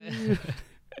This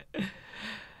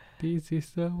is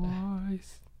the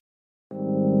voice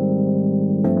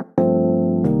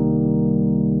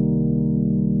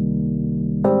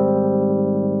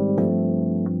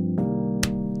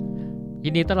ยิ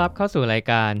นดีต้อนรับเข้าสู่ราย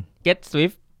การ Get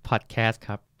Swift Podcast ค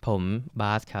รับผมบ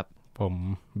าสครับผม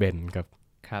เบนครับ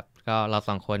ก็เรา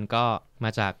สองคนก็มา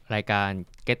จากรายการ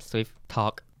Get Swift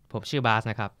Talk ผมชื่อบาส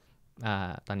นะครับ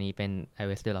ตอนนี้เป็น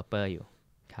iOS Developer อยู่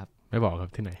ครับไม่บอกครับ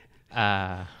ที่ไหน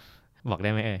บอกได้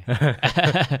ไหมเอ่ย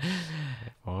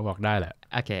ผมก็บอกได้แหละ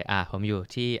โอเคผมอยู่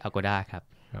ที่ Agoda ครับ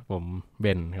ผมเบ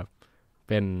นครับ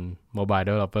เป็น Mobile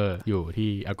Developer อยู่ที่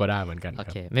Agoda เหมือนกันโอ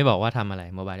เคไม่บอกว่าทำอะไร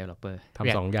Mobile Developer ท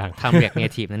ำ2 อย่างทำ React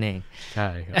Native นั่นเองใช่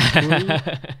ครับ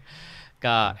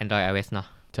ก็ Android iOS เนาะ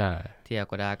ใช่ที่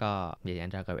Agoda ก็มี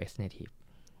Android iOS Native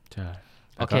ใช่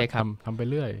โอเคครับทำไป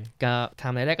เรื่อยก็ท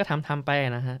ำอะไรได้ก็ทำไป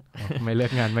นะฮะ ไม่เลิ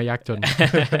กงานไม่ยากจน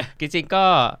จริงๆก็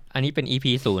อันนี้เป็น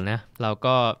EP0 นะเรา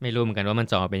ก็ไม่รู้เหมือนกันว่ามัน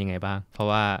จะออกเป็นยังไงบ้างเพราะ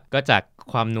ว่าก็จาก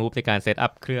ความนูบในการเซตอั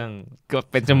พเครื่องก็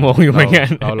เป็นชั่วโมงอยู่เหมือนกัน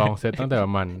เราลองเซตตั้งแต่ป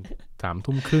ระมาณ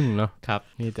 3:30 นเนาะครับ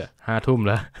นี่จะ 5:00 น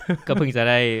แล้ว ก็เพิ่งจะ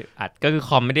ได้อัดก็คือค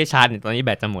อมไม่ได้ชาร์จตอนนี้แบ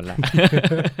ตจะหมดแล้ว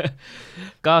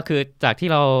ก็คือจากที่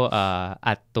เรา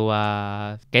อัดตัว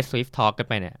Get Swift Talk กัน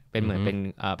ไปเนี่ยเป็นเหมือนเป็น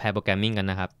pair programming กัน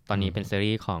นะครับตอนนี้เป็นซี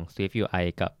รีส์ของ Swift UI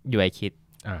กับ UI Kit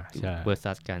ใช่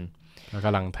versus กันแล้วก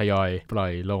ำลังทยอยปล่อ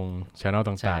ยลง channel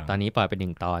ต่างๆตอนนี้ปล่อยไป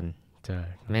1 ตอนใช่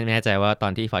ไม่แน่ใจว่าตอ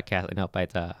นที่ podcast ออกไป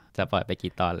จะปล่อยไป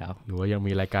กี่ตอนแล้วหรือว่ายัง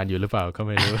มีรายการอยู่หรือเปล่าก็ไ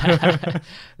ม่รู้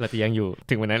เราจะยังอยู่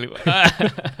ถึงวันนั้นหรือเปล่า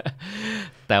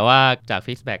แต่ว่าจาก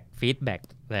feedback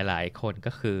หลายๆคน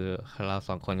ก็คือเรา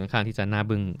2คนค่อนข้างที่จะน่า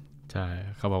บึ้งใช่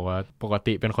เขาบอกว่าปก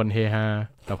ติเป็นคนเฮฮา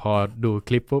แต่พอดูค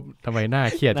ลิปปุ๊บทำไมหน้า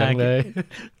เครียดจังเลย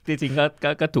จริงๆ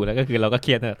ก็ถูกแล้วก็คือเราก็เค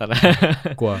รียดนะตอนนั้น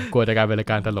กลัวจะกลายเป็นราย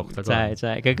การตลกซะก่อนใ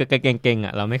ช่ก็เก่ง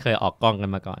ๆเราไม่เคยออกกล้องกัน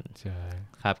มาก่อนใช่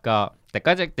ครับก็แต่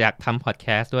ก็จะอยากทำพอดแค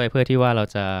สต์ด้วยเพื่อที่ว่าเรา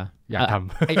จะอยากทำ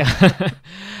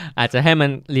อาจจะให้มัน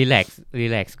รีแล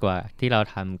กซ์กว่าที่เรา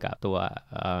ทำกับตัว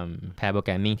pair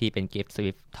programming ที่เป็น Get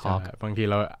Swift Talk บางที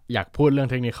เราอยากพูดเรื่อง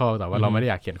เทคนิคอลแต่ว่าเราไม่ได้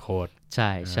อยากเขียนโค้ดใช่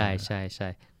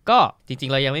ก็จริ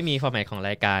งๆเรายังไม่มีฟอร์แมตของร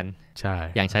ายการ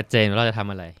อย่างชัดเจนว่าเราจะทำ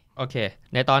อะไรโอเค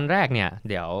ในตอนแรกเนี่ย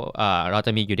เดี๋ยวเราจ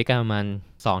ะมีอยู่ด้วยกันประมาณ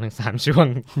 2-3 ช่วง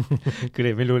คือเล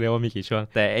ยไม่รู้เลยว่ามีกี่ช่วง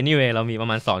แต่ anyway เรามีประ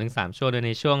มาณ 2-3 ช่วงโดยใ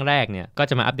นช่วงแรกเนี่ยก็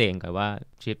จะมาอัปเดตก่อนว่า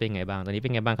ชีวิตเป็นไงบ้างตอนนี้เป็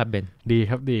นไงบ้างครับเบนดี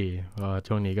ครับดีเพราะ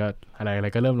ช่วงนี้ก็อะไร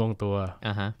ก็เริ่มลงตัว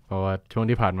เพราะว่าช่วง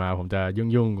ที่ผ่านมาผมจะ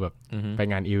ยุ่งแบบไป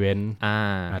งานอีเวนต์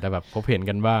อาจจะแบบพบเห็น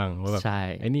กันบ้างว่าแบบ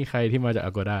ไอ้นี่ใครที่มาจาก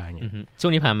Agoda อย่างเงี้ยช่ว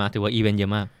งที่ผ่านมาถือว่าอีเวนต์เยอ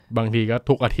ะมากบางทีก็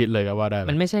ทุกอาทิตย์เลยก็ว่าได้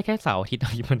มันไม่ใช่แค่เสาร์อาทิตย์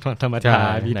มันธรรมดา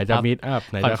ไหนจะมีตอัพ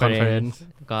ไหนจะคอนเฟอเรนซ์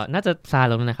ก็น่าจะซา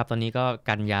ลงนะครับตอนนี้ก็ก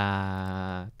ลา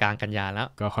งกันยาแล้ว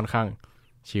ก็ค่อนข้าง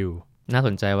ชิลน่าส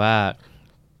นใจว่า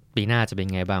ปีหน้าจะเป็น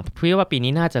ไงบ้างพี่ว่าปี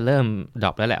นี้น่าจะเริ่มดร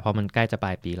อปแล้วแหละเพราะมันใกล้จะปล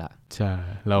ายปีละใช่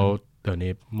เราเดี๋ยว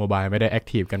นี้โมบายไม่ได้แอค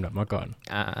ทีฟกันแบบเมื่อก่อน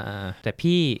แต่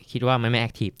พี่คิดว่ามันไม่แอ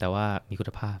คทีฟแต่ว่ามีคุ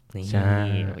ณภาพนี่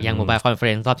อย่างโมบายคอนเฟอเร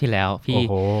นซ์รอบที่แล้ว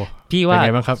พี่ว่า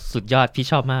สุดยอดพี่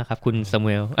ชอบมากครับคุณซามู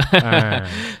เอล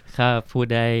เขาพูด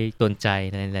ได้ตนใจ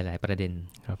ในหลายๆประเด็น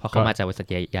เพราะเขามาจากบริษัท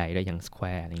ใหญ่ๆด้วยอย่าง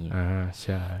Square อะไรอย่างงี้ใ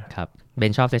ช่ ครับเบ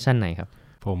นชอบเซสชั่นไหนครับ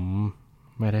ผม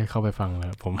ไม่ได้เข้าไปฟังแล้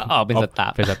วผมเป็นสตา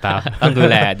ฟต้องดู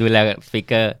แลสปีก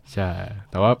เกอร์ใช่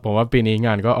แต่ว่าผมว่าปีนี้ง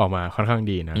านก็ออกมาค่อนข้าง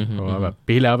ดีนะเพราะว่าแบบ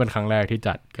ปีแล้วเป็นครั้งแรกที่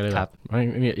จัดก็เลยแบบ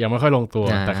ยังไม่ค่อยลงตัว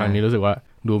แต่ครั้งนี้รู้สึกว่า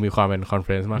ดูมีความเป็นคอนเฟอ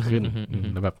เรนซ์มากขึ้น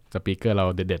แล้วแบบสปีกเกอร์เรา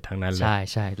เด็ดๆทั้งนั้นเลย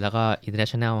ใช่แล้วก็อินเตอร์เน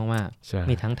ชั่นแนลมากๆ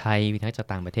มีทั้งไทยมีทั้งจาก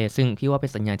ต่างประเทศซึ่งพี่ว่าเป็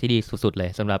นสัญญาณที่ดีสุดๆเลย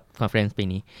สำหรับคอนเฟอเรนซ์ปี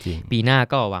นี้ปีหน้า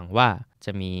ก็หวังว่าจ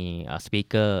ะมีสปีก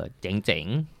เกอร์เจ๋ง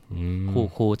ๆ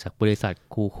คู่จากบริษัท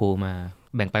คู่มา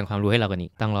แบ่งปันความรู้ให้เรากันอี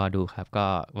กต้องรอดูครับก็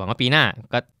หวังว่าปีหน้า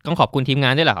ก็ต้องขอบคุณทีมงา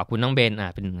นด้วยแหละขอบคุณน้องเบน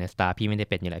เป็น1ในสตาร์พี่ไม่ได้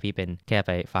เป็นอยู่แล้วพี่เป็นแค่ไ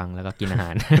ปฟังแล้วก็กินอาหา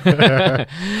ร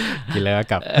กินแล้วก็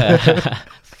กลับ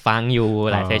ฟังอยู่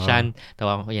หลายเซสชั่นแต่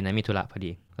ว่าอย่างนั้นมีธุระพอ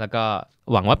ดีแล้วก็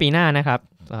หวังว่าปีหน้านะครับ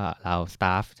เราสต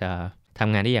าฟจะท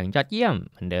ำงานได้อย่างยอดเยี่ยม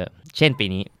เหมือนเดิมเช่นปี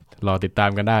นี้รอติดตา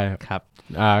มกันได้ครับ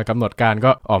กำหนดการก็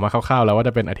ออกมาคร่าวๆแล้วว่าจ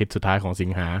ะเป็นอาทิตย์สุดท้ายของสิ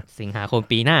งหาคม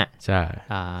ปีหน้าใช่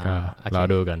ก็รอ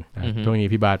ดูกันช่วงนี้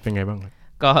พี่บาสเป็นไงบ้าง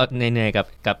ก็เหนื่อยๆ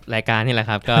กับรายการนี่แหละ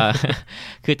ครับก็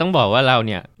คือต้องบอกว่าเราเ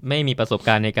นี่ยไม่มีประสบก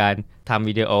ารณ์ในการทำ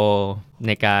วิดีโอใ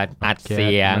นการอัดเ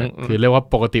สียงคือเรียกว่า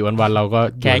ปกติวันๆเราก็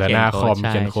อยู่แต่หน้าคอมเ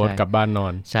ขียนโค้ดกลับบ้านนอ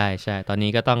นใช่ตอนนี้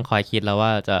ก็ต้องคอยคิดแล้วว่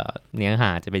าจะเนื้อหา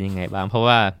จะเป็นยังไงบ้างเพราะ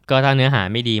ว่าก็ถ้าเนื้อหา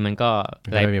ไม่ดีมันก็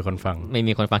ไม่มีคนฟัง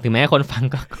ถึงแม้คนฟัง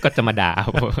ก็จะมาด่า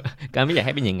ก็ไม่อยากใ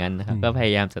ห้เป็นอย่างนั้นนะครับก็พย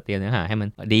ายามจะเตรียมเนื้อหาให้มัน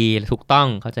ดีถูกต้อง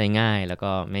เข้าใจง่ายแล้ว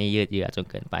ก็ไม่ยืดเยื้อจน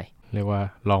เกินไป เรียกว่า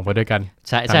ลองไปด้วยกัน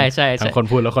ใช่ทั้งคน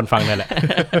พูดและคนฟังนั่นแหละ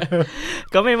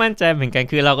ก็ไม่มั่นใจเหมือนกัน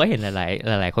คือเราก็เห็น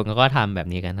หลายคนก็ทำแบบ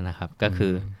นี้กันนะครับก็คื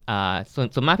อ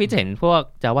ส่วนมากพี่จะเห็นพวก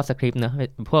JavaScript เนอะ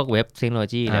พววกเว็บเทคโนโล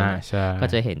ยีอะไรก็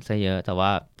จะเห็นซะเยอะแต่ว่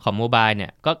าของโมบายเนี่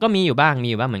ยก็มีอยู่บ้าง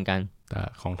เหมือนกันแต่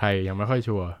ของไทยยังไม่ค่อย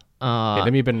ชัวร์เห็นไ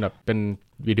ด้มีเป็นแบบเป็น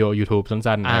วิดีโอ YouTube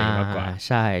สั้นๆอะไรมากกว่า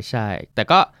ใช่แต่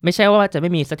ก็ไม่ใช่ว่าจะไ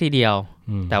ม่มีสักทีเดียว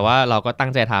แต่ว่าเราก็ตั้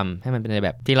งใจทำให้มันเป็นในแบ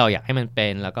บที่เราอยากให้มันเป็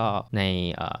นแล้วก็ใน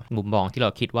มุมมองที่เรา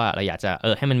คิดว่าเราอยากจะ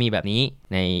ให้มันมีแบบนี้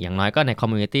ในอย่างน้อยก็ในคอม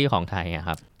มูนิตี้ของไทยค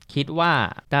รับคิดว่า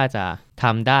น่าจะท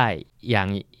ำได้อย่าง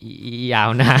ยาว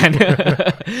นาน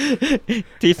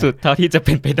ที่สุดเท่าที่จะเ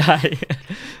ป็นไปได้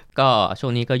ก็ช่ว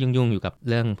งนี้ก็ยุ่งอยู่กับ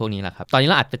เรื่องพวกนี้แหละครับตอนนี้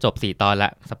เราอัดไปจบ4 ตอนล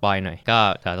ะสปอยหน่อยก็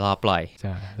จะรอปล่อยใ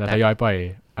ช่จะทยอยปล่อย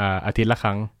อาทิตย์ละค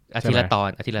รั้งอาทิตย์ละตอ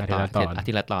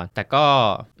นแต่ก็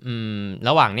ร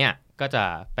ะหว่างเนี้ยก็จะ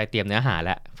ไปเตรียมเนื้อหาแ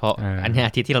ล้วเพราะอันนี้อ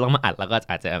าทิตย์ที่เราต้องมาอัดแล้วก็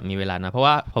อาจจะมีเวลานะเพราะ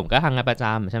ว่าผมก็ทำงานประจ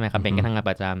ำใช่ไหมครับเป็นก็ทำงาน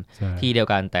ประจำที่เดียว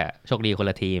กันแต่โชคดีคน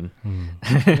ละทีม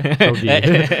โชคดี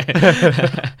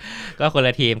ก็คนล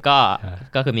ะทีม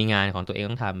ก็คือมีงานของตัวเอง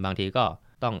ต้องทำบางทีก็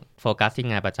ต้องโฟกัสที่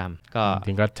งานประจำก็จ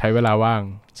ริงก็ใช้เวลาว่าง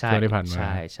ช่วงที่ผ่านมา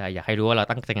ใช่อยากให้รู้ว่าเรา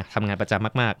ตั้งใจทำงานประจำ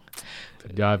มากๆสุ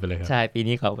ดยอดไปเลยครับใช่ปี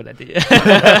นี้เขาเป็นอะไร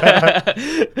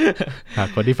หาก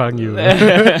คนที่ฟังอยู่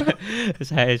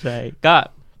ใช่ก็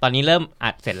ตอนนี้เริ่มอั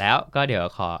ดเสร็จแล้วก็เดี๋ยว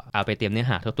ขอเอาไปเตรียมเนื้อ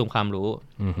หาทบทวนความรู้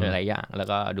หลายๆอย่างแล้ว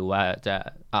ก็ดูว่าจะ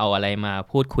เอาอะไรมา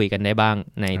พูดคุยกันได้บ้าง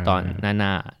ในตอนหน้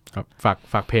าครับ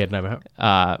ฝากเพจหน่อยไหมครับ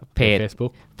เพจ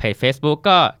Facebook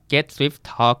ก็ Get Swift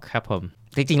Talk ครับผม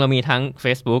จริงๆเรามีทั้ง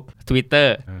Facebook Twitter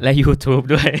และ YouTube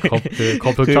ด้วยคร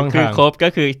บทุกช่องทางครบก็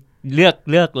คือเลื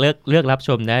อกรับช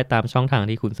มได้ตามช่องทาง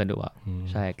ที่คุณสะดวก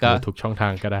ใช่ก็ทุกช่องทา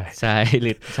งก็ได้ใช่ห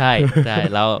รือใช่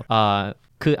แล้ว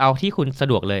คือเอาที่คุณสะ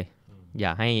ดวกเลยอย่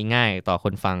าให้ง่ายต่อค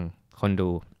นฟังคนดู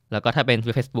แล้วก็ถ้าเป็น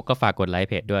Facebook ก็ฝากกดไลค์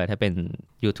เพจด้วยถ้าเป็น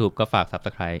YouTube ก็ฝาก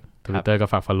Subscribe Twitter ก็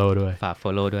ฝาก Follow ด้วยฝาก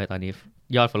Follow ด้วยตอนนี้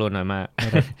ยอด Follow น้อยมาก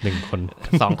1 คน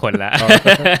 2 คนแล้ว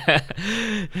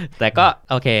แต่ก็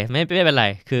โอเคไม่เป็นไร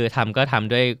คือทำก็ท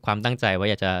ำด้วยความตั้งใจว่า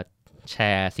อยากจะแช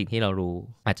ร์สิ่งที่เรารู้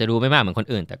อาจจะรู้ไม่มากเหมือนคน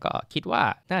อื่นแต่ก็คิดว่า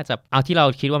น่าจะเอาที่เรา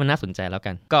คิดว่ามันน่าสนใจแล้ว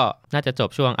กันก็น่าจะจบ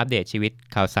ช่วงอัปเดตชีวิต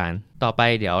ข่าวสารต่อไป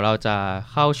เดี๋ยวเราจะ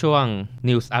เข้าช่วง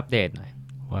News Update หน่อย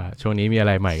ว่าช่วงนี้มีอะไ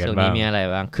รใหม่กันบ้างช่วงนี้มีอะไร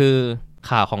บ้างคือ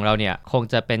ข่าวของเราเนี่ยคง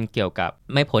จะเป็นเกี่ยวกับ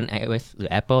ไม่พ้น iOS หรื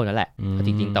อ Apple นั่นแหละจ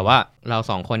ริงๆแต่ว่าเรา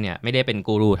2คนเนี่ยไม่ได้เป็น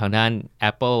กูรูทางด้าน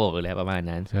Apple หรืออะไรประมาณ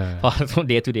นั้นเพราะ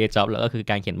day to day job แล้วก็คือ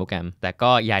การเขียนโปรแกรมแต่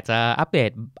ก็อยากจะอัปเดต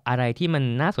อะไรที่มัน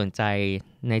น่าสนใจ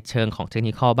ในเชิงของเทค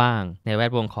นิคบ้างในแว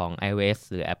ดวงของ iOS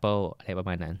หรือ Apple อะไรประม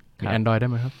าณนั้นมี Android ได้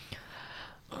ไหมครับ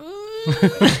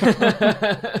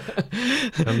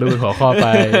ต้องดูหัวข้อไป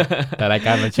แต่รายก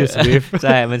ารมันชื่อ Swift ใ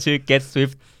ช่มันชื่อ Get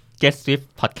Swift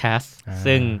Podcast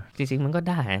ซึ่งจริงๆมันก็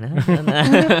ได้นะ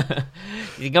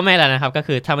จริงๆก็ไม่แล้วนะครับก็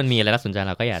คือถ้ามันมีอะไรน่าสนใจเ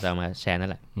ราก็อยากจะเอามาแชร์นั่น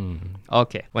แหละโอ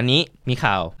เควันนี้มี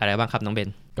ข่าวอะไรบ้างครับน้องเบน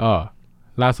ก็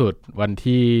ล่าสุดวัน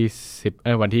ที่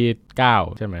10วันที่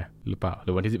9ใช่ไหมหรือเปล่าห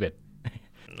รือวันที่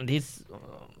11วันที่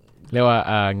เรียกว่า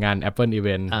งาน Apple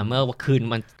Event เมื่อคืน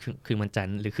วันจันท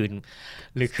ร์หรือคืน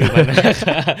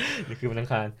วันอัง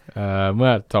คารเมื่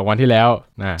อ2 วันที่แล้ว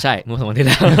นะใช่เมื่อ2 วันที่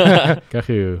แล้ว ก็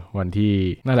คือวันที่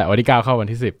นั่นแหละวันที่9เข้าวัน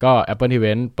ที่10ก็ Apple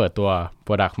Event เปิดตัว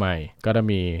Product ใหม่ก็จะ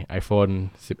มี iPhone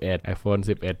 11 iPhone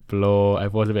 11 Pro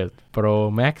iPhone 11 Pro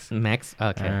Max โ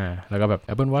อเคแล้วก็แบบ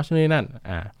Apple Watch นี่นั่น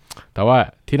แต่ว่า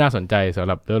ที่น่าสนใจสำห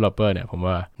รับ developer เนี่ยผม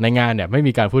ว่าในงานเนี่ยไม่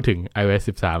มีการพูดถึง iOS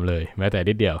 13 เลยแม้แต่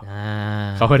นิดเดียว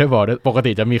เขาไม่ได้บอกปก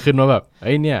ติจะมีขึ้นว่าแบบ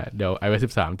เนี่ยเดี๋ยว iOS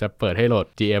 13 จะเปิดให้โหลด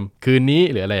GM คืนนี้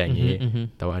หรืออะไรอย่างนี้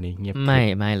แต่ว่าอันนี้เงียบไ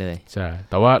ม่เลยใช่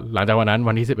แต่ว่าหลังจากวันนั้น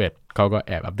วันที่11เขาก็แ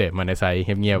อบอัปเดตมาในไซต์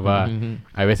เงียบๆว่า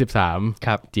iOS 13 ค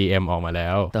รับ GM ออกมาแล้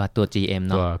วตัว GM เ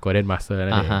นาะตัว Golden Master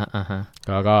นั่นเอง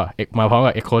ก็มาพร้อม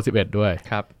กับ Echo 11 ด้วย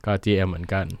ก็ GM เหมือน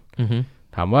กัน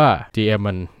ถามว่า GM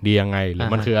มันดียังไงหรือ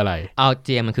มันคืออะไรเอา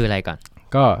GM มันคืออะไรก่อน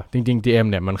ก็จริงๆ GM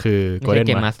เนี่ยมันคือ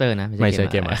Golden Master นะไม่ใช่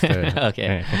Game Master โอเค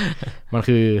มัน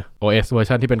คือ OS เวอร์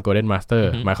ชันที่เป็น Golden Master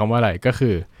หมายความว่าอะไรก็คื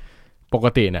อปก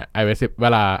ติเนี่ย iOS เว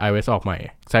ลา iOS ออกใหม่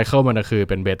ไซเคิลมันก็คือ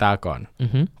เป็นเบต้าก่อน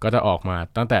ก็จะออกมา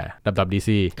ตั้งแต่ WWDC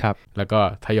แล้วก็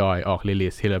ทยอยออกรีลี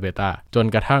สทีละเบต้าจน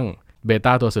กระทั่งเบต้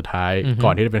าตัวสุดท้ายก่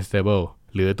อนที่จะเป็น Stable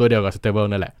หรือตัวเดียวกับ Stable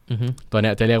นั่นแหละตัวเนี้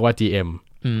ยจะเรียกว่า GM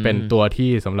เป็นตัวที่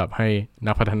สำหรับให้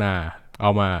นักพัฒนาเอ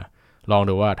ามาลอง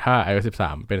ดูว่าถ้า iOS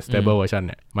 13 เป็น stable version เ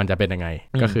นี่ยมันจะเป็นยังไง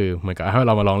ก็คือเหมือนกับให้เ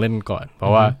รามาลองเล่นก่อนเพรา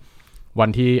ะว่าวัน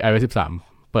ที่ iOS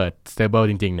 13 เปิด stable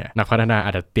จริงๆเนี่ยนักพัฒนาอ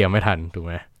าจจะเตรียมไม่ทันถูกไ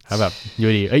หม ถ้าแบบอ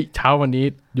ยู่ดีเช้าวันนี้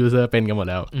ยูเซอร์เป็นกันหมด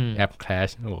แล้วแอป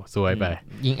crash โอ้ซวยไป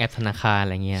ยิ่งแอปธนาคารอะ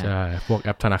ไรเงี้ยใช่พวกแอ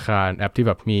ปธนาคารแอปที่แ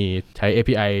บบมีใช้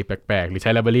API แปลกๆหรือใ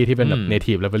ช้ library ที่เป็นแบบ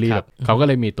native library แบบเขาก็เ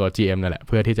ลยมีตัว GM นั่นแหละเ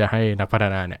พื่อที่จะให้นักพัฒ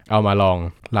นาเนี่ยเอามาลอง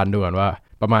รันดูก่อนว่า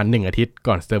ประมาณ1อาทิตย์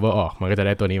ก่อน server ออกมันก็จะไ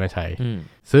ด้ตัวนี้มาใช้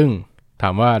ซึ่งถา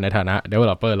มว่าในฐานะ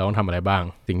developer เราต้องทำอะไรบ้าง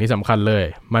สิ่งที่สำคัญเลย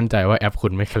มั่นใจว่าแอปคุ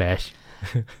ณไม่ crash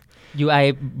UI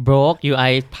broke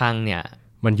UI พังเนี่ย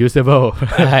มัน usable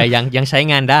ยังใช้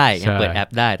งานได้ยังเปิดแอป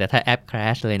ได้แต่ถ้าแอป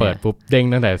crash เลยเนี่ยเปิดปุ๊บเด้ง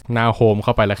ตั้งแต่หน้าโฮมเข้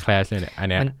าไปแล้ว crash เลยเนี่ยอัน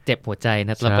เนี้ยมันเจ็บหัวใจน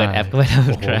ะเราเปิดแอปก็ไม่ได้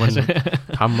มัน crash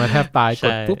ทำมาแทบตายก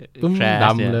ดปุ๊บด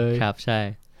ำเลยครับใช่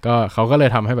ก็เขาก็เลย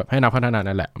ทำให้แบบให้นักพัฒนา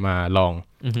นั่นแหละมาลอง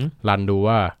รันดู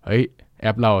ว่าแอ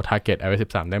ปเรา target iOS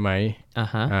 13ได้ไหม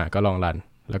ก็ลองรัน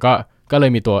แล้วก็เล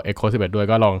ยมีตัว Echo 11ด้วย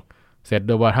ก็ลองเซต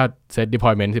ด้วยว่าถ้าเซต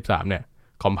deployment 13เนี่ย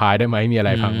compile ได้ไหมมีอะไร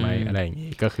พังไหมอะไรอย่าง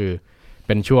งี้ก็คือเ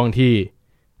ป็นช่วงที่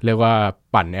เรียกว่า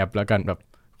ปั่นแอปแล้วกันแบบ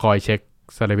คอยเช็ค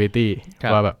stability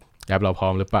ว่าแบบแอปเราพร้อ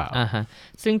มหรือเปล่า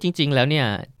ซึ่งจริงๆแล้วเนี่ย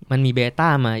มันมีเบต้า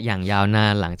มาอย่างยาวนา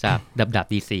นหลังจากดับ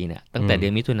DC เนี่ยตั้งแต่เดื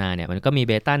อนมิถุนายนเนี่ยมันก็มีเ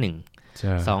บต้า1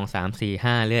 2 3 4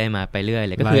 5เรื่อยมาไปเรื่อยเ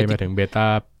ลยก็คือมาถึงเบต้า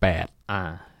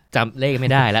8จำเลขไ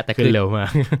ม่ได้แล้วแต่คือเร็วมาก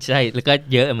ใช่แล้วก็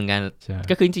เยอะเหมือนกัน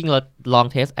ก็คือจริงๆเราลอง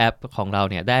เทสแอปของเรา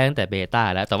เนี่ยได้ตั้งแต่เบต้า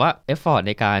แล้วแต่ว่าเอฟฟอร์ตใ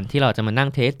นการที่เราจะมานั่ง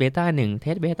เทสเบต้า1เท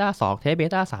สเบต้า2เทสเบ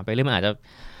ต้า3ไปเรื่อยมันอาจจะ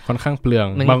ค่อนข้างเปลือง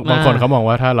บางคนเขามอง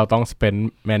ว่าถ้าเราต้อง spend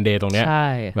man day ตรงเนี้ย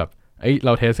แบบเร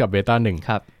าเทสกับเบต้า1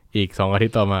ครับอีก2อาทิต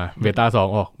ย์ต่อมาเบต้า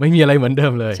2ออกไม่มีอะไรเหมือนเดิ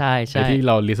มเลยใช่ที่เ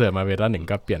รารีเสิร์ชมาเบต้า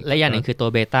1ก็เปลี่ยนและอย่างหนึ่งคือตัว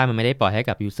เบต้ามันไม่ได้ปล่อยให้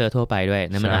กับยูเซอร์ทั่วไปด้วย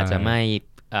นะมันอาจจะไม่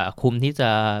คุมที่จะ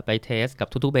ไปเทสกับ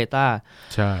ทุกๆเบต้า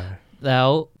ใช่แล้ว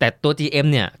แต่ตัว GM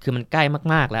เนี่ยคือมันใกล้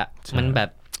มากๆแล้วมันแบบ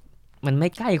มันไม่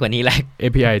ใกล้กว่านี้แหละ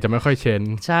API จะไม่ค่อยเชน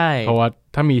ใช่เพราะว่า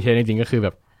ถ้ามีเชนจริงๆก็คือแบ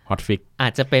บ hotfix อา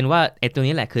จจะเป็นว่าตัว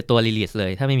นี้แหละคือตัว release เล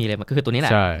ยถ้าไม่มีเลยมันก็คือตัวนี้แหล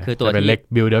ะคือตัวเป็นเลข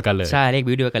build เดียวกันเลยใช่เลข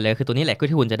build เดียวกันเลยคือตัวนี้แหละ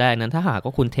ที่คุณจะได้นั้นถ้าหาก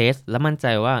ว่าคุณเทสแล้วมั่นใจ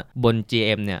ว่าบน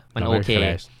GM เนี่ยมันโอเค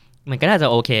มันก็น่าจะ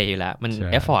โอเคอยู่แล้วมัน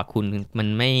effort คุณมัน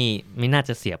ไม่น่าจ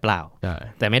ะเสียเปล่า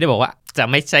แต่ไม่ได้บอกว่าจะ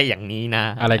ไม่ใช่อย่างนี้นะ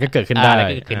อะไรก็เกิดขึ้นได้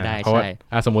เพราะว่า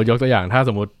สมมติยกตัวอย่างถ้าส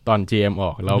มมติตอน GM อ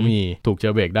อกแล้วมีถูกเจ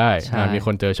อเบรกได้มีค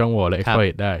นเจอช่องโหว่และ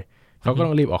exploit ได้เขาก็ต้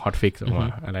องรีบออก hotfix ออกมา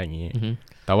อะไรอย่างนี้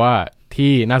แต่ว่า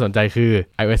ที่น่าสนใจคือ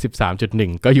iOS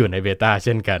 13.1 ก็อยู่ในเบต้าเ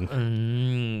ช่นกัน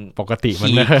ปกติมัน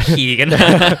ขี่กัน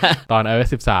ตอน iOS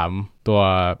 13 ตัว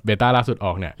เบต้าล่าสุดอ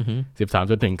อกเนี่ย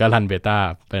 13.1 ก็รันเบต้า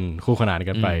เป็นคู่ขนาน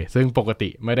กันไปซึ่งปกติ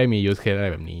ไม่ได้มี use case อะไร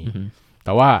แบบนี้แ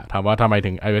ต่ว่าถามว่าทำไม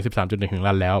ถึง iOS 13.1 ถึง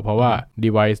รันแล้วเพราะว่า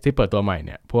device ที่เปิดตัวใหม่เ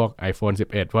นี่ยพวก iPhone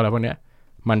 11 พวกอะไรพวกเนี้ย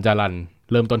มันจะรัน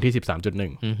เริ่มต้นที่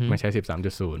 13.1 ไม่ใช่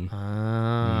 13.0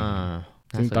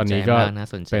 ซึ่งตอนนี้ก็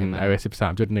เป็น iOS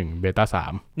 13.1 Beta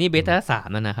 3นี่ Beta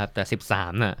 3แล้วนะครับแต่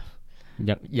13น่ะ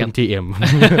ยัง GM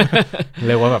เ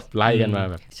รียกว่าแบบไล่กันมา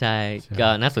แบบใช่ก็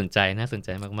น่าสนใจ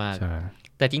มาก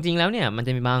ๆแต่จริงๆแล้วเนี่ยมันจ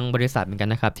ะมีบางบริษัทเหมือนกัน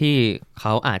นะครับที่เข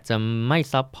าอาจจะไม่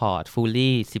support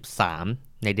fully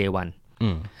 13 ใน day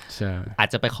 1ใช่อาจ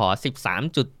จะไปขอ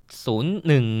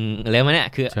 13.01 อะไรมาเนี่ย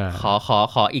คือ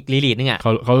ขออีกรีลีสนึงอ่ะ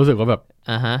เขารู้สึกว่าแบบ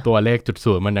ตัวเลขจุด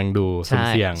ศูนย์มันยังดูเ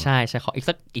สี่ยงใช่ขออีก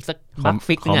สักบั๊ก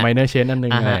ฟิกนึงขอ minor change นั่นนึ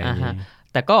งอะไร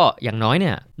แต่ก็อย่างน้อยเ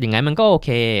นี่ยอย่างไงมันก็โอเค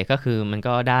ก็คือมัน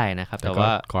ก็ได้นะครับแต่ว่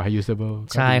าขอให้ usable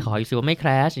ใช่ขอ usable ไม่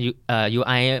crash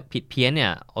UI ผิดเพี้ยนเนี่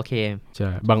ยโอเคใช่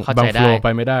บาง flow ไป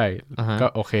ไม่ได้ก็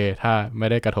โอเคถ้าไม่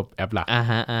ได้กระทบแอปหลัก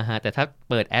แต่ถ้า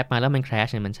เปิดแอปมาแล้วมัน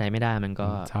crash เนี่ยมันใช้ไม่ได้มันก็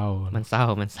มันเศร้า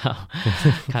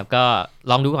ครับก็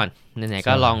ลองดูก่อนไหนๆ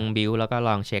ก็ลอง build แล้วก็ล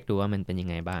องเช็คดูว่ามันเป็นยัง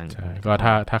ไงบ้างใช่ก็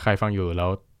ถ้าใครฟังอยู่แล้ว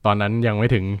ตอนนั้นยังไม่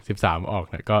ถึง13ออก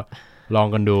เนี่ยก็ลอง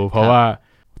กันดูเพราะว่า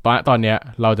ตอนเนี้ย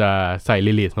เราจะใส่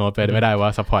release note ไปไม่ได้ว่า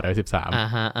support iOS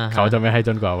 13เขาจะไม่ให้จ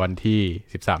นกว่าวันที่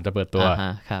13จะเปิดตัว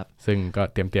ซึ่งก็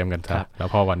เตรียมกันครับแล้ว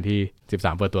พอวันที่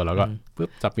13เปิดตัวเราก็ปุ๊บ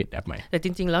submit แอปใหม่แต่จ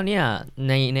ริงๆแล้วเนี่ย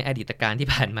ในอดีตการที่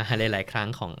ผ่านมาหลายๆครั้ง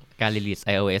ของการ release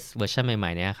iOS เวอร์ชันให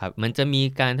ม่ๆเนี่ยครับมันจะมี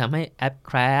การทำให้แอป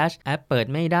crash แอปเปิด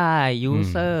ไม่ได้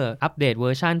user อัปเดตเวอ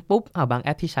ร์ชันปุ๊บบางแอ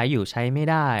ปที่ใช้อยู่ใช้ไม่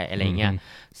ได้อะไรเงี้ย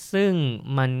ซึ่ง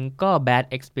มันก็ bad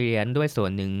experience ด้วยส่ว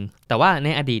นหนึ่งแต่ว่าใน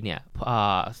อดีตเนี่ย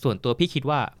ส่วนตัวพี่คิด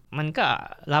ว่ามันก็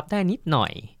รับได้นิดหน่อ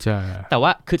ยใช่แต่ว่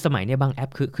าคือสมัยนี้บางแอป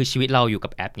คือชีวิตเราอยู่กั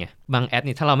บแอปไงบางแอป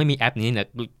นี่ถ้าเราไม่มีแอปนี้เนี่ย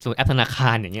ส่วนแอปธนาค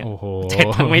ารอย่างเงี้ยเช็ค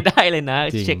ไม่ได้เลยนะ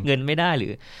เช็คเงินไม่ได้หรื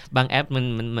อบางแอป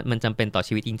มันจำเป็นต่อ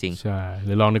ชีวิตจริงๆใช่ห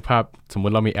รือลองนึกภาพสมมุ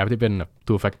ติเรามีแอปที่เป็นแบบ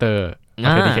two factor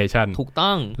authentication ถูกต้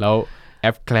องแล้วแอ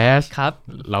ป crash ครับ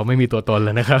เราไม่มีตัวตนเล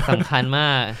ยนะครับสำคัญม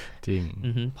ากจริง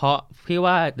เพราะพี่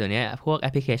ว่าเดี๋ยวนี้พวกแอ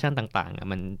ปพลิเคชันต่าง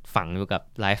ๆมันฝังอยู่กับ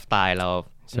ไลฟ์สไตล์เรา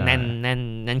แ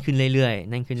น่นขึ้นเรื่อย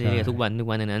ๆทุกวัน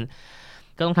ดังนั้น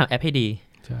ก็ต้องทำแอปให้ดี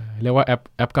ช่เรียกว่าแ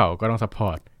อปเก่าก็ต้องซัพพอ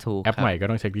ร์ตแอปใหม่ก็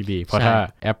ต้องเช็คดีๆเพราะถ้า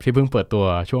แอปที่เพิ่งเปิดตัว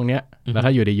ช่วงเนี้ยแล้วถ้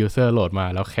าอยู่ในยูเซอร์โหลดมา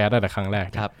แล้วแคสได้แต่ครั้งแรก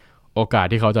โอกาส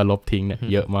ที่เขาจะลบทิ้งเนี่ย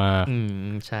เยอะมาก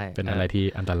ใช่เป็นอะไรที่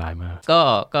อันตรายมากก็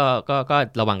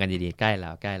ระวังกันดีๆใกล้แล้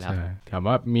วถาม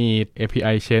ว่ามี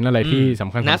API change อะไรที่ส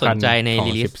ำคัญน่าสนใจใน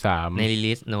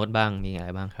release note บ้างมีอะไร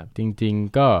บ้างครับจริง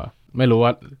ๆก็ไม่รู้ว่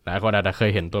าหลายคนอาจจะเคย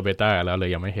เห็นตัวเบต้าแล้วเลย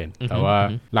ยังไม่เห็นแต่ว่า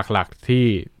หลักๆที่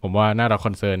ผมว่าน่าเราค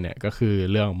อนเซิร์นเนี่ยก็คือ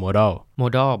เรื่องโมเ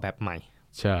ดลแบบใหม่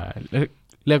ใช่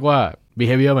เรียกว่า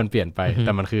behavior มันเปลี่ยนไปแ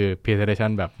ต่มันคือ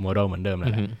presentation แบบโมเดลเหมือนเดิมนั่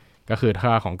นแหละก็คือถ้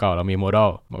าของเก่าเรามีโมเดล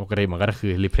ปกติมันก็คื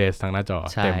อ replace ทั้งหน้าจอ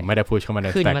เต็มไม่ได้ push เข้ามาใน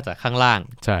stack ขึ้นมาจากข้างล่าง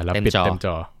ใช่แล้วปิดเต็มจ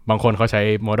อบางคนเขาใช้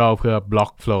โมเดลเพื่อ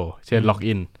block flow เช่น lock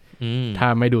in ถ้า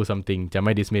ไม่ดู something จะไ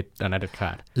ม่ dismiss อันนั้นเด็ดข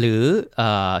าดหรือ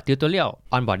tutorial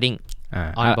onboarding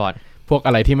onboard พวกอ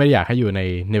ะไรที่ไม่อยากให้อยู่ใน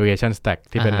navigation stack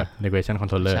ที่เป็นแบบ navigation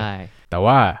controller แต่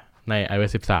ว่าใน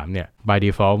iOS 13 เนี่ย by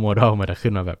default model มันจะขึ้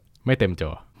นมาแบบไม่เต็มจ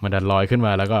อมันจะลอยขึ้นม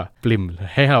าแล้วก็ปริ่ม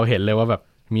ให้เราเห็นเลยว่าแบบ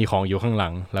มีของอยู่ข้างหลั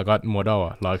งแล้วก็ model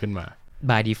ลอยขึ้นมา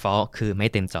by default คือไม่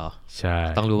เต็มจอใช่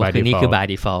ต้องรู้ว่าคือนี่คือ by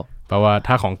default เพราะว่า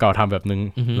ถ้าของเก่าทำแบบนึง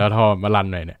แล้วพอมารัน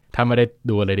หน่อยเนี่ยถ้าไม่ได้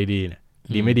ดูอะไรดีๆเนี่ย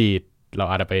ดีไม่ดีเรา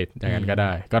อาจจะไปอย่างนั้นก็ไ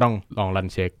ด้ก็ต้องลองรัน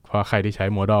เช็คเพราะใครที่ใช้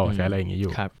โมเดลใช้อะไรอย่างนี้อ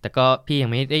ยู่ครับแต่ก็พี่ยัง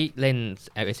ไม่ได้เล่น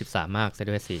iOS 13 มากซะ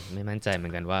ด้วยสิไม่มั่นใจเหมื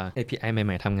อนกันว่า API ให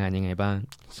ม่ๆทำงานยังไงบ้าง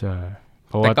ใช่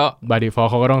เพราะว่า by default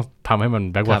เขาก็ต้องทำให้มัน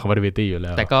backward compatibility อยู่แ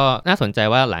ล้วแต่ก็น่าสนใจ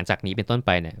ว่าหลังจากนี้เป็นต้นไป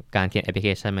เนี่ยการเขียนแอปพลิเค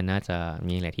ชันมันน่าจะ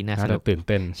มีอะไรที่น่าสนุกตื่นเ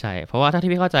ต้นใช่เพราะว่าถ้า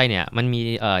ที่พี่เข้าใจเนี่ยมันมี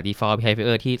default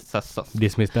behavior ที่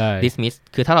dismiss ได้ dismiss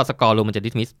คือถ้าเราสกอร์ลงมันจะ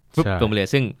dismiss ปุ๊บลงไปเลย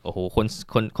ซึ่งโอ้โหค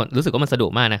นรู้สึกว่ามันสะดว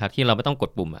กมากนะครับที่เราไม่ต้องกด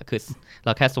ปุ่มอ่ะคือเร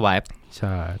าแค่ swipe ใ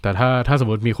ช่แต่ถ้าสม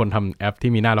มติมีคนทำแอป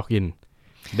ที่มีหน้าล็อกอิน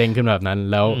เด้งขึ้นแบบนั้น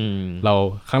แล้วเรา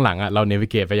ข้างหลังอ่ะเรา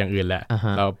navigate ไปอย่างอื่นแหละ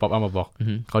เรา pop up มาบอก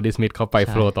เขา dismiss เขาไป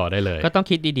flow ต่อได้เลยก็ต้อง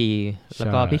คิดดีๆแล้ว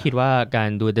ก็พี่คิดว่าการ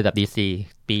ดูระดับ DC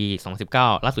ปี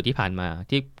2019ล่าสุดที่ผ่านมา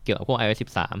ที่เกี่ยวกับพวก iOS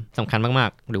 13สำคัญมา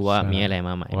กๆหรือว่ามีอะไรม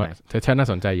าใหม่เทคชั่นน่า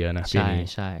สนใจเยอะนะใ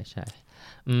ช่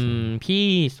พี่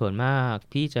ส่วนมาก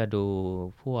พี่จะดู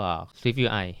พวก Swift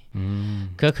UI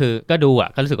ก็ดูอ่ะ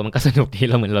ก็รู้สึกว่ามันก็สนุกดี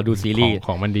เราเหมือนเราดูซีรีส์ข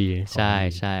องมันดีใ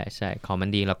ช่ของมัน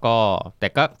ดีแล้วก็แต่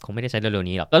ก็คงไม่ได้ใช้เร็วๆ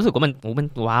นี้หรอกก็รู้สึกว่ามัน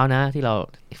ว้าวนะที่เรา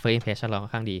first impression เราค่อ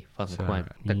นข้างดีพอสมควร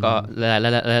แต่ก็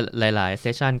หลายๆเซ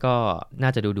สชั่นก็น่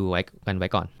าจะดูไว้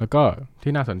ก่อนแล้วก็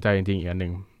ที่น่าสนใจจริงๆอีกอันนึ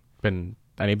ง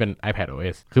อันนี้เป็น iPad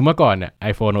OS คือเมื่อก่อนเนี่ย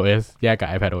iPhone OS แยกกับ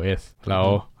iPad OS แล้ว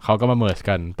เขาก็มา merge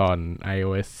กันตอน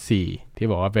iOS 4 ที่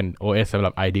บอกว่าเป็น OS สำหรั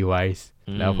บ iDevice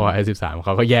แล้วพอ iOS 13 เข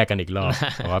าก็แยกกันอีกรอบ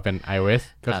บอกว่าเป็น iOS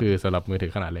ก็คือสำหรับมือถื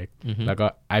อขนาดเล็กแล้วก็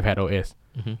iPad OS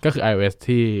ก็คือ iOS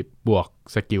ที่บวก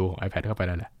สกิลของ iPad เข้าไป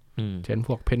นั่นแหละเช่นพ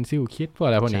วก Pencil Kit พวกอ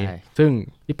ะไรพวกนี้ซึ่ง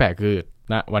ที่แปลกคือ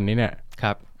ณวันนี้เนี่ย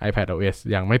iPad OS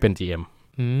ยังไม่เป็น GM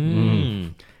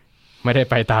ไม่ได้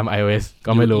ไปตาม iOS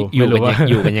ก็ไม่รู้ว่า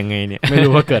อยู่กันยังไงเนี่ยไม่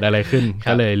รู้ว่าเกิดอะไรขึ้น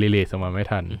ก็เลยรีลีสออกมาไม่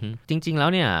ทันจริงๆแล้ว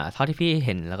เนี่ยเท่าที่พี่เ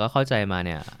ห็นแล้วก็เข้าใจมาเ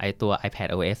นี่ยไอตัว iPad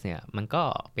OS เนี่ยมันก็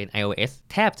เป็น iOS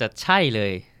แทบจะใช่เล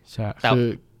ยใช่คือ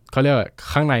เขาเรียกว่า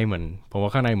ข้างในเหมือนผมว่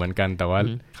าข้างในเหมือนกันแต่ว่า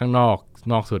ข้าง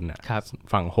นอกสุดเนี่ย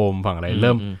ฝั่งโฮมฝั่งอะไรเ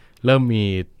ริ่มมี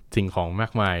สิ่งของมา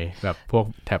กมายแบบพวก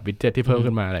แท็บวิดเจ็ตที่เพิ่ม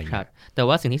ขึ้นมาอะไรอย่างเงี้ยแต่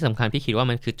ว่าสิ่งที่สำคัญพี่คิดว่า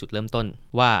มันคือจุดเริ่มต้น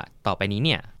ว่าต่อไปนี้เ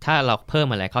นี่ยถ้าเราเพิ่ม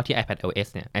อะไรเข้าที่ iPad OS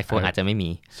เนี่ย iPhone อาจจะไม่มี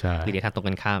หรือในทางตรง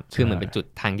กันข้ามคือเหมือนเป็นจุด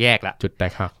ทางแยกละจุดแต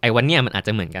กหักไอ้วันเนี้ยมันอาจจ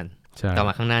ะเหมือนกันต่อม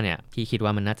าข้างหน้าเนี่ยพี่คิดว่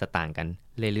ามันน่าจะต่างกัน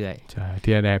เรื่อยๆใช่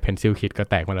ที่ใน Pencil Kit ก็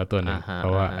แตกมาแล้วตัวนึงเพร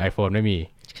าะว่า iPhone ไม่มี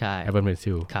Apple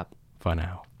Pencil ครับ for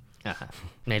now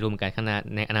ในรูมกันข้างหน้า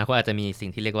ในอนาคตอาจจะมีสิ่ง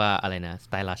ที่เรียกว่าอะไรนะ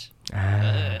stylish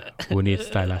who needs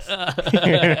stylus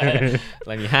เ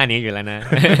รามี5นี้อยู่แล้วนะ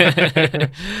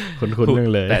คุ้นๆเรื่อง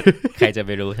เลยแต่ใครจะไ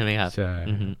ปรู้ใช่ไหมครับใช่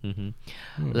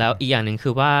แล้วอีกอย่างหนึ่งคื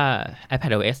อว่า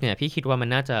iPad OS เนี่ยพี่คิดว่ามัน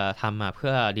น่าจะทำมาเพื่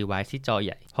อ device ที่จอใ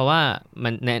หญ่เพราะว่ามั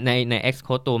นใน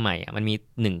Xcode ตัวใหม่มันมี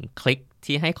1คลิก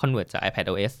ที่ให้ convert จาก iPad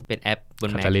OS เป็นแอปบ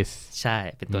น Mac ใช่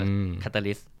เป็นตัว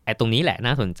Catalyst ไอ้ตรงนี้แหละ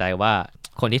น่าสนใจว่า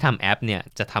คนที่ทำแอปเนี่ย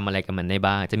จะทำอะไรกับมันได้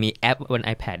บ้างจะมีแอปบน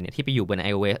iPad เนี่ยที่ไปอยู่บน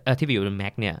iOS ที่ไปอยู่บน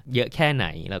Mac เนี่ยเยอะแค่ไหน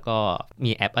แล้วก็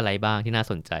มีแอปอะไรบ้างที่น่า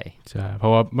สนใจใช่เพรา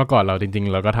ะว่าเมื่อก่อนเราจริง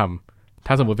ๆเราก็ทำ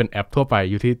ถ้าสมมุติเป็นแอปทั่วไป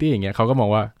utility อย่างเงี้ยเขาก็มอง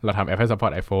ว่าเราทำแอปให้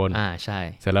support iPhone ใช่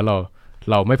เสร็จแล้ว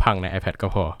เราไม่พังใน iPad ก็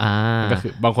พอก็คื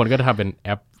อบางคนก็จะทำเป็นแ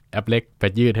อปเล็กไป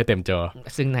ยืดให้เต็มจอ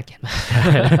ซึ่งน่าเกลียดมาก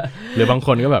หรือบางค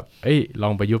นก็แบบล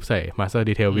องไปยุบใส่ Master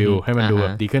Detail View ให้มันดูแบ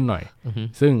บดีขึ้นหน่อย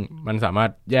ซึ่งมันสามารถ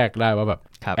แยกได้ว่าแบบ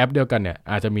แอปเดียวกันเนี่ย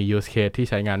อาจจะมี use case ที่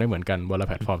ใช้งานไม่เหมือนกันบน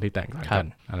แพลตฟอร์มที่แตกต่างกัน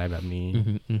อะไรแบบนี้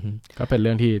ก็เป็นเ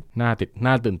รื่องที่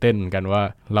น่าตื่นเต้นเหมือนกันว่า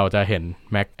เราจะเห็น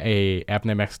Mac แอปใ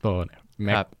น Mac Store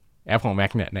Macแอปของ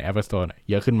Mac เนี่ยใน Apple Store เนี่ย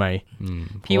เยอะขึ้นไหม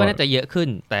พี่ว่าน่าจะเยอะขึ้น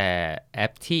แต่แอ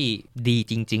ปที่ดี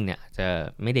จริงๆเนี่ยจะ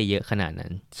ไม่ได้เยอะขนาดนั้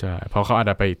นใช่เพราะเขาอาจ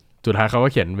จะไป สุดท้ายเขาก็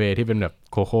เขียนเวที่เป็นแบบ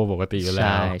โคโค่ปกติอยู่แล้ว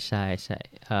ใช่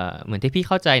เหมือนที่พี่เ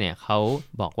ข้าใจเนี่ยเขา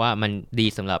บอกว่ามันดี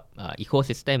สำหรับ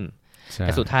ecosystem แ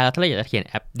ต่สุดท้ายแล้วถ้าเราอยากจะเขียน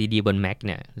แอปดีๆบน Mac เ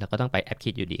นี่ยเราก็ต้องไปแอป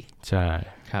Kit อยู่ดีใช่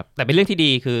ครับแต่เป็นเรื่องที่ดี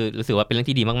คือรู้สึกว่าเป็นเรื่อง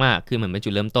ที่ดีมากๆคือเหมือนเป็นจุ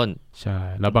ดเริ่มต้นใช่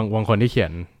แล้วบางคนที่เขีย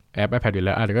นแอป iPad อยู่แ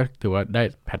ล้วอาจจะก็ถือว่าได้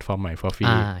แพลตฟอร์มใหม่ for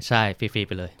free ใช่ฟรีๆไ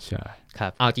ปเลยใช่ครั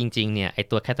บเอาจริงๆเนี่ยไอ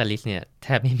ตัว Catalyst เนี่ยแท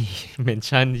บไม่มี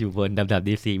mention อยู่บน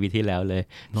WWDC วีที่แล้วเลย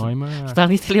น้อยมากตอน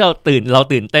ที่เรา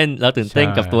ตื่นเต้น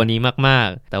กับตัวนี้มาก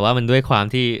ๆแต่ว่ามันด้วยความ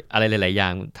ที่อะไรหลายๆอย่า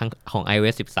งทั้งของ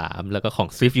iOS 13แล้วก็ของ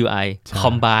Swift UI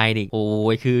combine อีกโอ้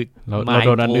ยคือเราโด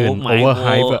นอันอื่น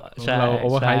overhype เรา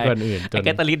overhype กันอื่นจนไอ้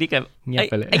Catalyst นี่กันเงียบ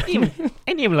ไปเลยไ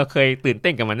อ้นี่เราเคยตื่นเ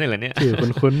ต้นกับมันด้วยเหรอเนี่ยชื่อ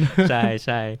คุ้นๆใ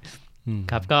ช่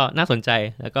ครับก็น่าสนใจ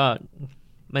แล้วก็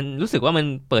มันรู้สึกว่ามัน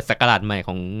เปิดศักราชใหม่ข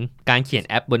องการเขียน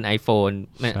แอปบน iPhone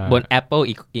บน Apple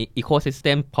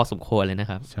Ecosystem พอสมควรเลยนะ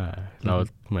ครับใช่เรา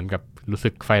เหมือนกับรู้สึ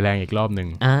กไฟแรงอีกรอบหนึ่ง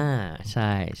ใ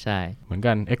ช่เหมือน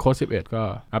กัน EP0 11ก็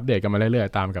อัปเดตกันมาเรื่อย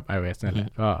ๆตามกับ iOS นั่นแหละ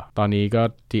ก็ตอนนี้ก็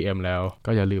GM แล้ว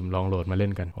ก็อย่าลืมลองโหลดมาเล่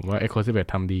นกันผมว่า EP0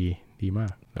 11ทำดีมา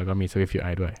กแล้วก็มี Swift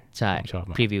UI ด้วยใช่ชอบ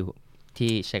มาก preview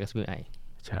ที่ใช้กับ Swift UI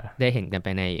ใช่ได้เห็นกันไป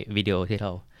ในวิดีโอที่เร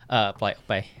าปล่อยออก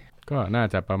ไปก็น่า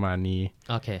จะประมาณนี้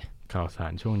โอเคข่าวสา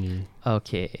รช่วงนี้โอเ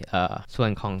คส่วน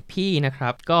ของพี่นะครั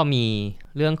บก็มี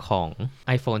เรื่องของ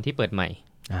iPhone ที่เปิดใหม่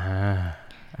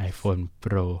iPhone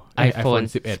Pro iPhone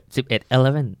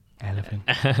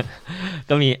 11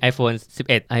 ก็มี iPhone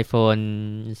 11 iPhone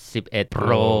 11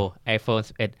 Pro iPhone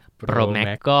 11 Pro Max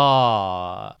ก็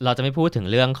เราจะไม่พูดถึง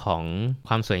เรื่องของค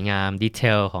วามสวยงามดีเท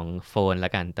ลของโฟนล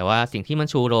ะกันแต่ว่าสิ่งที่มัน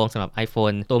ชูโรงสำหรับ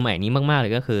iPhone ตัวใหม่นี้มากๆเล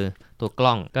ยก็คือตัวก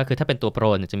ล้องก็คือถ้าเป็นตัว Pro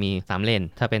จะมี3เลน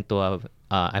ถ้าเป็นตัว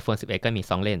iPhone 11 ก็มี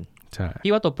2เลน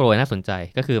พี่ว่าตัว Pro น่าสนใจ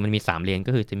ก็คือมันมี3เลน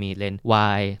ก็คือจะมีเลน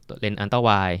wide เลน ultra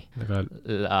wide แล้วก็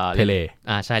เทเล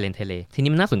ใช่เลนเทเลที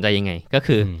นี้มันน่าสนใจยังไงก็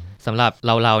คือสำหรับเ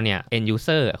ราเนี่ย end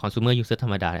user consumer user ธร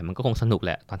รมดาเนี่ยมันก็คงสนุกแ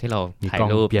หละตอนที่เราถ่าย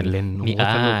รูปเปลี่ยนเลนมี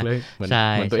สนุกเลยเหมือน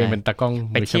ตัวเองเป็นตากล้อง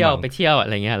ไปเที่ยวอะ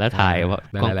ไรเงี้ยแล้วถ่าย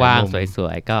กว้างๆสว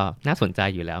ยๆก็น่าสนใจ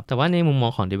อยู่แล้วแต่ว่าในมุมมอ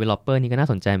งของ developer นี่ก็น่า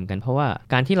สนใจเหมือนกันเพราะว่า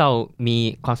การที่เรามี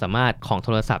ความสามารถของโท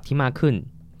รศัพท์ที่มากขึ้น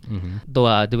ตัว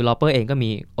developer เองก็มี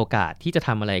โอกาสที่จะท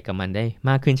ำอะไรกับมันได้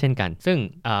มากขึ้นเช่นกันซึ่ง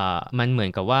มันเหมือ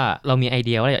นกับว่าเรามีไอเ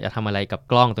ดียว่าอยากจะทำอะไรกับ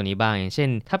กล้องตัวนี้บ้างอย่างเช่น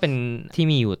ถ้าเป็นที่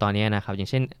มีอยู่ตอนนี้นะครับอย่าง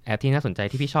เช่นแอปที่น่าสนใจ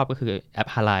ที่พี่ชอบก็คือแอป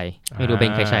Halai ไม่รู้เบ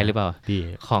นเคยใช้หรือเปล่า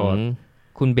ของ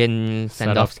คุณเบนแซน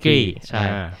ดอฟสกี้ใช่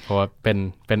เพราะว่าเ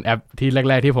ป็นแอปที่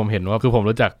แรกๆที่ผมเห็นว่าคือผม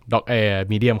รู้จักด็อก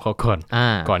มีเดียมเขา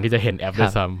ก่อนที่จะเห็นแอปด้ว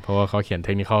ยซ้ำเพราะว่าเขาเขียนเท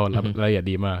คนิคละเอียด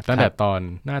ดีมากตั้งแต่ตอน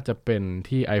น่าจะเป็น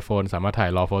ที่ iPhone สามารถถ่าย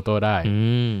รอโฟโต้ได้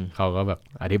เขาก็แบบ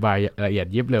อธิบายละเอียด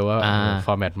ยิบเลยว่าฟ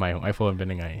อร์แมตใหม่ของ iPhone เป็น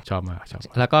ยังไงชอบมาก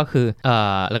แล้วก็คือ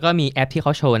แล้วก็มีแอปที่เข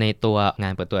าโชว์ในตัวงา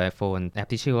นเปิดตัว iPhone แอป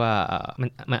ที่ชื่อว่า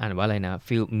มันอ่านว่าอะไรนะ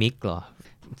Filmic เหรอ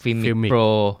Filmic Pro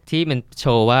ที่มันโช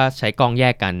ว์ว่าใช้กล้องแย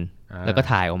กกันแล้วก็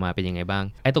ถ่ายออกมาเป็นยังไงบ้าง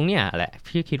ไอ้ตรงเนี้ยแหละ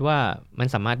พี่คิดว่ามัน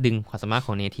สามารถดึงความสามารถข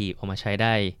อง native ออกมาใช้ไ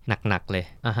ด้หนักๆเลย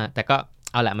แต่ก็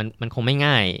เอาแหละมันคงไม่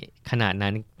ง่ายขนาดนั้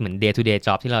นเหมือน day to day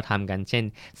job ที่เราทำกันเช่น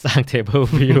สร้าง table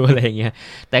view อะไรอย่างเงี้ย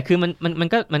แต่คือมัน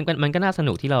ก็น่าส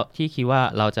นุกที่คิดว่า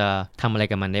เราจะทำอะไร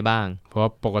กับมันได้บ้างเพราะ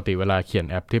ปกติเวลาเขียน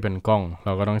แอปที่เป็นกล้องเร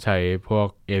าก็ต้องใช้พวก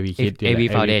AV Kit AV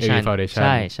Foundation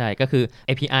ใช่ก็คือ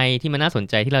API ที่มันน่าสน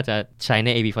ใจที่เราจะใช้ใน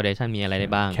AV Foundation มีอะไรได้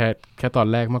บ้างแค่ตอน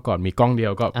แรกเมื่อก่อนมีกล้องเดีย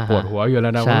วก็ปวดหัวอยู่แล้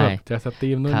วนะว่าจะสตรี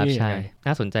มนู่นนี่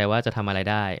น่าสนใจว่าจะทำอะไร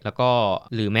ได้แล้วก็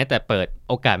หรือแม้แต่เปิด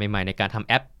โอกาสใหม่ๆในการทำ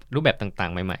แอปรูปแบบต่า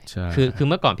งๆใหม่ๆคือ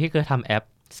เมื่อก่อนพี่เคยทำแอป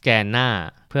สแกนหน้า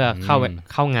เพื่อเ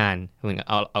ข้างานเหมือน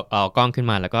เอากล้องขึ้น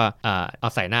มาแล้วก็เอา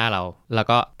ใส่หน้าเราแล้ว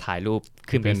ก็ถ่ายรูป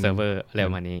ขึ้นเป็นเซิร์ฟเวอร์อะไรป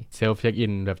ระมาณนี้เซลฟ์เช็คอิ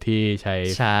นแบบที่ใช้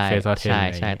เฟซออเทน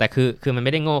ใช่แต่คือมันไ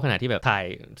ม่ได้โง่ขนาดที่แบบถ่าย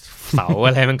เสาอ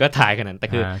ะไรมันก็ถ่ายขนาดแต่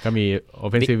คือก็มี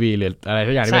OpenCV หรืออะไร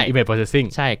ทุกอย่างที่เป็น Image Processing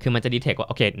ใช่คือมันจะ detect ว่า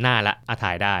โอเคหน้าละถ่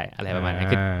ายได้อะไรประมาณนี้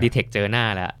คือ detect เจอหน้า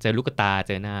แล้วเจอลูกตาเ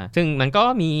จอหน้าซึ่งมันก็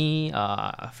มี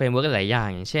เฟรมเวิร์กหลายอย่าง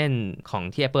อย่างเช่นของ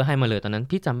ที่ Apple ให้มาเลยตอนนั้น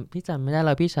พี่จำไม่ได้แ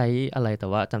ล้วพี่ใช้อะไรแต่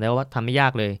ว่าจำได้ว่าทำไม่ยา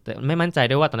กเลยแต่ไม่มั่นใจ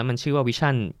ด้วยว่าตอนนั้นมันชื่อว่า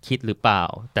Vision Kit หรือเปล่า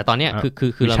แต่ตอนเนี้ยคื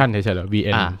อ Vision ใช่เหรอ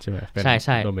VN ใช่ไหมใ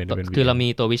ช่คือเรามี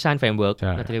ตัว Vision Framework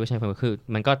เราจะเรียก Vision Framework คือ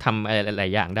มันก็ทำอะไรหลา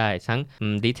ยอย่างได้ทั้ง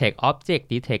detect object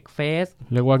detect face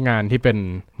เรียกว่างานที่เป็น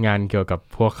งานเกี่ยวกับ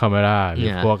พวก camera หรื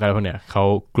อพวกอะไรพวกเนี้ยเขา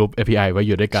กรุ๊ป API ไว้อ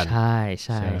ยู่ด้วยกันใ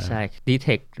ช่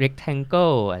detect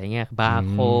rectangle อะไรเงี้ย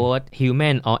barcode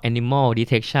human or animal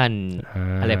detection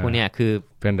อะไรพวกเนี้ยคือ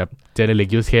เป็นแบบ generic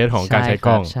use case ของการใช้ก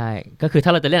ล้องใช่ก็คือถ้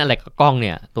าเราจะเล่นอะไรกับกล้องเ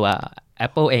นี่ยตัว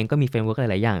Apple เองก็มีเฟรมเวิร์กห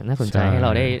ลายๆอย่างน่าสนใจให้เร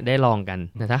าได้ลองกัน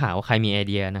แต่ถ้าหากว่าใครมีไอ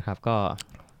เดียนะครับก็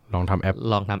ลองทำแอ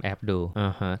ปดู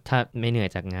ถ้าไม่เหนื่อย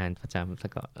จากงานประจำซะ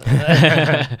ก็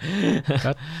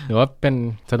หรือว่าเป็น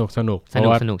สนุกเพรา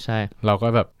ะว่าใช่เราก็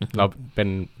แบบเราเป็น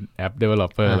แอป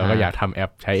developer เราก็อยากทำแอ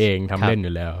ปใช้เองทำเล่นอ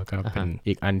ยู่แล้วก็เป็น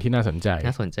อีกอันที่น่าสนใจ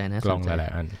กล้องหลา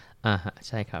ยๆอันใ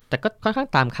ช่ครับแต่ก็ค่อนข้าง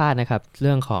ตามคาดนะครับเ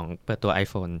รื่องของเปิดตัว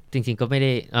iPhone จริงๆก็ไม่ไ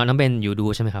ด้น้องเบนอยู่ดู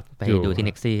ใช่ไหมครับไปดูที่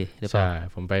Nexi หรือเปล่าใช่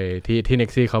ผมไปที่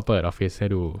Nexi เขาเปิดออฟฟิศให้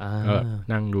ดูก็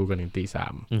นั่งดูกันถึงตี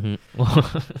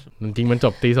 3จริงๆมันจ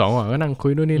บตี 2ก็นั่งคุ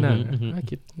ยนู่นนี่นั่น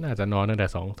คิดน่าจะนอนตั้งแต่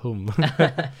 20:00 น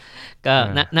ก็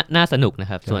น่าสนุกนะ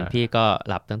ครับส่วนพี่ก็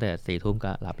หลับตั้งแต่ 4:00 น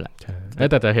ก็หลับละใช่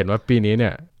แต่จะเห็นว่าปีนี้เนี่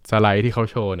ยสไลด์ที่เขา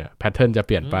โชว์เนี่ยแพทเทิร์นจะเ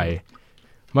ปลี่ยนไป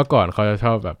เมื่อก่อนเขาจะช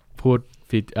อบแบบพูด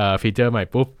ฟีเจอร์ใหม่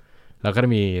ปุ๊บแล้วก็จะ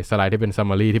มีสไลด์ที่เป็น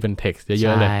summary ที่เป็น text เย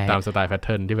อะๆเลยตามสไตล์แพทเ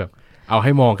ทิร์นที่แบบเอาใ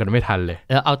ห้มองกันไม่ทันเลย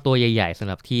แล้วเอาตัวใหญ่ๆสำ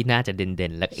หรับที่น่าจะเด่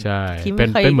นๆแล้วใช่เป็น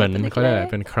เหมือนเขาเรียก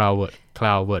เป็น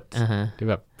cloud word ที่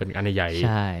แบบเป็นอันใหญ่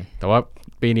แต่ว่า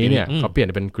ปีนี้เนี่ยเขาเปลี่ยน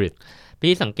เป็น grid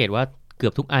พี่สังเกตว่าเกื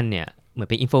อบทุกอันเนี่ยเหมือน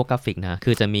เป็นอินโฟกราฟิกนะ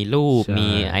คือจะมีรูปมี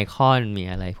ไอคอนมี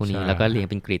อะไรพวกนี้แล้วก็เรียง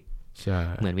เป็น grid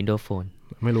เหมือน Windows Phone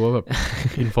ไม่รู้ว่าแบบ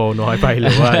อินโฟน้อยไปห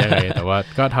รือว่ายังไงแต่ว่า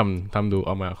ก็ทำดูอ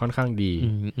อกมาค่อนข้างดี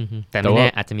แต่ไม่แน่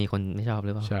อาจจะมีคนไม่ชอบห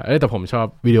รือเปล่าใช่แต่ผมชอบ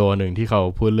วิดีโอหนึ่งที่เขา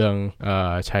พูดเรื่อง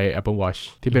ใช้ Apple Watch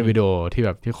ที่เป็นวิดีโอที่แบ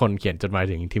บที่คนเขียนจดหมาย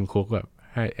ถึงทีมคุกแบบ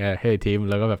ให้ทีม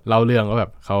แล้วก็แบบเล่าเรื่องว่าแบ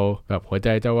บเขาแบบหัวใจ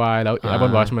จะวายแล้ว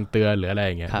Apple Watch มันเตือนหรืออะไรอ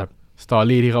ย่างเงี้ยแบบสตอ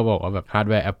รี่ที่เขาบอกว่าแบบฮาร์ด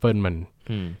แวร์ Apple มัน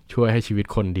ช่วยให้ชีวิต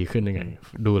คนดีขึ้นยังไง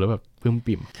ดูแล้วแบบปลื้ม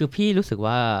ปิ่มคือพี่รู้สึก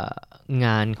ว่าง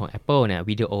านของ Apple เนี่ย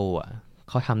วิดีโอ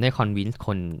เขาทำได้คอนวินส์ค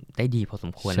นได้ดีพอส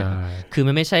มควรนะครับคือ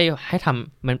มันไม่ใช่ให้ท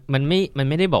ำมัน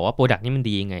ไม่ได้บอกว่าโปรดักต์นี้มัน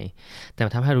ดียังไงแต่มั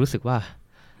นทำให้รู้สึกว่า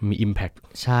มี impact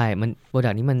ใช่มันโปรดั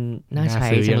กต์นี้มันน่าใช้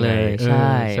จังเลยใช่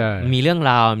มีเรื่อง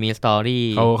ราวมีสตอรี่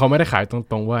เขาไม่ได้ขายต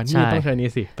รงๆว่านี่ต้องใช้นี้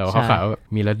สิแต่ว่าเขาขายว่า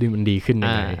มีแล้วมันดีขึ้นยั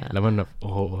งไงแล้วมันแบบโ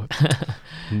อ้โห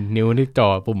นิ้วนี่จ่อ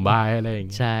ปุ่มบ้าอะไรอย่างเ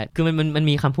งี้ยใช่คือมัน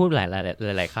มีคำพูดห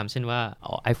ลายคำเช่นว่า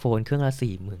iPhone เครื่องละ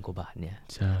 40,000 กว่าบาทเนี่ย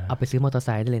เอาไปซื้อมอเตอร์ไซ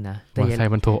ค์ได้เลยนะมอเตอร์ไซ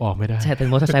ค์มันโทรออกไม่ได้ใช่แต่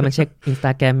มอเตอร์ไซค์มันเช็ค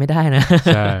Instagram ไม่ได้นะ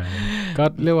ใช่ก็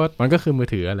เรียกว่ามันก็คือมือ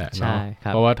ถือแหละเนาะเ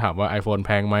พราะว่าถามว่า iPhone แพ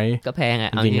งไหมก็แพงอ่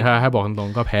ะจริงๆถ้าบอกตร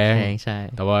งๆก็แพงใช่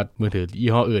แต่ว่ามือถือ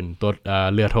ยี่ห้ออื่นตัว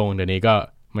เรือธงเดี๋ยวนี้ก็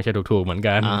ไม่ใช่ถูกๆเหมือน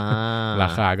กันรา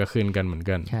คาก็ขึ้นกันเหมือน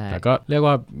กันแต่ก็เรียก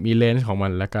ว่ามีเลนส์ของมั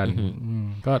นแล้วกัน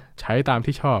ก็ใช้ตาม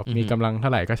ที่ชอบมีกำลังเท่า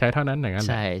ไหร่ก็ใช้เท่านั้นอย่างนั้น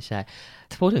ใช่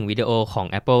พูดถึงวิดีโอของ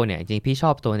Apple เนี่ยจริงพี่ชอ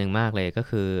บตัวหนึ่งมากเลยก็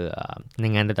คือใน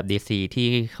งานระดับ DC ที่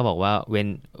เขาบอกว่าเห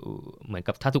มือน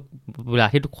กับถ้าเวลา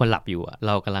ที่ทุกคนหลับอยู่เ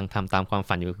รากำลังทำตามความ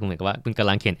ฝันอยู่เหมือนกับว่าคุณกำ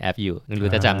ลังเขียนแอปอยู่ไม่รู้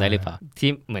จะจำได้หรือเปล่าที่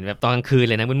เหมือนแบบตอนกลางคืน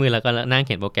เลยนะมืดๆแล้วก็นั่งเ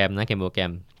ขียนโปรแกรม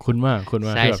คุณมาก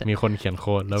ที่แบบมีคนเขียนโ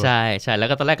ค้ดแล้วใช่แล้ว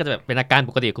ก็ตอนแรกก็จะแบบเป็นอาการ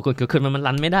ปกติคือมัน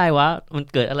รันไม่ได้วะมัน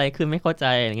เกิดอะไรขึ้นไม่เข้าใจ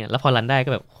อะไรเงี้ยแล้วพอรันได้ก็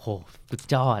แบบโหสุด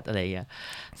ยอดอะไรเงี้ย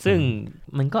ซึ่ง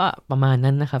มันก็ประมาณ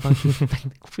นั้นนะครับบางที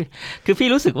คือพี่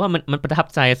รู้สึกว่ามันประทับ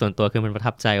ใจส่วนตัวคือมันประ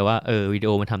ทับใจว่าวิดีโ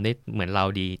อมันทำได้เหมือนเรา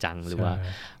ดีจังหรือว่า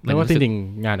ไม่ว่าจริง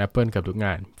ๆงาน Apple กับทุกง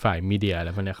านฝ่ายมีเดียแ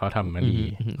ล้วพวกนี้เขาทำมาดี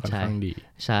ค่อนข้างดี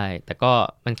ใช่แต่ก็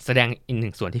มันแสดงอีกห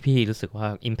นึ่งส่วนที่พี่รู้สึกว่า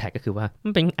Impact ก็คือว่ามั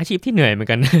นเป็นอาชีพที่เหนื่อยเหมือน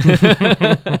กัน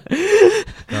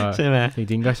ใช่ไหมจ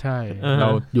ริงๆก็ใช่เรา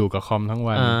อยู่กับคอมทั้ง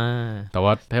วันแต่ว่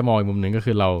าถ้ามองอีกมุมนึงก็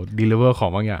คือเรา deliver ขอ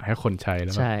งบางอย่างให้คนใช้แ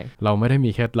ล้วเราไม่ได้มี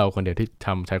แค่เราคนเดียวที่ท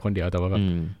ำใช้คนเดียวแต่ว่าแบบ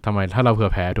ทำไมถ้าเราเผื่อ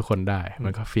แผ่ทุกคนได้มั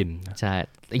นก็ฟินใช่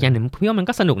อีกอย่างหนึ่งพี่ว่ามัน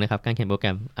ก็สนุกนะครับการเขียนโปรแกร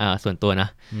มส่วนตัวนะ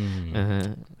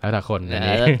แล้วแต่คน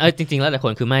จริงๆแล้วแต่ค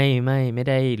นคือไม่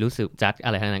ได้รู้สึกจัดอะ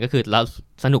ไรทั้งนั้นก็คือเรา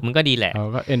สนุกมันก็ดีแหละเรา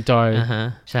ก็ enjoy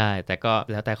ใช่แต่ก็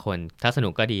แล้วแต่คนถ้าสนุ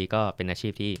กก็ดีก็เป็นอาชี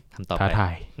พที่ทำต่อไป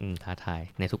ท้าทาย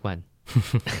ในทุกวัน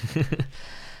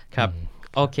ครับ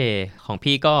โอเคของ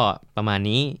พี่ก็ประมาณ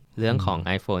นี้เรื่องของ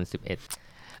iPhone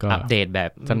 11 อัปเดตแบ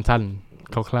บสั้น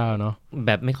ๆคร่าวๆเนาะแ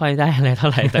บบไม่ค่อยได้อะไรเท่า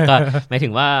ไหร่แต่ก็หมายถึ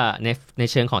งว่าใน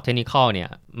เชิงของเทคนิคเนี่ย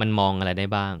มันมองอะไรได้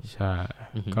บ้างใช่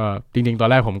ก็จริงๆตอน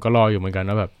แรกผมก็รออยู่เหมือนกัน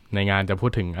ว่าแบบในงานจะพู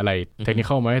ดถึงอะไรเทคนิค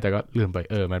ไหมแต่ก็ลืมไป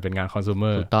มันเป็นงานคอน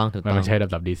sumer ถูกต้องมันไม่ใช่ร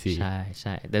ะดับ DC ใ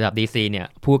ช่ระดับ DC เนี่ย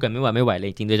พูดกันไม่ไหวเลย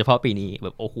จริงโดยเฉพาะปีนี้แบ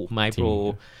บโอ้โหไมโคร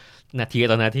นาที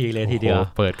ต่อนาทีเลยทีเดียว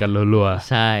เปิดกันรัวๆ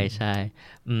ใช่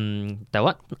แต่ว่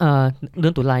าเดื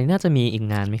อนตุลาน่าจะมีอีก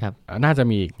งานไหมครับน่าจะ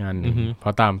มีอีกงานนึงเพรา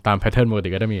ะตามแพทเทิร์นปกติ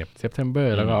ก็จะมีแบบ September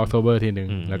แล้วก็ October ทีนึง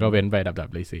แล้วก็เว้นไปดับ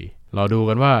ๆเลยสิรอดู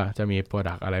กันว่าจะมี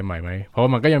product อะไรใหม่ไหมเพราะว่า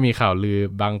มันก็ยังมีข่าวลือ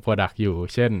บาง product อยู่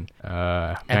เช่น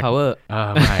Air Power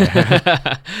ไม่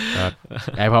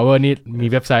Air Power นี่มี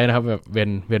เว็บไซต์นะครับแบบ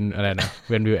when อะไรนะ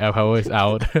when will Air Power is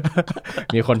out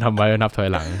มีคนทำไว้นับถอย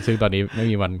หลังซึ่งตอนนี้ไม่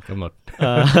มีวันกำหนด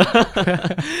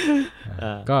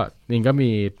ก็นี่ก็มี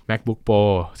MacBook Pro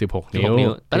 16 นิ้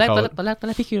วตอนแรก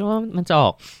พี่คิดว่ามันจะอ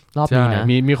อกรอบนี้นะ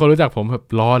มีคนรู้จักผมแบบ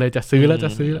รอเลยจะซื้อแล้ว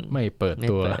ไม่เปิด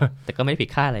ตัวแต่ก็ไม่ผิด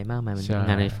คาดอะไรมากมายมัน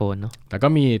งาน iPhone เนาะแต่ก็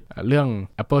มีเรื่อง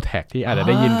Apple Tag ที่อาจจะไ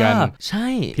ด้ยินกันใช่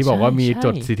ที่บอกว่ามีจ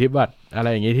ดสิทธิบัตรอะไร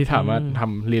อย่างงี้ที่สามารถท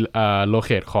ำโลเค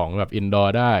ทของแบบ indoor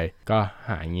ได้ก็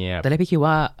หายเงียบตอนแรกพี่คิด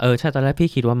ว่าใช่ตอนแรกพี่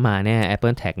คิดว่ามาแน่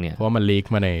Apple Tag เนี่ยเพราะว่ามันลีก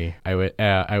มาใน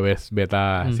iOS Beta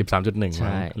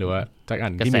 13.1 หรือว่าจากอั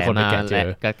นที่มีคนไปแกะเจอ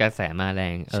กระแสมาแร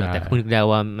งแต่คุณนึกได้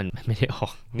ว่ามันไม่ได้ออ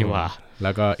กนี่ว่าแ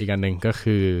ล้วก็อีกอันหนึ่งก็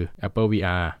คือ Apple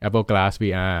VR Apple Glass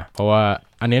VR เพราะว่า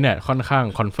อันนี้เนี่ยค่อนข้าง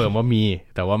คอนเฟิร์มว่ามี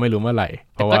แต่ว่าไม่รู้เมื่อไหร่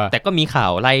เพราะว่าแต่ก็มีข่า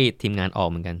วไล่ทีมงานออก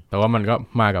เหมือนกันแต่ว่ามันก็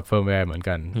มากับเฟิร์มแวร์เหมือน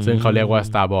กันซึ่งเขาเรียกว่า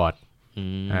Starboard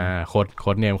โค้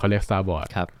ดเนมเขาเรียก Starboard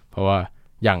ครับเพราะว่า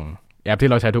อย่างแอปที่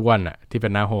เราใช้ทุกวันอ่ะที่เป็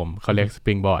นหน้าโฮมเขาเรียก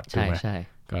Springboard ถูกไหมใช่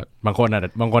ก็บางคนอาจ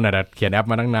จะเขียนแอป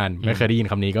มาตั้งนานไม่เคยได้ยิน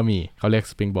คำนี้ก็มีเขาเรียก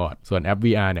Springboard ส่วนแอป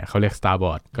VR เนี่ยเขาเรียก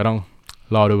Starboard ก็ต้อง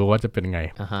รอดูว่าจะเป็นไง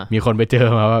มีคนไปเจอ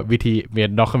มาว่าวิธีเม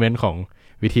ดด็อกเมนต์ของ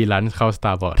วิธีรันเข้า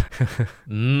Starboard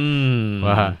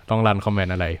ว่าต้องรันคอมเมน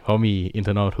ต์อะไรเพราะมี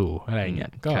internal tool อะไรอย่างเงี้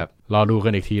ยก็รอดูกั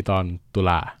นอีกทีตอนตุ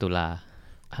ลา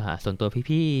ส่วนตัว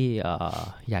พี่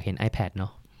อยากเห็น iPad เนา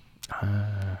ะ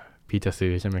พี่จะซื้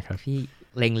อใช่ไหมครับพี่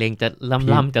เล็งจะ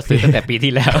ล่ำจะซื้อตั้งแต่ปี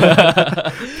ที่แล้ว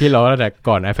พี่รอตั้งแต่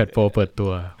ก่อน iPad Pro เปิดตั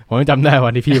วผมจำได้วั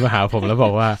นที่พี่มาหาผมแล้วบ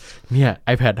อกว่าเนี่ย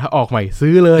iPad ถ้าออกใหม่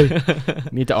ซื้อเลย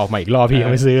นี่จะออกใหม่อีกรอบพี่ยั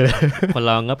งไม่ซื้อเลยคนเร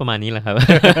าก็ประมาณนี้แหละครับ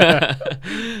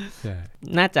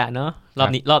น่าจะเนาะรอบ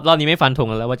นี้ไม่ฟันธง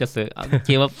แล้วว่าจะซื้อ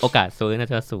คิดว่าโอกาสซื้อน่า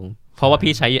จะสูงเพราะว่า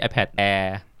พี่ใช้ iPad Air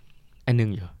อันนึง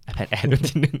อยู่ iPad Air รุ่น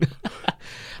ที่1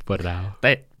เปิดแล้วแ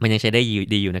ต่มันยังใช้ได้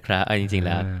ดีอยู่นะครับจริงๆแ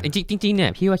ล้วจริงๆเนี่ย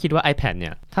พี่ว่าคิดว่า iPad เนี่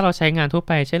ยถ้าเราใช้งานทั่วไ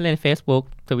ปเช่นเล่น Facebook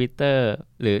Twitter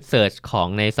หรือเสิร์ชของ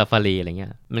ใน Safari อะไรเงี้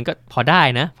ยมันก็พอได้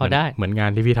นะพอได้เหมือนงา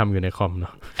นที่พี่ทำอยู่ในคอมเนา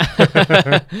ะ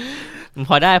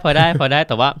พอได้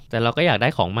แต่เราก็อยากได้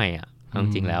ของใหม่อ่ะจ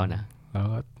ริงๆแล้วนะแล้ว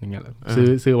ก็อย่างเงี้ย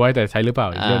ซื้อไว้แต่ใช้หรือเปล่า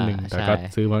อีกเรื่องนึงแต่ก็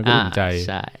ซื้อมันก็อุ่นใจ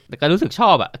ใช่แต่ก็รู้สึกช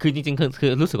อบอ่ะคือจริงๆคื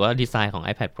อรู้สึกว่าดีไซน์ของ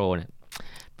iPad Pro เนี่ย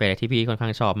เป็นอะไรที่พี่ค่อนข้า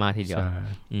งชอบมากทีเดียว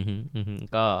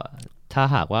ก็ถ้า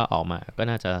หากว่าออกมาก็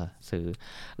น่าจะซื้อ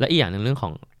และอีกอย่างนึงเรื่องขอ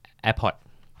ง AirPods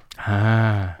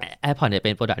AirPods เนี่ยเ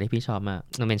ป็นโปรดักต์ที่พี่ชอบมาก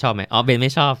น้องเบนชอบไหมอ๋อเบนไ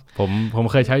ม่ชอบผม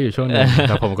เคยใช้อยู่ช่วงนึง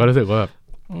แต่ผมก็รู้สึกว่าแบบ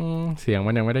เสียง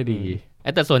มันยังไม่ได้ดี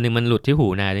แต่ส่วนหนึ่งมันหลุดที่หู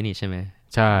นายด้วยนี่ใช่ไหม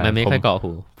ใช่มันไม่ค่อยเกาะ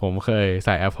หูผมเคยใ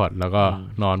ส่ AirPods แล้วก็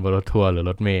นอนบนรถทัวร์หรือ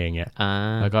รถเมล์อย่างเงี้ย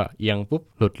แล้วก็เอียงปุ๊บ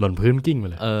หลุดหล่นพื้นกิ้งไป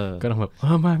เลยก็ต้องแบบ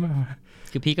ไม่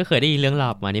คือพี่ก็เคยได้ยินเรื่องรา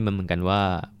วมานี่มันเหมือนกันว่า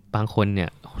บางคนเนี่ย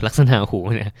ลักษณะหู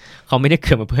เนี่ยเขาไม่ได้เ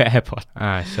กิดมาเพื่อ AirPods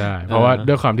ใช่เพราะว่า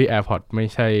ด้วยความที่ AirPods ไม่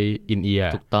ใช่ in ear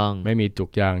ถูกต้องไม่มีจุก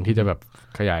ยางที่จะแบบ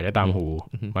ขยายได้ตามหู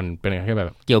มันเป็นแค่แบบ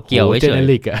เกี่ยวไว้เฉย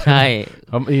ใช่เ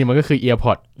พราะมันก็คือ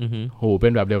earpods หูเป็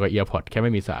นแบบเดียวกับ earpods แค่ไ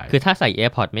ม่มีสายคือถ้าใส่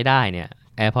AirPods ไม่ได้เนี่ย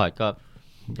AirPods ก็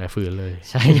อย่าฝืนเลย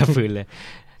ใช่อย่าฝืนเลย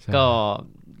ก็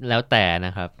แล้วแต่น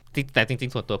ะครับแต่จริ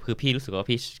งๆส่วนตัวคือพี่รู้สึกว่า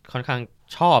พี่ค่อนข้าง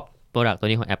ชอบโปรดักต์ตัว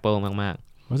นี้ของ Apple มาก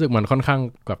ๆรู้สึกมันค่อนข้าง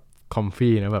แบบคอม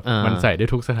ฟี่นะแบบมันใส่ได้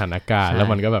ทุกสถานการณ์แล้ว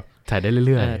มันก็แบบใส่ได้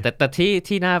เรื่อยๆแต่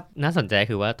ที่น่าสนใจ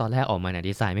คือว่าตอนแรกออกมาเนี่ย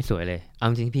ดีไซน์ไม่สวยเลยเอา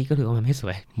จริงพี่ก็ถือว่ามันไม่ส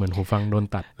วยเหมือนหูฟังโดน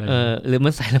ตัดหรือมั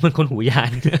นใส่แล้วมันคนหูยา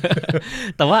น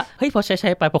แต่ว่าเฮ้ยพอใช้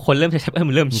ไปพอคนเริ่มใช้ไป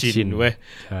มันเริ่มชินเว้ย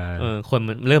คน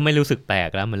มันเริ่มไม่รู้สึกแปลก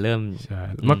แล้วมันเริ่ม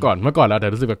เมื่อก่อนเราแต่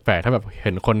รู้สึกแปลกๆถ้าแบบเ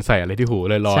ห็นคนใส่อะไรที่หู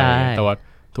ลอยๆแต่ว่า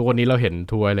ทุกวันนี้เราเห็น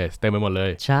ทูไวเลสเต็มไปหมดเล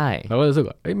ยใช่เราก็รู้สึก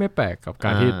ว่าไม่แปลกกับกา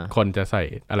รที่คนจะใส่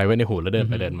อะไรไว้ในหูแล้วเดิน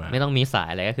ไปเดินมาไม่ต้องมีสาย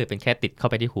อะไรก็คือเป็นแค่ติดเข้า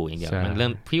ไปที่หูอย่างเดียวมันเริ่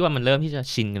มพี่ว่ามันเริ่มที่จะ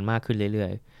ชินกันมากขึ้นเรื่อ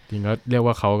ยๆจริงก็เรียก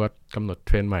ว่าเขาก็กำหนดเ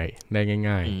ทรนด์ใหม่ได้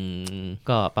ง่ายๆ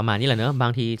ก็ประมาณนี้แหละเนอะบา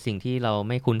งทีสิ่งที่เรา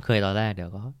ไม่คุ้นเคยตอนแรกเดี๋ยว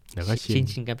ก็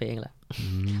ชินกันไปเองแหละ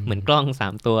เหมือนกล้อง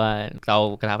3ตัวเรา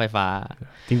กระทะไฟฟ้า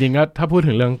จริงๆก็ถ้าพูด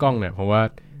ถึงเรื่องกล้องเนี่ยผมว่า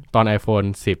ตอน iPhone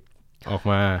 10ออก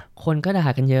มาคนก็ด่า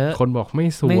กันเยอะคนบอกไม่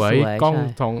สวยกล้อง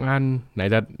2อันไหน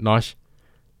จะนอช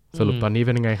สรุปตอนนี้เ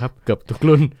ป็นยังไงครับเกือบทุก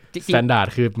รุ่นสแตนดาร์ด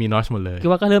คือมีนอชหมดเลยคิด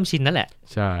ว่าก็เริ่มชินนั่นแหละ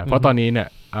ใช่เพราะตอนนี้เนี่ย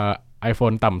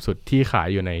iPhone ต่ำสุดที่ขาย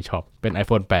อยู่ในช็อปเป็น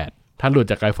iPhone 8ถ้าหลุด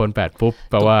จาก iPhone 8ปุ๊บ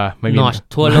แปลว่าไม่มีนอช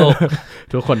ทั่วโลก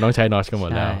ทุกคนต้องใช้นอชกันหม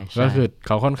ดแล้วก็คือเ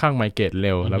ขาค่อนข้างไมเกรดเ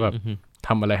ร็วแล้วแบบท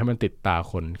ำอะไรให้มันติดตา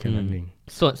คนแค่นั้นเอง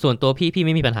ส่วนตัวพี่ไ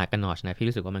ม่มีปัญหากับนอชนะพี่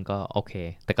รู้สึกว่ามันก็โอเค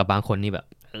แต่กับบางคนนี่แบบ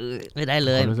ไม่ได้เ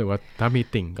ลยรู้สึกว่าถ้ามี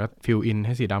ติ่งก็ฟิลอินใ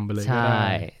ห้สีดำไปเลยก็ได้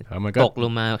มันก็ตกล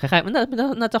งมาคล้ายๆมัน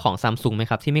น่าจะของ Samsung ไหม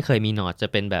ครับที่ไม่เคยมีนอชจะ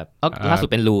เป็นแบบล่าสุด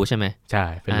เป็นรูใช่ไหมใช่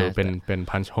เป็นรูเป็น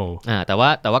พันช์โฮลแต่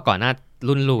ว่าก่อนหน้า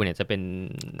รุ่นรูเนี่ยจะเป็น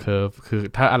เคิร์ฟคือ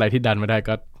ถ้าอะไรที่ดันไม่ได้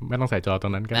ก็ไม่ต้องใส่จอตร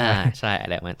งนั้นก็ได้ใช่อะ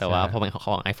ไรมันแต่ว่าพอเป็นข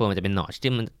อง iPhone มันจะเป็นนอช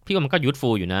ที่มันพี่ว่ามันก็ยูสฟู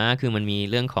ลอยู่นะคือมันมี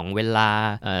เรื่องของเวลา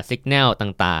สัญญาณ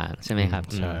ต่างๆใช่ไหมครับ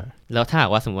แล้วถ้าหา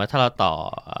กว่าสมมติว่าถ้าเราต่อ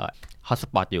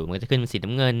hotspot อยู่มันจะขึ้นเป็นสี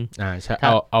น้ำเงินใช่เ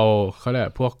อาเขาเรียก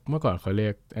พวกเมื่อก่อนเขาเรี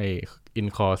ยกไอ้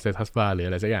in-call status bar หรืออ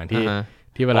ะไรสักอย่าง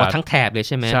ที่เวลาทั้งแถบเลยใ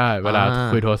ช่ไหมใช่เวลา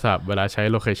คุยโทรศัพท์เวลาใช้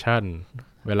location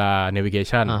เวลา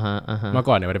navigation เมื่อ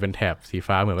ก่อนเนี่ยมันจะเป็นแถบสี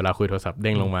ฟ้าเหมือนเวลาคุยโทรศัพท์เ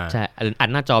ด้งลงมาใช่อัน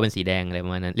หน้าจอเป็นสีแดงอะไรปร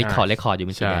ะมาณนั้น record อยู่เ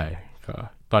ป็นสีแดงใช่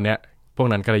ตอนเนี้ยพวก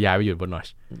นั้นก็ย้ายไปอยู่บนนอช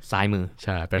ซ้ายมือใ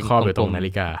ช่ไปครอบอยู่ตรงนา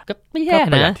ฬิกาก็ไม่แย่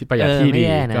นะประหยัดที่ดี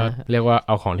ก็เรียกว่าเ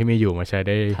อาของที่มีอยู่มาใช้ไ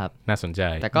ด้น่าสนใจ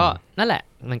แต่ก็นั่นแหละ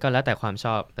มันก็แล้วแต่ความช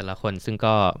อบแต่ละคนซึ่ง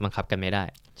ก็บังคับกันไม่ได้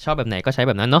ชอบแบบไหนก็ใช้แ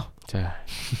บบนั้นเนาะใช่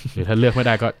หรือถ้าเลือกไม่ไ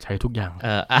ด้ก็ใช้ทุกอย่าง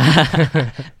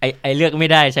ไอเลือกไม่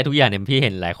ได้ใช้ทุกอย่างเนี่ยพี่เ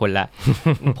ห็นหลายคนละ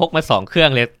พกมา2เครื่อง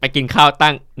เลยไปกินข้าว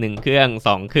ตั้ง1เครื่อง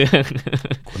2เครื่อง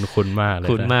คุ้นมากเลย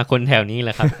คุ้นมากคนแถวนี้แห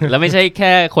ละครับแล้วไม่ใช่แ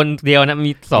ค่คนเดียวนะ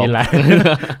มี2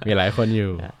มีหลายคนอ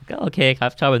ยู่ก็โอเคครับ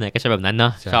ชอบแบบไหนก็ใช้แบบนั้นเนา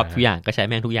ะชอบทุกอย่างก็ใช้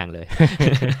แม่งทุกอย่างเลย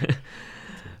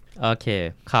โอเค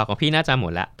ข่าวของพี่น่าจะหม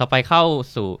ดแล้วต่อไปเข้า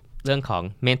สู่เรื่องของ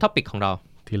เมนท็อปิกของเรา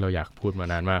ที่เราอยากพูดมา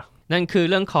นานมากนั่นคือ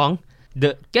เรื่องของ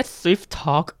The Get Swift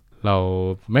Talk เรา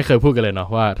ไม่เคยพูดกันเลยเนาะ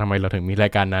ว่าทำไมเราถึงมีรา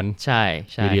ยการนั้นใช่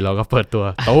ดีเราก็เปิดตัว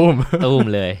ตุ้ม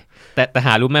เลยแต่ห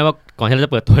ารู้ไหมว่าก่อนที่เราจ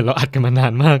ะเปิดตัวเราอัดกันมานา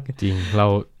นมากจริงเรา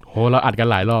อัดกัน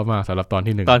หลายรอบมากสำหรับตอน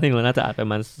ที่1ตอนที่1น่าจะอัดประ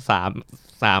มาณ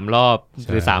3รอบ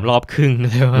หรือ3รอบครึ่ง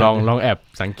ลองแอบ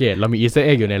สังเกตเรามีอีสเตอร์เ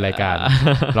อ็กอยู่ในรายการ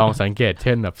ลองสังเกตเ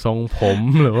ช่นแบบทรงผม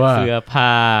หรือว่าเสื้อผ้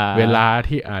าเวลา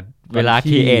ที่อัดเวลา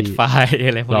ครีเอทไฟล์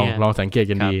อะไรพวกนี้ลองสังเกต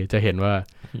กันดีจะเห็นว่า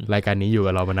รายการนี้อยู่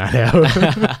กับเรามานานแล้ว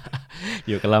อ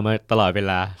ยู่กับเรามาตลอดเว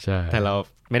ลาแต่เรา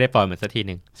ไม่ได้ปล่อยมันสักที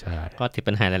นึงก็ติด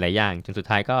ปัญหาหลายๆอย่างจนสุด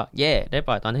ท้ายก็ได้ป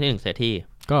ล่อยตอนที่1เสียที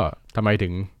ก็ทำไมถึ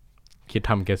งคิด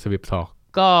ทำ Get Swift Talk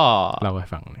ก็เล่าให้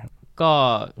ฟังนะครับก็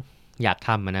อยากท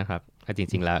ำนะครับจ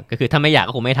ริงๆแล้วก็คือถ้าไม่อยาก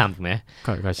ก็คงไม่ทำถูกไหม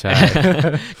ก็ใช่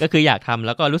ก็คืออยากทำแ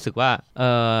ล้วก็รู้สึกว่า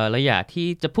เราอยากที่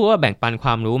จะพูดว่าแบ่งปันคว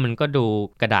ามรู้มันก็ดู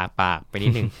กระดากปากไปนิ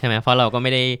ดนึง ใช่ไหมเพราะเราก็ไ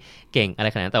ม่ได้เก่งอะไร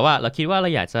ขนาดนั้นแต่ว่าเราคิดว่าเรา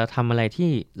อยากจะทำอะไร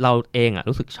ที่เราเอง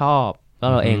รู้สึกชอบแล้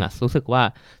วเราเองรู้สึกว่า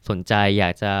สนใจอยา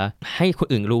กจะให้คน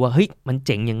อื่นรู้ว่าเฮ้ยมันเ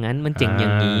จ๋งอย่างนั้นมันเจ๋งอย่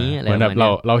างนี้อะไรแบบ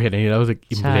นี้เราเห็นอย่างนี้แล้วรู้สึก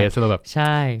อิมเพรสเราแบบใ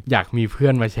ช่อยากมีเพื่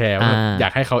อนมาแชร์อยา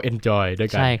กให้เขาเอนจอยด้วย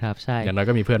กันใช่ครับใช่อย่างน้อย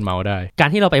ก็มีเพื่อนเมาได้การ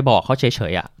ที่เราไปบอกเขาเฉ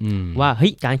ยๆว่าเฮ้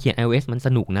ยการเขียน iOS มันส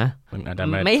นุกนะ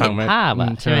ไม่เห็นภาพ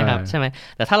ใช่ไหมครับใช่ไหม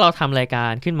แต่ถ้าเราทำรายกา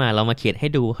รขึ้นมาเรามาเขียนให้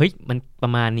ดูเฮ้ยมันปร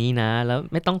ะมาณนี้นะแล้ว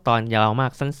ไม่ต้องตอนยาวมา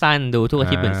กสั้นๆดูทุกอา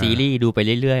ทิตย์เหมือนซีรีส์ดูไป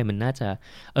เรื่อยๆมันน่าจะ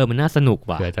มันน่าสนุก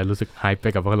ว่ะเผื่อจะรู้สึกไฮป์ไป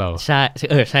กับพวกเราใช่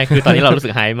ใช่คือตอนนี้เรารู้สึ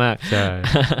กไฮป์มากใช่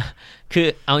คือ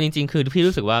เอาจริงๆคือพี่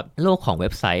รู้สึกว่าโลกของเว็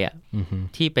บไซต์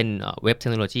ที่เป็นเว็บเทค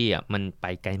โนโลยีมันไป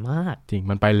ไกลมากจริง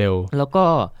มันไปเร็วแล้วก็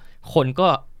คนก็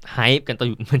ไฮป์กัน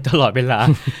ตลอดเวลา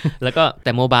แล้วก็แ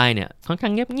ต่โมบายเนี่ยค่อนข้า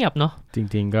งเงียบๆเนาะจ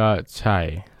ริงๆก็ใช่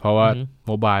เพราะว่าโ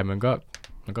มบายมันก็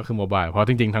คือโมบายเพราะ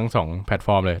จริงๆทั้ง2แพลตฟ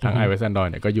อร์มเลยทั้ง iOS Android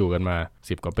เนี่ยก็อยู่กันมา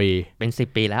10กว่าปีเป็น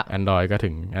10ปีแล้ว Android ก็ถึ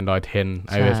ง Android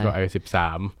 10 iOS ก็ iOS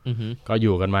 13ก็อ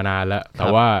ยู่กันมานานแล้วแต่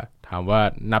ว่าถามว่า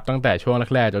นับตั้งแต่ช่วง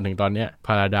แรกๆจนถึงตอนนี้พ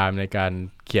าราไดม์ในการ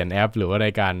เขียนแอปหรือว่าใน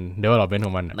การ development ข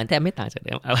องมันแทบไม่ต่างจากเ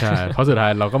ดิมใช่เพราะสุดท้า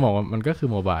ยเราก็มองว่ามันก็คือ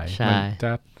โมบายมัน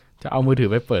จะเอามือถือ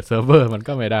ไปเปิดเซิร์ฟเวอร์มัน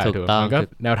ก็ไม่ได้ถูกมันก็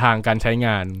แนวทางการใช้ง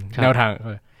านแนว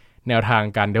ทาง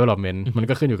การ development มัน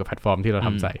ก็ขึ้นอยู่กับแพลตฟอร์มที่เราท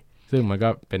ำใส่ซึ่งมันก็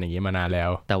เป็นอย่างนี้มานานแล้ว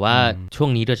แต่ว่าช่วง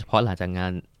นี้โดยเฉพาะหลังจากงา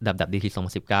นดับดีที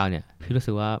2019เนี่ยพี่รู้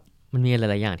สึกว่ามันมีห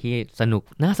ลายๆอย่างที่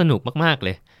น่าสนุกมากๆเล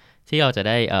ยที่เราจะไ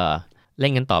ด้เล่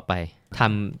นกันต่อไปท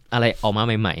ำอะไรออกมา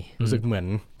ใหม่ๆรู้สึกเหมือน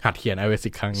หัดเขียน iOS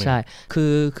อีกครั้งนึงใช่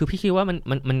คือพี่คิดว่า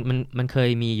มันเคย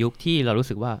มียุคที่เรารู้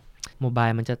สึกว่าโมบาย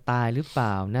มันจะตายหรือเป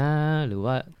ล่านะหรือ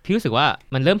ว่าพี่รู้สึกว่า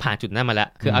มันเริ่มผ่านจุดนั้นมาแล้ว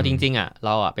คือเอาจริงๆเร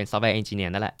าเป็นซอฟต์แวร์เอนจิเนีย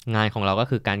ร์นั่นแหละงานของเราก็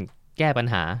คือการแก้ปัญ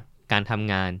หาการท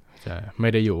ำงานใช่ไม่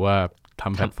ได้อยู่ว่าท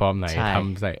ำแพลตฟอร์มไหนท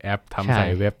ำใส่แอปทำใส่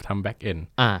เว็บทำแบ็กเอนด์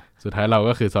สุดท้ายเรา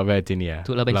ก็คือซอฟต์แวร์เอนจิเนียร์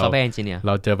เราเป็นซอฟต์แวร์เอนจิเนียร์เ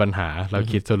ราเจอปัญหาเรา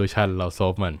คิดโซลูชันเราโซ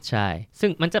ฟมันใช่ซึ่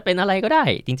งมันจะเป็นอะไรก็ได้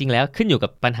จริงๆแล้วขึ้นอยู่กั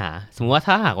บปัญหาสมมติว่า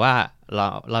ถ้าหากว่า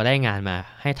เราได้งานมา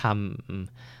ให้ท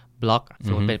ำบล็อกส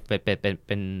มมติเ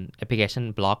ป็นแอปพลิเคชัน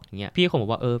บล็อกอย่างเงี้ยพี่คงบอ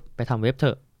กว่าไปทำเว็บเถ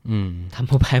อะทำ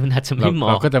โมบายมันอาจจะไม่เหมาะ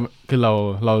เราก็จะคือเร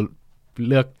า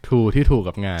เลือกทูที่ถูก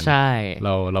กับงานใช่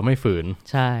เราไม่ฝืน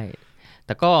ใช่แ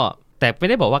ต่ไม่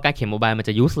ได้บอกว่าการเขียนโมบายมัน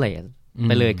จะ useless ไ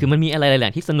ปเลยคือมันมีอะไรหลา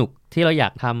ยๆที่สนุกที่เราอยา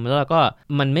กทำแล้วเราก็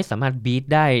มันไม่สามารถบีท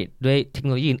ได้ด้วยเทคโน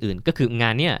โลยีอื่นๆก็คืองา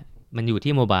นเนี้ยมันอยู่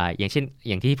ที่โมบายอย่างเช่น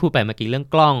อย่างที่พูดไปเมื่อกี้เรื่อง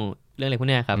กล้องเรื่องอะไรพวก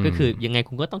นี้ครับก็คือยังไง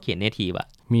คุณก็ต้องเขียน native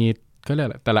มีก็เรียก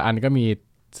แต่ละอันก็มี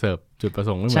เสิร์ฟจุดประส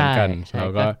งค์ไม่เหมือนกันเรา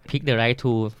ก็ pick the right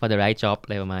tool for the right job อะ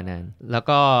ไรประมาณนั้นแล้ว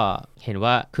ก็เห็น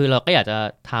ว่าคือเราก็อยากจะ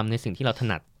ทำในสิ่งที่เราถ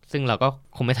นัดซึ่งเราก็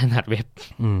คงไม่ถนัดเว็บ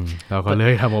เราก็เล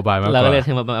ยทำโมบายมากกว่าเราก็เลยท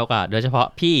ำโมบายมากกว่าโดยเฉพาะ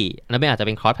พี่แล้วไม่อาจจะเ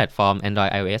ป็น cross platform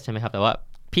Android iOS ใช่ไหมครับแต่ว่า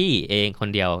พี่เองคน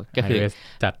เดียวก็คือ iOS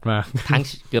จัดมาก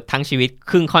เกือบทั้งชีวิต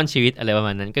ครึ่งค่อนชีวิตอะไรประม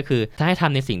าณนั้นก็คือถ้าให้ท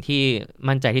ำในสิ่งที่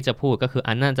มั่นใจที่จะพูดก็คือ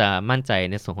อันน่าจะมั่นใจ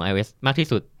ในส่วนของ iOS มากที่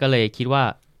สุดก็เลยคิดว่า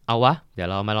เอาวะเดี๋ยว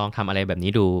เรามาลองทำอะไรแบบ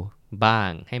นี้ดูบ้าง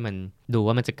ให้มันดู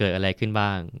ว่ามันจะเกิดอะไรขึ้นบ้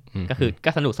างก็คือก็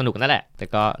สนุกนั่นแหละแต่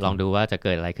ก็ลองดูว่าจะเ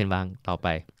กิดอะไรขึ้นบ้างต่อไป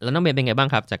แล้วน้องเบนเป็นไงบ้าง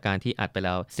ครับจากการที่อัดไปแ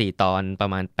ล้ว4ตอนประ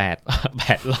มาณ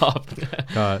8รอบ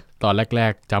ก็ตอนแร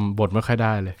กๆจำบทไม่ค่อยไ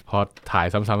ด้เลยพอถ่าย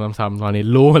ซ้ำๆๆตอนนี้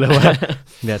รู้เลยว่า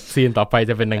เนี่ยซีนต่อไป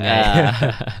จะเป็นยังไง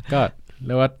ก็เ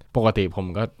รียกว่าปกติผม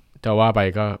ก็จะว่าไป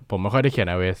ก็ผมไม่ค่อยได้เขียน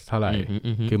iOS เท่าไหร่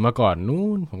คือเมื่อก่อนนู้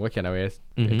นผมก็เขียน iOS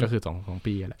ก็คือ2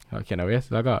 ปีแหละเขียน iOS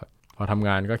แล้วก็พอทำง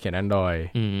านก็เขียน Android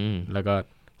แล้วก็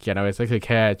เขียน iOS ก็คือแ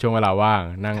ค่ช่วงเวลาว่าง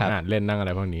นั่งอ่านเล่นนั่งอะไ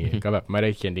รพวกนี้ ก็แบบไม่ได้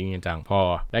เขียนจริงจังพอ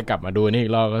ได้กลับมาดูนี่อี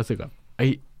กรอบก็รู้สึกแบบ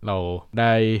เราไ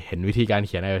ด้เห็นวิธีการเ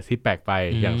ขียน iOS ที่แปลกไป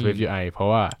อย่าง Swift UI เพราะ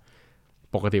ว่า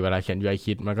ปกติเวลาเขียน UI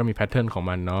Kit มันก็มีแพทเทิร์นของ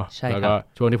มันเนาะแล้วก็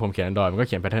ช่วงที่ผมเขียน Android มันก็เ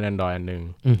ขียนแพทเทิร์น Android อันนึง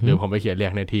หรือผมไปเขียน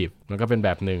React Native มันก็เป็นแบ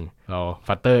บนึงเรา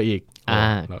Flutter อีก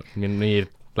มี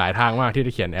หลายทางมากที่จ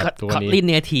ะเขียนแอปตัวนี้ Kotlin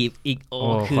Native อีก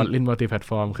คือ Kotlin Multi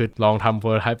Platform คือลองทำ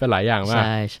prototype ไปหลายอย่างมาก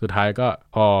สุดท้ายก็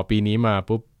พอปีนี้มา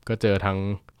ปุ๊บก็เจอทั้ง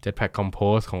Jetpack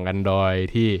Compose ของ Android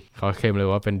ที่เขาเคลมเลย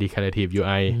ว่าเป็น Declarative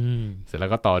UI เสร็จแล้ว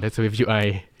ก็ต่อที่ Swift UI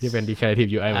ที่เป็น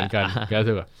Declarative UI เหมือนกันก็รู้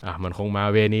สึกว่ามันคงมา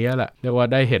เวนี้แล้วแหละเรียกว่า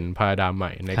ได้เห็นพาราไดม์ให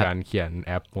ม่ในการเขียนแ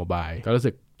อปโมบายก็รู้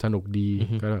สึกสนุกดี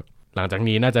ก็หลังจาก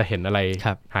นี้น่าจะเห็นอะไร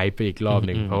ไฮป์ไปอีกรอบห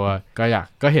นึ่งเพราะว่า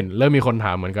ก็เห็นเริ่มมีคนถ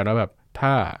ามเหมือนกันว่าแบบถ้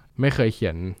าไม่เคยเขี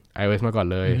ยน iOS มาก่อน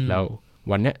เลยแล้ว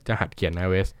วันเนี้ยจะหัดเขียน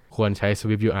iOS ควรใช้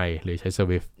Swift UI หรือใช้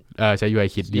Swift ใช้ UI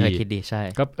Kit ดีใช่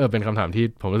ก็เป็นคำถามที่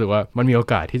ผมรู้สึกว่ามันมีโอ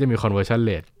กาสที่จะมี conversion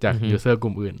rate จาก user ก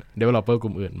ลุ่มอื่น developer ก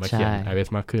ลุ่มอื่นมาเขียน iOS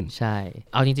มากขึ้นใช่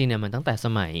เอาจริงๆเนี่ยมันตั้งแต่ส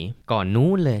มัยก่อน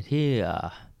นู้นเลยที่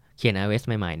เขียน iOS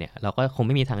ใหม่ๆเนี่ยเราก็คงไ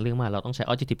ม่มีทางเลือกมาเราต้องใช้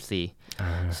Objective-C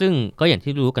ซึ่งก็อย่าง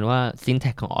ที่รู้กันว่า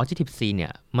syntax ของ Objective-C เนี่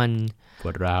ยมันป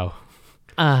วดร้าว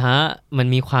ฮะมัน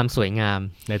มีความสวยงาม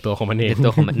ในตัวของมันเอง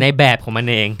ในแบบของมัน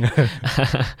เอง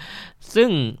ซึ่ง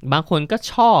บางคนก็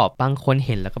ชอบบางคนเ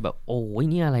ห็นแล้วก็แบบโอ้ย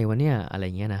นี่อะไรวะเนี่ยอะไร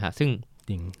เงี้ยนะฮะซึ่ง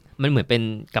จริงมันเหมือนเป็น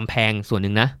กำแพงส่วนห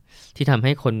นึ่งนะที่ทำใ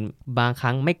ห้คนบางค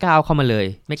รั้งไม่ก้าวเข้ามาเลย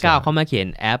ไม่ก้าวเข้ามาเขียน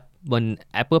แอปบน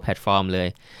Apple Platform เลย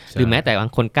หรือแม้แต่บา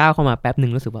งคนก้าวเข้ามาแป๊บนึ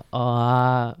งรู้สึกว่า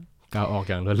ก้าวออก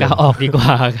อย่างรวดเร็วก้าวออกดีกว่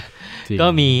าก็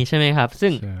มีใช่ไหมครับซึ่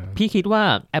งพี่คิดว่า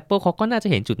Apple เขาก็น่าจะ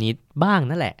เห็นจุดนี้บ้าง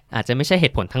นั่นแหละอาจจะไม่ใช่เห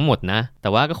ตุผลทั้งหมดนะแต่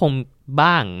ว่าก็คง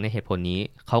บ้างในเหตุผลนี้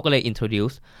เขาก็เลย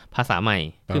introduce ภาษาใหม่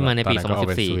ขึ้นมาในปี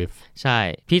2014ใช่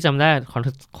พี่จำได้คว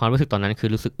ามรู้สึกตอนนั้นคือ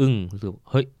รู้สึกอึ้งรู้สึก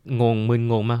เฮ้ยมึน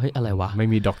งงมากเฮ้ยอะไรวะไม่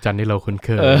มีดอกจันที่เราคุ้นเค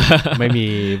ยไม่มี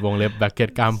วงเล็บแบคเก็ต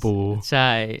กล้ามปูใช่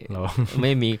ไ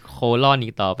ม่มีโคลอนอี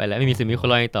กต่อไปแล้วไม่มีเซมิโค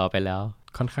ลอนอีกต่อไปแล้ว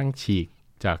ค่อนข้างฉีก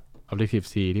จาก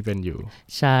Objective-C ที่เป็นอยู่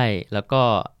ใช่แล้วก็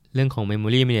เรื่องของ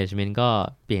Memory Management ก็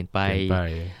เปลี่ยนไป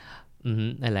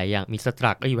หลายอย่างมี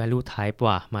struct ก็ value type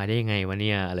ว่ะมาได้ยังไงวะเ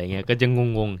นี่ยอะไรเงี้ยก็จะง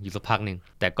งอยู่สักพักนึง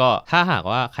แต่ก็ถ้าหาก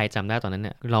ว่าใครจำได้ตอนนั้นเ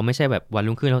นี่ยเราไม่ใช่แบบวัน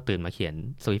รุ่งขึ้นเราตื่นมาเขียน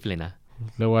Swift เลยนะ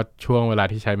เรียกว่าช่วงเวลา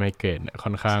ที่ใช้ Migrate ค่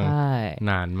อนข้าง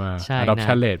นานมาก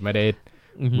Adoption rate ไม่ได้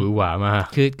หวือหวามาก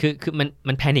คือ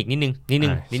มันแพนิคนิด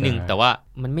นึงแต่ว่า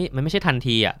มันไม่ใช่ทัน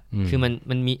ทีอ่ะคือ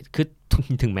มันมีคือ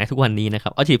ถึงแม้ทุกวันนี้นะครั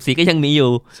บ Objective-C ก็ยังมีอ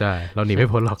ยู่ใช่เราหนีไม่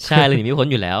พ้นหรอกใช่เราหนีไม่พ้น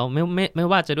อยู่แล้วไม่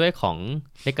ว่าจะด้วยของ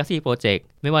Legacy Project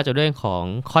ไม่ว่าจะด้วยของ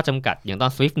ข้อจำกัดอย่างตอ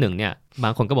น Swift 1เนี่ยบา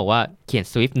งคนก็บอกว่าเขียน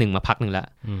Swift 1มาพักนึงแล้ว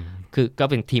คือก็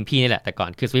เป็นทีมพี่นี่แหละแต่ก่อน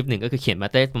คือ Swift 1ก็คือเขียนมา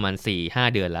ได้ประมาณ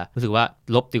 4-5 เดือนแล้วรู้สึกว่า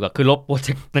ลบดีกว่าคือลบโปรเจ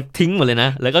กต์ทิ้งหมดเลยนะ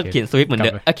แล้วก็เขียน Swift เหมือนเ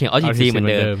ดิมเขียน Objective-C เหมือน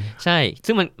เดิมใช่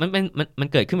ซึ่งมัน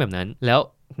เกิดขึ้นแบบนั้นแล้ว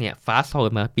เนี่ย fast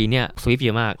forward มาปีเนี้ย Swift เย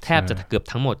อะมากแทบจะเกือบ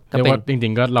ทั้งหมดก็เป็นจริ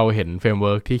งๆก็เราเห็นเฟรมเ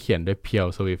วิร์คที่เขียนด้วย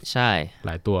Pure Swift ใช่ห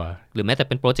ลายตัวหรือแม้แต่เ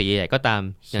ป็นโปรเจกต์ใหญ่ๆก็ตาม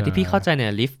อย่างที่พี่เข้าใจเนี่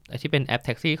ย Lyft ที่เป็นแอปแ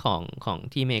ท็กซี่ของ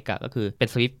ที่อเมริกาก็คือเป็น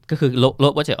Swift ก็คือลบ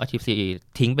โปรเจกต์ Objective-C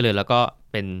ทิ้งไปเลยแล้วก็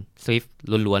เป็น Swift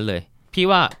ล้วนๆเลยพี่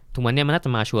ว่าทุกวันนี้มันน่าจ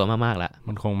ะมาชัวร์มากๆแล้ว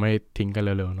มันคงไม่ทิ้งกันเ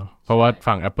ร็วๆเนาะเพราะว่า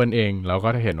ฝั่ง Apple เองเราก็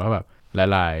เห็นว่าแบบ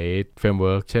หลายๆเฟรมเ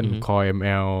วิร์คเช่น Core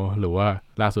ML หรือว่า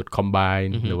ล่าสุด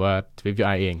Combine หรือว่า Swift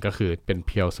UI เองก็คือเป็น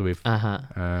Pure Swift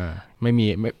ไม่มี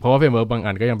เพราะว่าเฟรมเวิร์คบาง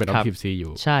อันก็ยังเป็น Objective-C อ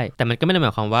ยู่ใช่แต่มันก็ไม่ได้หม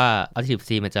ายความว่า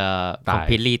Objective-C มันจะ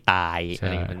completely ตายอะ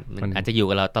ไรมันอาจจะอยู่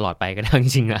กับเราตลอดไปก็ได้จ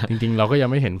ริงๆนะจริงๆเราก็ยัง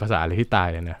ไม่เห็นภาษาอะไรที่ตาย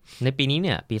เลยนะในปีนี้เ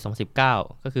นี่ยปี2019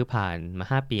ก็คือผ่านมา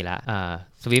5ปีแล้ว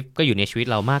Swift ก็อยู่ในชีวิต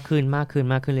เรามากขึ้น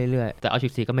เรื่อยๆแต่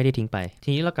Objective C ก็ไม่ได้ทิ้งไปที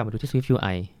นี้เรากลับมาดูที่ Swift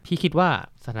UI พี่คิดว่า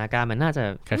สถานการณ์มันน่าจะ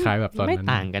คล้ายๆแบบตอนนั้นไม่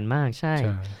ต่างกันมากใช่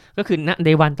ก็คือณ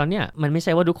Day 1ตอนเนี้ยมันไม่ใ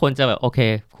ช่ว่าทุกคนจะแบบโอเค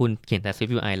คุณเขียนแต่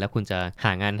Swift UI แล้วคุณจะห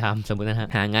างานทำสมมุตินะฮะ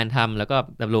หางานทำแล้วก็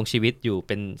ดำรงชีวิตอยู่เ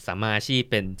ป็นสัมมาอาชีพ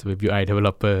เป็น Swift UI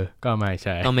developer ก็ไม่ใ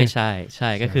ช่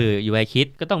ก็คือ UI Kit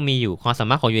ก็ต้องมีอยู่ความสา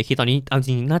มารถของ UI Kit ตอนนี้เอาจ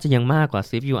ริงน่าจะยังมากกว่า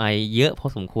Swift UI เยอะพอ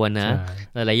สมควรนะ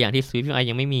หลายๆอย่างที่ Swift UI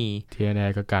ยังไม่มีที่แน่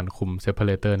ก็การคุม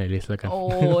separator ใน list แล้วกันโอ้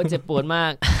เจ็บปวดมา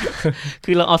ก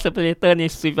คือเราเอา separator ใน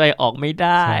Swift UI ออกไม่ไ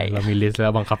ด้เรามี list แล้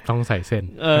วบังคับต้องใส่เส้น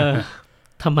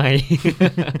ทำไม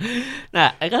น่ะ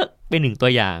ไอ้ก็เป็นหนึ่งตั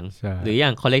วอย่างหรืออย่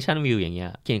าง collection view อย่างเงี้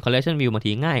ยเขียน collection view บาง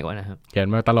ทีง่ายกว่านะครับเขียน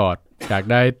มาตลอดอยาก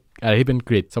ได้อะไรที่เป็นก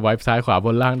ริด swipe ซ้ายขวาบ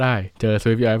นล่างได้เจอ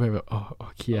Swift UI ไปแบบโอ้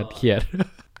เครียด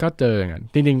ก็เจออย่างนั้น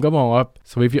จริงๆก็มองว่า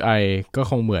Swift UI ก็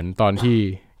คงเหมือนตอนที่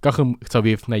ก็คือ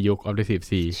Swift ในยุค Objective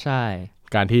C ใช่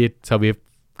การที่ Swift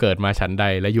เกิดมาชั้นใด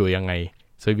และอยู่ยังไง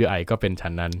Swift UI ก็เป็น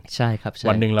ชั้นนั้นใช่ครับ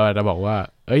วันหนึ่งเราจะบอกว่า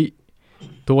เอ้ย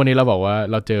ทุกวันนี้เราบอกว่า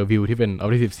เราเจอวิวที่เป็น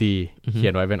Objective C เขี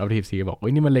ยนไว้เป็น Objective C บอกเอ้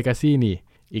ยนี่มัน Legacy นี่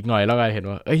อีกหน่อยเราก็เห็น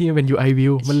ว่าเอ้ยมันเป็น UI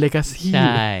view มัน Legacy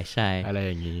ใช่อะไรอ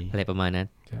ย่างนี้อะไรประมาณนั้น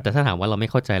แต่ถ้าถามว่าเราไม่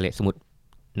เข้าใจเลยสมมติ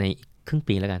ในครึ่ง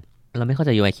ปีแล้วกันเราไม่เข้าใจ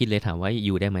UI คิดเลยถามว่าอ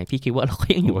ยู่ได้ไหมพี่คิดว่าเราก็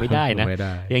ยังอยู่ไม่ได้นะ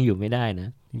ยังอยู่ไม่ได้นะ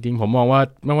จริงๆผมมองว่า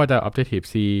ไม่ว่าจะ Objective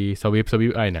C Swift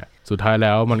UI เนี่ยสุดท้ายแ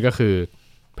ล้วมันก็คือ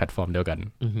แพลตฟอร์มเดียวกัน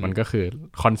มันก็คือ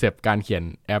คอนเซปต์การเขียน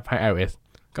แอปให้ iOS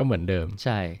ก็เหมือนเดิมใ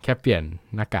ช่แค่เปลี่ยน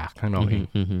หน้ากากข้างนอกเอง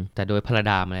แต่โดยพารา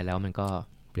ดามอะไรแล้วมันก็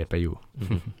เปลี่ยนไปอยู่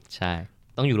ใช่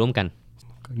ต้องอยู่ร่วมกัน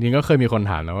นี่ก็เคยมีคน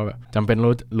ถามนะว่าแบบจำเป็น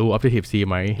รู้ Objective C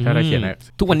ไหมถ้าเราเขียน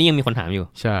ทุกวันนี้ยังมีคนถามอยู่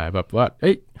ใช่แบบว่าเ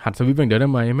อ้ยหัด Swift อย่างเดียวได้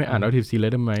ไหมไม่อ่าน Objective C เล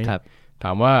ยได้ไหมถ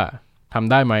ามว่าท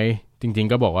ำได้ไหมจริง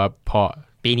ๆก็บอกว่าพอ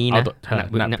ปีนี้นะ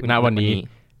ณวันนี้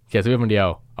เขียน Swift คนเดียว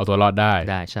เอาตัวรอดได้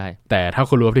ใช่แต่ถ้า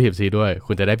คุณรู้ Objective C ด้วย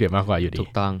คุณจะได้เปรียบมากกว่าอยู่ดีถู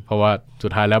กต้องเพราะว่าสุ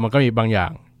ดท้ายแล้วมันก็มีบางอย่า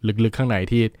งลึกๆข้างใน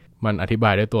ที่มันอธิบา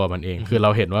ยได้ตัวมันเองคือเรา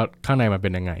เห็นว่าข้างในมันเป็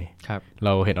นยังไงเร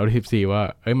าเห็น Objective C ว่า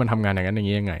เอ้ยมันทำงานอย่างนั้นอย่าง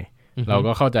นี้ยังไงเรา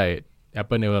ก็เข้าใจ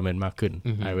Apple Development มากขึ้น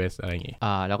iOS อะไรอย่างงี้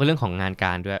แล้วก็เรื่องของงานก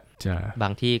ารด้วยบา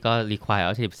งที่ก็ require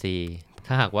Objective C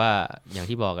ถ้าหากว่าอย่าง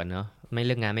ที่บอกกันเนาะไม่เ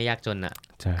ลือกงานไม่ยากจนอ่ะ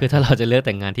คือถ้าเราจะเลือกแ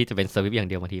ต่งงานที่จะเป็น Swift อย่าง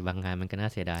เดียวบางทีบางงานมันก็น่า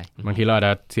เสียดายบางทีเราอาจจ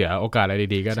ะเสียโอกาสอะไร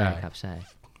ดีๆก็ได้ใช่ครับใช่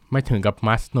ไม่ถึงกับ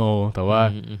must know แต่ว่า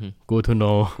good to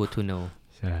know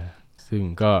ใช่ซึ่ง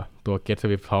ก็ตัว Get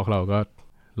Swift Talk เราก็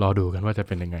รอดูกันว่าจะเ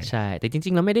ป็นยังไงใช่แต่จ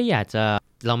ริงๆเราไม่ได้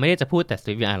จะพูดแต่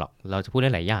Swift UI หรอกเราจะพูดได้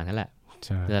หลายอย่างนั่นแหละ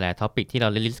หลายท็อปิกที่เรา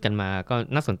ลิสต์กันมาก็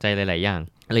น่าสนใจหลายๆอย่าง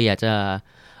เลยอยากจะ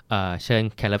เชิญ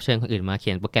แขกรับเชิญคนอื่นมาเ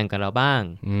ขียนโปรแกรมกับเราบ้าง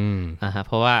เ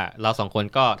พราะว่าเราสองคน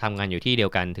ก็ทำงานอยู่ที่เดีย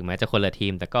วกันถึงแม้จะคนละที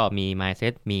มแต่ก็มี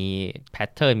mindset มี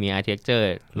pattern มี architecture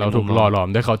เราถูกหล่อหลอม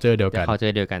ด้วย culture เดียว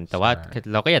กันแต่ว่า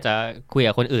เราก็อยากจะคุย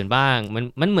กับคนอื่นบ้าง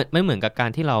มันเหมือนกับการ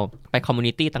ที่เราไป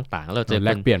community ต่างๆเราเจอแล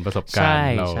กเปลี่ยนประสบการ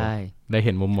ณ์เราได้เ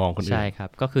ห็นมุมมองคนอื่นใช่ครับ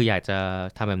ก็คืออยากจะ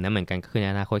ทำแบบนั้นเหมือนกันคือใน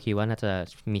อนาคตคิดว่าน่าจะ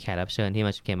มีแขกรับเชิญที่ม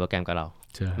าเขียนโปรแกรมกับเรา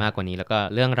มากกว่านี้แล้วก็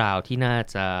เรื่องราวที่น่า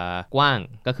จะกว้าง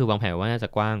ก็คือวางแผนว่าน่าจะ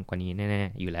กว้างกว่านี้แน่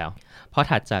ๆอยู่แล้วพอ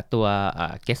ถัดจากตัว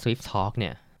Get Swift Talk เนี่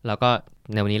ยเราก็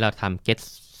ในวันนี้เราทำ Get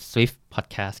Swift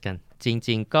Podcast กันจ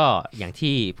ริงๆก็อย่าง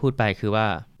ที่พูดไปคือว่า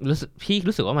พี่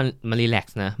รู้สึกว่ามันรีแลก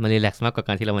ซ์นะมันรีแลกซ์มากกว่าก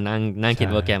ารที่เรามานั่งเขียน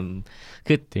โปรแกรม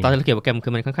คือตอนเราเขียนโปรแกรมคื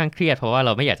อมันค่อนข้างเครียดเพราะว่าเร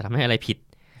าไม่อยากจะทำให้อะไรผิด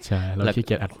ใช่เราขี้เ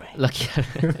กียจอัดใหม่เราเกียจ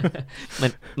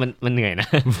มันเหนื่อยนะ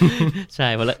ใช่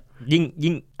เพราะ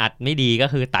ยิ่งอัดไม่ดีก็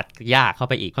คือตัดยากเข้า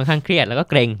ไปอีกค่อนข้างเครียดแล้วก็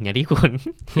เกรงอย่างที่คุณ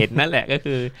เห็นนั่นแหละก็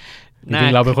คือจริ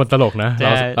งๆเราเป็นคนตลกนะ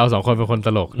เราสองคนเป็นคนต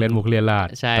ลกเล่นมุกเลียราด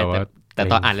แต่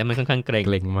ตอนอ่านแล้วมันค่อนข้างเกรง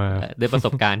มากด้วยประส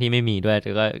บการณ์ที่ไม่มีด้วยแ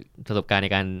ล้วก็ประสบการณ์ใน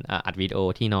การอัดวิดีโอ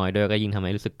ที่น้อยด้วยก็ยิ่งทำใ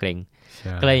ห้รู้สึกเกรง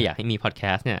ก็เลยอยากให้มีพอดแค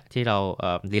สต์เนี่ยที่เรา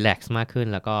รีแลกซ์มากขึ้น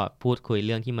แล้วก็พูดคุยเ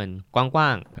รื่องที่มันกว้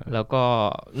างๆแล้วก็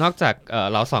นอกจาก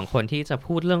เราสองคนที่จะ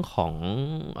พูดเรื่องของ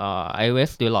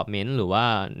iOS development หรือว่า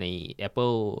ใน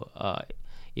Apple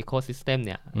ecosystem เ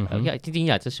นี่ยจริงๆ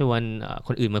อยากจะชวนค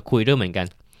นอื่นมาคุยด้วยเหมือนกัน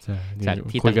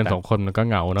คุยกัน2คนมันก็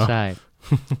เหงาเนาะใช่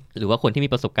หรือว่าคนที่มี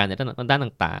ประสบการณ์ในด้าน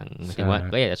ต่างๆถึงว่า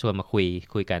ก็อยากจะชวนมา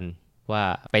คุยกันว่า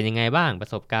เป็นยังไงบ้างปร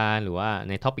ะสบการณ์หรือว่า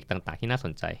ในท็อปิกต่างๆที่น่าส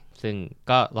นใจซึ่ง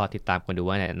ก็รอติดตามกันดู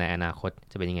ว่าในอนาคต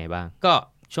จะเป็นยังไงบ้างก็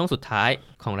ช่วงสุดท้าย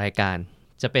ของรายการ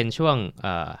จะเป็นช่วง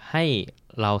ให้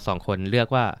เรา2คนเลือก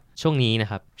ว่าช่วงนี้นะ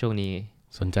ครับช่วงนี้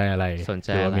สนใจอะไร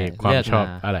มีความชอบ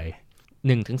อะไร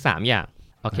 1-3 อย่าง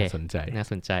โอเคน่า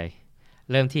สนใจ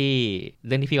เริ่มที่เ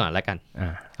รื่องที่พี่ก่อนแล้วกัน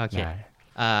โอเค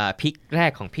พิกแร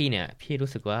กของพี่เนี่ยพี่รู้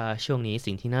สึกว่าช่วงนี้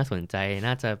สิ่งที่น่าสนใจ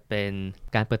น่าจะเป็น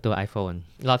การเปิดตัว iPhone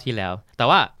รอบที่แล้วแต่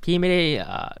ว่าพี่ไม่ได้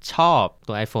ชอบ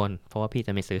ตัว iPhone เพราะว่าพี่จ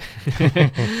ะไม่ซื้อ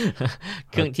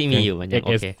เครื่องที่มีอยู่มันยังโ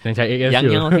อเคยังใช้ XS ยั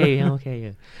งโอเคอ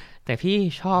ยู่ แต่พี่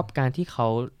ชอบการที่เขา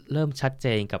เริ่มชัดเจ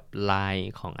นกับลาย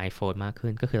ของ iPhone มากขึ้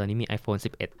นก็คือตอนนี้มี iPhone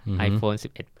 11 iPhone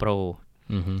 11 Pro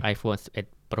iPhone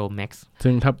 11 Pro Max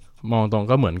ซึ่งถ้ามองตรง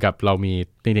ก็เหมือนกับเรามี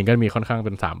จริงๆก็มีค่อนข้างเ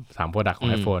ป็น3 product ของ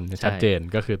iPhone ชัดเจน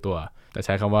ก็คือตัวแต่ใ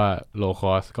ช้คำว่า low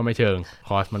cost ก็ไม่เชิง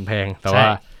cost มันแพงแต่ว่า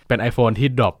เป็น iPhone ที่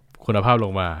ดรอปคุณภาพล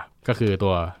งมาก็คือตั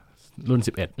วรุ่น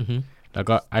11แล้ว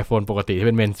ก็ iPhone ปกติที่เ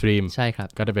ป็น mainstream ใช่ครับ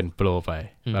ก็จะเป็น Pro ไป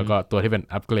แล้วก็ตัวที่เป็น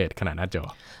อัปเกรดขนาดหน้าจอ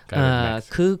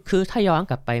คือถ้าย้อน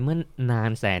กลับไปเมื่อนา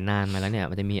นแสนนานมาแล้วเนี่ย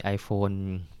มันจะมี iPhone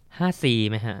 5C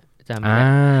ไหมฮะจำได้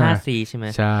 5C ใช่ไหม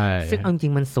ใช่ซึ่งจริ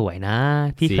งๆมันสวยนะ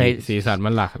พี่เคยสีสันมั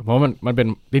นหลักเพราะมันเป็น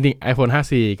จริงๆ iPhone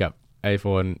 5C กับ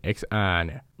iPhone XR เ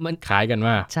นี่ยมันคล้ายกันม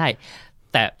ากใช่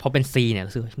แต่พอเป็น C เนี่ย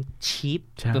รู้สึกชีพ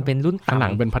มันเป็นรุ่นต่ำข้างหลั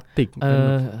งเป็นพลาสติก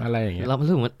อะไรอย่างเงี้ยเรา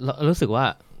รู้สึกว่า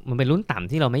มันเป็นรุ่นต่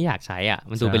ำที่เราไม่อยากใช้อ่ะ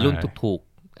มันดูเป็นรุ่นถูก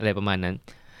ๆอะไรประมาณนั้น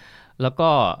แล้วก็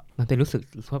มันเป็นรู้สึก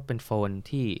ว่าเป็นโฟน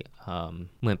ที่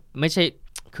เหมือนไม่ใช่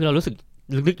คือเรารู้สึก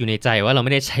ลึกๆอยู่ในใจว่าเราไ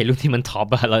ม่ได้ใช้รุ่นที่มันท็อป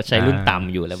อะเราใช้รุ่นต่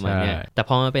ำอยู่แล้วมันเนี่ยแต่พ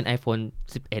อมันเป็น iPhone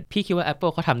 11 พี่คิดว่า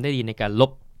Apple เขาทำได้ดีในการล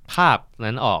บภาพ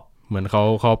นั้นออกเหมือนเ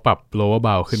ขาปรับ lower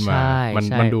bound ขึ้นมา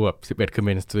มันดูแบบ11คือ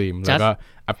mainstream แล้วก็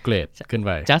อัปเกรดขึ้นไ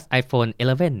ป just iPhone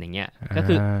 11อย่างเงี้ย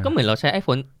ก็เหมือนเราใช้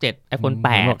iPhone 7 iPhone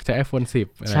 8บอกใช้ iPhone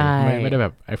 10อะไรไม่ได้แบ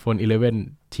บ iPhone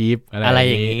 11 cheap อะไร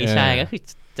อย่างงี้ใช่ก็คือ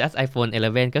just iPhone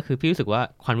 11 ก็คือพี่รู้สึกว่า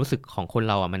ความรู้สึกของคน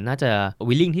เราอ่ะมันน่าจะ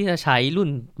willing ที่จะใช้รุ่น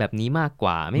แบบนี้มากก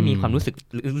ว่าไม่มีความรู้สึก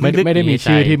ไม่ได้มี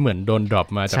ชื่อที่เหมือนโดน drop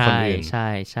มาจากคนอื่น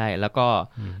ใช่แล้วก็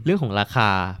เรื่องของราคา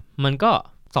มันก็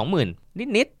 20,000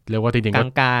 นิดๆเรียกว่าจริงๆกล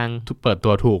างๆเปิดตั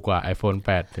วถูกกว่า iPhone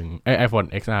 8 ถึงiPhone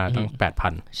XR ตั้ง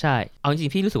 8,000 ใช่เอาจริ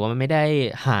งๆพี่รู้สึกว่ามันไม่ได้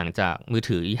ห่างจากมือ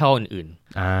ถือยี่ห้ออื่น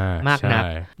ๆมากนัก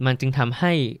มันจึงทำใ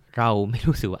ห้เราไม่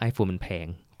รู้สึกว่า iPhone มันแพง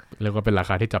เรียกว่าเป็นรา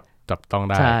คาที่จับต้อง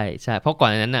ได้ใช่เพราะก่อ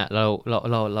นนั้นน่ะเ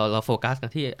ราโฟกัสกั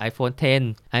นที่ iPhone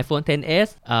 10 iPhone 10s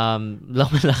เรา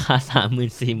มันราคา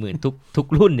 30,000 40,000 ทุก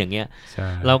รุ่นอย่างเงี้ย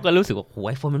เราก็รู้สึกว่าโห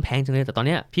iPhone มันแพงจังเลยแต่ตอนเ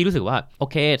นี้ยพี่รู้สึกว่าโอ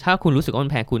เคถ้าคุณรู้สึกว่ามั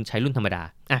นแพงคุณใช้รุ่นธรรมดา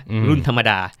รุ่นธรรม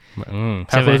ดา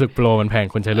ถ้าคุณรู้สึกโปรมันแพง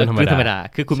คุณใช้รุ่นธรรมดา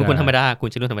คือคุณเป็นคนธรรมดาคุณ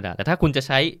ใช้รุ่นธรรมดาแต่ถ้าคุณจะ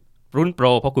ใช้รุ่นโปร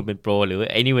เพราะคุณเป็นโปรหรือ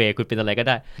anyway คุณเป็นอะไรก็ไ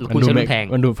ด้คุณใช้รุ่นแพง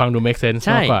มันฟังดู make sense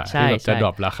มากกว่าที่แบบจะดร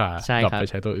อปราคาดรอปไป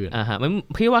ใช้ตัวอื่น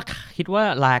พี่คิดว่า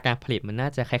ลายการผลิตมันน่า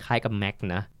จะคล้ายๆกับ Mac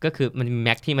นะก็คือมันมี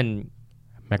Mac ที่มัน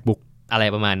MacBook อะไร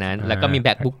ประมาณนั้นแล้วก็มี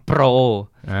MacBook Pro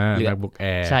หรือ MacBook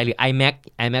Air ใช่หรือ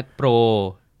iMac Pro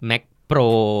Mac Pro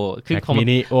คือของมิ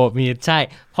นิมีใช่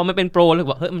พอมันเป็นโปรเลย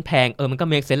ว่าเฮ้ยมันแพงมันก็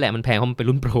make sense แหละมันแพงเพราะมันเป็น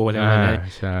รุ่นโปรแล้วนะ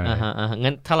ใช่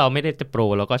งั้นถ้าเราไม่ได้จะโปร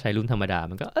เราก็ใช้รุ่นธรรมดา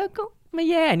มันก็ก็ไม่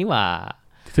แย่นี่หว่า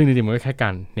ซึ่งจริงๆมันก็แค่กา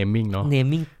ร naming เนาะ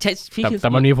naming ใช่แต่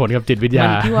มันมีผลกับจิตวิทย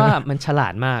าพี่ว่ามันฉลา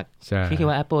ดมากพี่คิด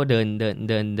ว่า Apple เ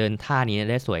ดินท่านี้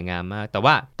ได้สวยงามมากแต่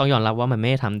ว่าต้องยอมรับว่ามันไม่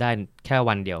ทำได้แค่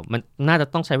วันเดียวมันน่าจะ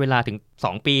ต้องใช้เวลาถึง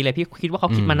2 ปีเลยพี่คิดว่าเขา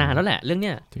คิดมานานแล้วแหละเรื่องเ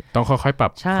นี้ยต้องค่อยๆปรั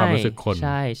บความรู้สึกคน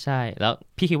ใช่แล้ว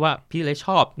พี่คิดว่าพี่เลยช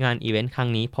อบงานอีเวนต์ครั้ง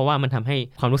นี้เพราะว่ามันทำให้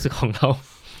ความรู้สึกของเรา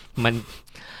มั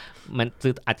น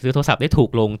อาจจะซื้อโทรศัพท์ได้ถูก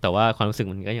ลงแต่ว่าความรู้สึก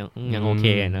มันก็ยังโอเค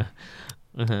นะ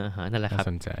นั่นแหละครับ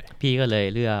พี่ก็เลย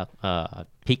เลือก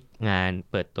พิกงาน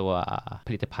เปิดตัวผ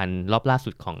ลิตภัณฑ์รอบล่าสุ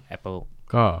ดของ Apple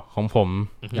ก็ของผม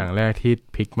อย่างแรกที่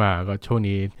พิกมาก็ช่วง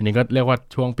นี้อันนี้ก็เรียกว่า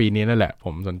ช่วงปีนี้นั่นแหละผ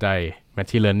มสนใจ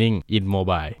Machine Learning in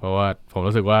Mobile เพราะว่าผม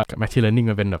รู้สึกว่า Machine Learning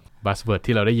มันเป็นแบบ buzzword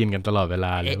ที่เราได้ยินกันตลอดเวล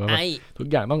าเลยว่าทุก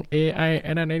อย่างต้อง AI ไ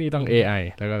อ้นั่นไอ้นี่ต้อง AI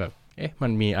แล้วก็แบบมั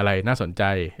นมีอะไรน่าสนใจ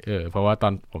เพราะว่าตอ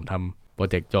นผมทำโปร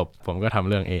เจกต์จบผมก็ทำ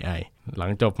เรื่อง AI หลั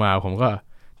งจบมาผมก็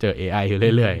เจอ AI อยู่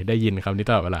เรื่อยๆได้ยินคำนี้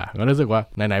ตลอดเวลาก็รู้สึกว่า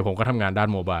ไหนๆผมก็ทำงานด้าน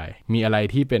โมบายมีอะไร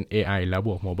ที่เป็น AI แล้วบ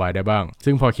วกโมบายได้บ้าง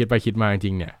ซึ่งพอคิดไปคิดมาจ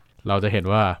ริงๆเนี่ยเราจะเห็น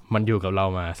ว่ามันอยู่กับเรา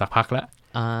มาสักพักแล้ว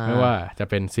ไม่ว่าจะ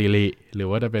เป็น Siri หรือ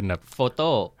ว่าจะเป็นแบบโฟโต้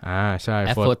ใช่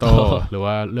โฟโต้หรือ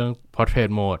ว่าเรื่อง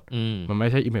Portrait Mode มันไม่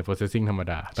ใช่ Image Processing ธรรม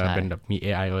ดาแต่เป็นแบบมี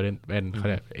AI oriented เป็นเขา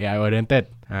เรียก AI oriented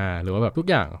หรือว่าแบบทุก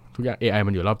อย่าง AI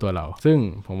มันอยู่รอบตัวเราซึ่ง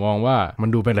ผมมองว่ามัน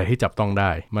ดูเป็นอะไรที่จับต้องไ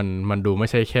ด้มันดูไม่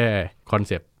ใช่แค่คอน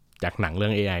เซปต์จากหนังเรื่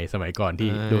อง AI สมัยก่อนที่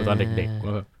ดูตอนเด็กๆ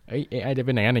ว่าแบบAI จะเ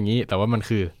ป็นอย่างนั้นอย่างนี้แต่ว่ามัน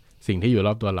คือสิ่งที่อยู่ร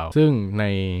อบตัวเราซึ่งใน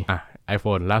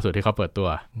iPhone ล่าสุดที่เขาเปิดตัว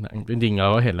จริงๆเรา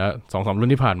ก็เห็นแล้ว 2-3 รุ่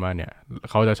นที่ผ่านมาเนี่ย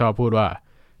เขาจะชอบพูดว่า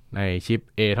ในชิป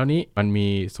A เท่านี้มันมี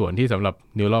ส่วนที่สำหรับ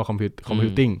Neural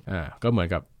Computing ก็เหมือน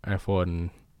กับ iPhone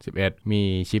 11 มี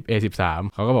ชิป A13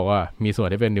 เขาก็บอกว่ามีส่วน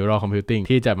ที่เป็น Neural Computing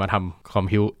ที่จะมาทำ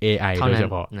Compute AI โดยเฉ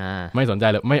พาะไม่สนใจ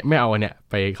เลยไม่เอาเนี่ย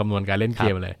ไปคำนวณการเล่นเก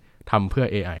มเลยทำเพื่อ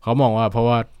AI เขามองว่าเพราะ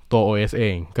ว่าตัว OS เอ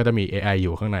งก็จะมี AI อ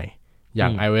ยู่ข้างในอย่า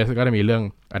ง iOS ก็จะมีเรื่อง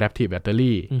Adaptive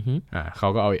Battery เขา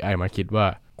ก็เอา AI มาคิดว่า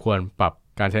ควรปรับ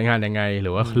การใช้งานยังไงห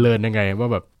รือว่าเลิร์นยังไงว่า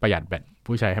แบบประหยัดแบต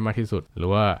ผู้ใช้ให้มากที่สุดหรือ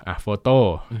ว่าโฟโต้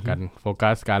การโฟกั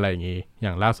สการอะไรอย่างงี้อย่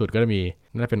างล่าสุดก็จะมี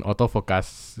น่าจะเป็นออโต้โฟกัส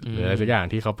หรืออะไรสักอย่าง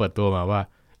ที่เขาเปิดตัวมาว่า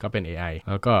ก็เป็น AI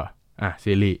แล้วก็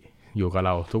Siri อยู่กับเ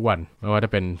ราทุกวันไม่ว่าจะ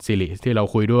เป็น Siri ที่เรา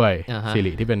คุยด้วย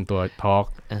Siri ที่เป็นตัว Talk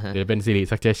หรือเป็น Siri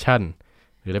Suggestion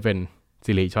หรือจะเป็น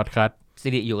Siri Shortcut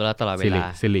Siri อยู่กับเราตลอดเวลา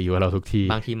Siri อยู่กับเราทุกที่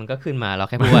บางทีมันก็ขึ้นมาเรา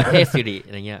แค่พูดว่าเฮ้ Siri อ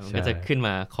ะไรเงี้ยมันก็จะขึ้นม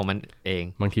าของมันเอง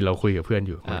บางทีเราคุยกับเพื่อนอ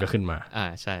ยู่มันก็ขึ้นมา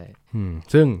ใช่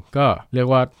ซึ่งก็เรียก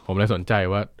ว่าผมเลยสนใจ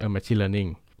ว่าmachine learning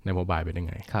ในโมบายเป็นยัง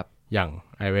ไงครับอย่าง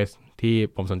iOS ที่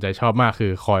ผมสนใจชอบมากคื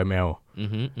อ CoilML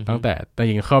ตั้งแต่จ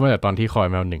ริงเข้ามาแต่ตอนที่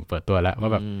CoilML 1เปิดตัวแล้วว่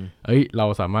าแบบเรา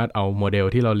สามารถเอาโมเดล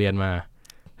ที่เราเรียนมา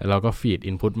แล้วเราก็ฟีด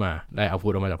อินพุตมาได้เอาพุ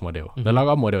ตออกมาจากโมเดลแล้วเรา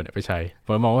ก็โมเดลเนี่ยไปใช้ผ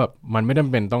มมองว่าแบบมันไม่จำ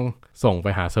เป็นต้องส่งไป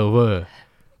หาเซิร์ฟเวอร์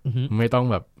ไม่ต้อง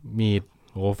แบบมี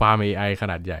ฟาร์ม AI ข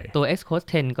นาดใหญ่ตัว Xcode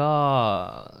 10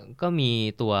ก็มี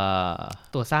ตั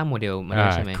วสร้างโมเดลมาด้ว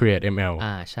ยใช่ไหม Create ML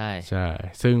ใช่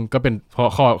ซึ่งก็เป็นเพราะ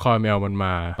Core ML มันม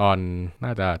าตอนน่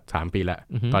าจะ3 ปีแล้ว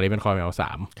ตอนนี้เป็น Core ML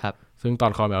 3ครับซึ่งตอ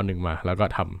น Core ML 1มาแล้วก็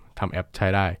ทำแอปใช้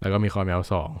ได้แล้วก็มี Core ML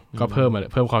 2ก็เ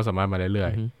พิ่มความสามารถมาเรื่อ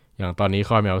ยๆอย่างตอนนี้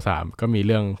Core ML 3ก็มีเ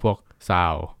รื่องพวก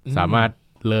Sound สามารถ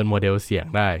เรียนโมเดลเสียง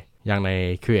ได้อย่างใน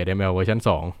Create ML เวอร์ชัน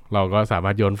2เราก็สามา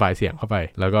รถโยนไฟล์เสียงเข้าไป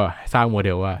แล้วก็สร้างโมเด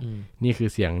ลว่านี่คือ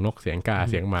เสียงนกเสียงกา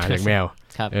เสียงหมาเสียงแมว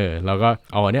เราก็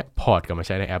เอาอันเนี้ยพอร์ตกลับมาใ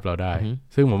ช้ในแอปเราได้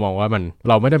ซึ่งผมมองว่า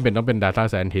เราไม่จำเป็นต้องเป็น Data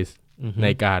Scientist ใน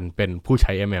การเป็นผู้ใ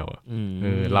ช้ ML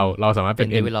เราสามารถเป็น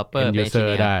End User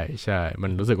ได้ใช่มั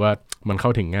นรู้สึกว่ามันเข้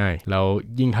าถึงง่ายแล้ว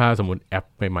ยิ่งถ้าสมมุติแอป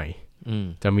ใหม่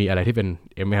ๆจะมีอะไรที่เป็น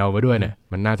ML ไว้ด้วยเนี่ย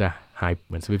มันน่าจะHype เ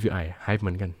หมือน Swift UI Hype เห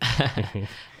มือนกัน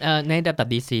ในดับ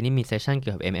DC นี่มีเซสชั่นเกี่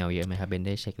ยวกับ ML เยอะไหมครับเบนไ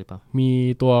ด้เช็คหรือเปล่ามี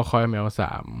ตัว Core ML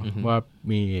 3ว่า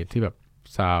มีที่แบบ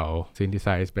Sound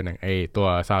Synthesize เป็นยังไงตัว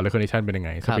Sound Recognition เป็นยังไ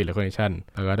ง Speech Recognition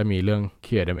แล้วก็จะมีเรื่อง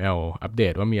Create ML อัปเด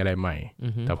ตว่ามีอะไรใหม่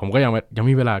แต่ผมก็ยัง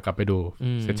มีเวลากลับไปดู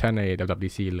เซสชั่นในดับ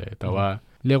DC เลยแต่ว่า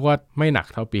เรียกว่าไม่หนัก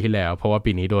เท่าปีที่แล้วเพราะว่า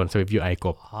ปีนี้โดน Swift UI ก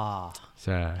บใ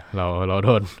ช่เราโด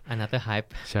น another hype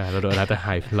ใช่เราโดน another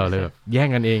hype เราเลยแบบแย่ง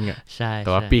กันเองอ่ะใช่แ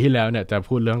ต่ว่าปีที่แล้วเนี่ยจะ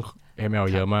พูดเรื่อง ML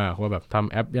เยอะมากว่าแบบทำ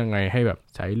แอปยังไงให้แบบ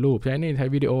ใช้รูปใช้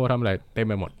วิดีโอทำอะไรเต็ม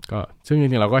ไปหมดก็ซึ่งจ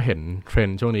ริงๆเราก็เห็นเทรน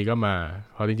ด์ช่วงนี้ก็มา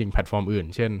เพราะจริงๆแพลตฟอร์มอื่น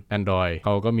เช่น Android เข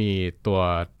าก็มีตัว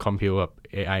Compute กับ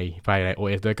AI ไฟใน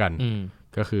OS ด้วยกัน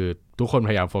ก็คือทุกคนพ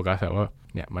ยายามโฟกัสว่า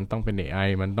เนี่ยมันต้องเป็น AI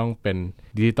มันต้องเป็น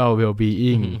Digital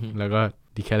Well-being แล้วก็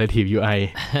Declarative UI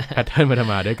Pattern มาท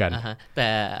ำมาด้วยกันแต่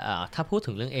ถ้าพูด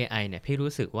ถึงเรื่อง AI เนี่ยพี่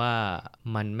รู้สึกว่า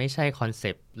มันไม่ใช่คอนเซ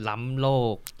ปต์ล้ำโ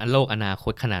ลกอนาค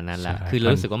ตขนาดนั้นแล้วคือ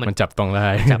รู้สึกว่ามันจับต้อง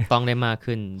ได้มาก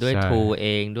ขึ้นด้วย tool เอ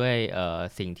งด้วย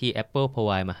สิ่งที่ Apple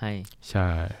provide มาให้ใช่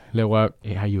เรียกว่า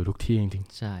AI อยู่ทุกที่จริง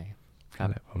ๆใช่ครับ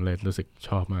ผมเลยรู้สึกช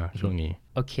อบมากช่วงนี้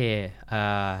โอเค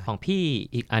ของพี่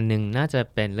อีกอันนึงน่าจะ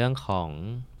เป็นเรื่องของ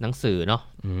หนังสือเนาะ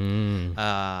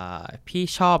พี่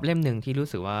ชอบเล่มหนึ่งที่รู้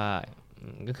สึกว่า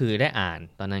ก็คือได้อ่าน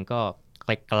ตอนนั้นก็ไ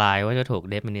กลๆว่าจะถูก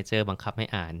Dev Manager บังคับให้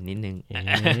อ่านนิดนึง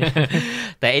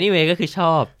แต่ anyway ก็คือช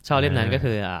อบเล่มนั้นก็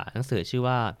คือหนังสือชื่อ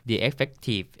ว่า The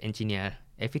Effective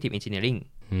Engineering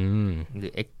หรื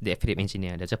อ The Effective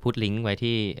Engineer เดี๋ยวจะพูดลิงก์ไว้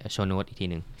ที่ show note อีกที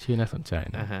นึงชื่อน่าสนใจ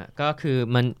นะก็คือ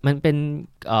มันเป็น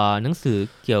หนังสือ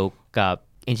เกี่ยวกับ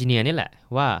Engineer นี่แหละ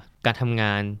ว่าการทำง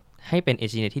านให้เป็น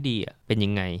Engineer ที่ดีเป็นยั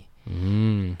งไง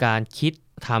การคิด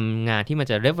ทำงานที่มัน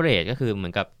จะ leverage ก็คือเหมื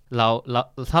อนกับเรา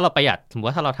ถ้าเราประหยัดสมมติ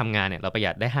ว่าถ้าเราทำงานเนี่ยเราประห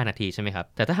ยัดได้5นาทีใช่ไหมครับ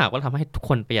แต่ถ้าหากว่าทำให้ทุก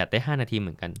คนประหยัดได้5นาทีเห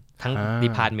มือนกันทั้ง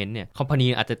department เนี่ย company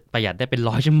อาจจะประหยัดได้เป็น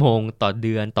100ชั่วโมงต่อเ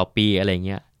ดือนต่อปีอะไรเ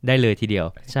งี้ยได้เลยทีเดียว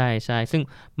ใช่ซึ่ง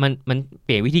มันเป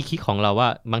ลี่ยนวิธีคิดของเราว่า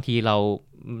บางทีเร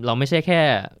าไม่ใช่แค่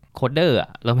โคดเดอร์อ่ะ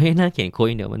เราไม่น่าเขียนโค้ด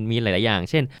เดี๋ยวมันมีหลายๆอย่าง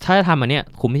เช่นถ้าทำอันเนี้ย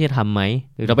คุ้มที่จะทำไหม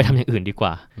หรือเราไปทำอย่างอื่นดีก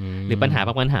ว่าหรือปัญหา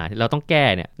เราต้องแก้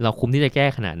เนี่ยเราคุ้มที่จะแก้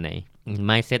ขนาดไหน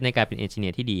mindset ในการเป็นเอนจิเนีย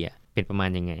ร์ที่ดีอ่ะเป็นประมาณ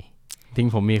ยังไงจริง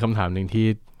ผมมีคำถามหนึ่งที่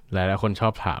หลายๆคนชอ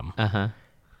บถาม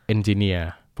เอนจิเนียร์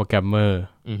โปรแกรมเมอร์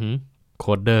โค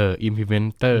ดเดอร์อิมพลิเมน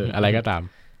เตอร์อะไรก็ตาม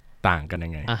ต่างกันยั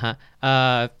งไง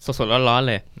สดๆร้อนๆ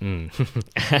เลย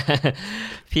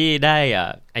พี่ได้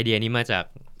ไอเดียนี้มาจาก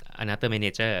Another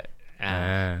Manager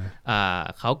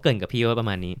เขาเกริ่นกับพี่ว่าประ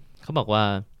มาณนี้เขาบอกว่า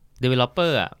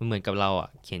developer อ่ะเหมือนกับเราอ่ะ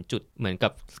เขียนจุดเหมือนกั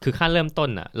บคือขั้นเริ่มต้น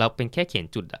อ่ะเราเป็นแค่เขียน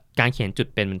จุดอ่ะการเขียนจุด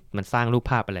เป็นมันสร้างรูป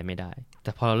ภาพอะไรไม่ได้แ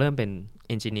ต่พอเราเริ่มเป็น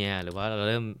engineer หรือว่าเรา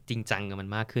เริ่มจริงจังกับมัน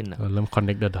มากขึ้นอ่ะเราเริ่ม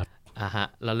connect the dot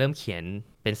เราเริ่มเขียน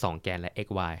เป็น2แกนและ x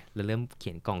y เราเริ่มเขี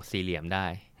ยนกล่องสี่เหลี่ยมได้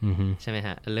ใช่ไหมฮ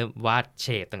ะเราเริ่มวาดเช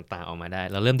ฟต่างๆออกมาได้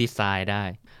เราเริ่มดีไซน์ได้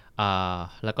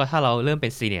แล้วก็ถ้าเราเริ่มเป็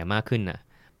นซีเนียร์มากขึ้นน่ะ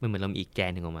มันเหมือนเรามีอีกแก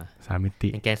นหนึ่งออกมา3 มิติ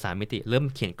เป็นแกน3 มิติเริ่ม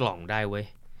เขียนกล่องได้เว้ย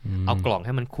เอากล่องใ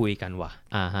ห้มันคุยกันว่ะ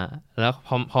แล้ว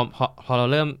พอเรา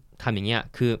เริ่มทำอย่างเงี้ย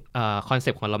คือคอนเซ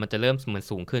ปต์ของเรามันจะเริ่มเหมือน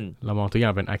สูงขึ้นเรามองทุกอย่า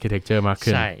งเป็นอาร์คิเทคเจอร์มาก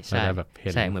ขึ้นใช่แบบ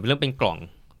ใช่เหมือนเริ่มเป็นกล่อง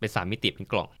เป็น3 มิติเป็น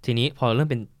กล่องทีนี้พอเราเริ่ม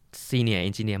เป็นซีเนียร์เอ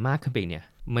นจิเนียร์มากขึ้นไปเนี่ย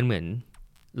มันเหมือน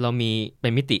เรามีเป็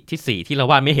นมิติที่4ที่เรา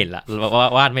วาดไม่เห็นละเรา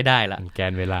วาดไม่ได้ละแก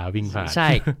นเวลาวิ่งผ่านใช่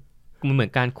มันเหมือ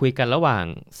นการคุยกันระหว่าง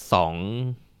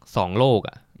2โลก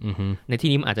อ่ะในที่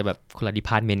นี้มันอาจจะแบบคนละดีพ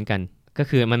าร์ตเมนต์กันก็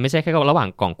คือมันไม่ใช่แค่ระหว่าง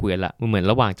กล่องคุยกันละมันเหมือน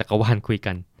ระหว่างจักรวาลคุย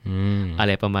กันอะไ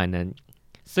รประมาณนั้น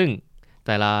ซึ่งแ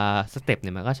ต่ละสเต็ปเ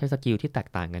นี่ยมันก็ใช้สกิลที่แตก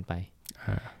ต่างกันไป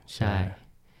ใ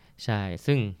ช่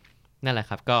ซึ่งนั่นแหละ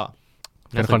ครับก็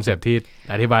เป็นคอนเซปต์ที่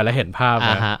อธิบายและเห็นภาพ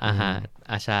นะ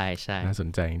ใช่น่าสน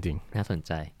ใจจริงๆน่าสนใ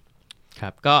จครั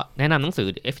บก็แนะนำหนังสือ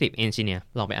Effective Engineer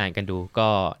ลองไปอ่านกันดูก็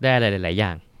ได้อะไรหลายๆอย่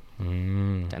าง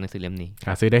จากหนังสือเล่มนี้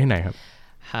ซื้อได้ที่ไหนครับ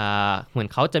เหมือน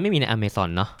เขาจะไม่มีใน Amazon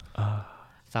เนาะ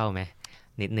เศร้าไหม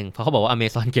นิดนึงเพราะเขาบอกว่า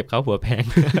Amazon เก็บเขาหัวแพง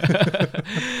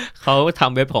เขาท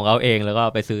ำเว็บของเขาเองแล้วก็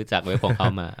ไปซื้อจากเว็บของเขา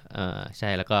มาใช่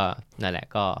แล้วก็นั่นแหละ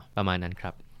ก็ประมาณนั้นค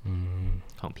รับ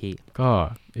ของพี่ก็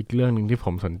อีกเรื่องนึงที่ผ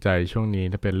มสนใจช่วงนี้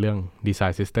จะเป็นเรื่อง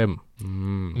Design System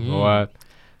เพราะว่า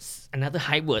another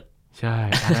high word ใช่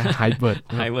high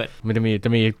word มันจะ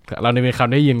มีเราในมีค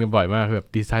ำได้ยินกันบ่อยมากแบบ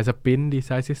Design Sprint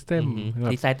Design System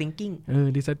Design Thinking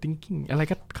Design Thinking อะไร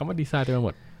ก็คำว่า Design เต็มไปหม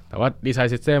ดแต่ว่า Design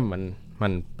System มั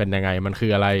นเป็นยังไงมันคื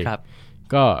ออะไร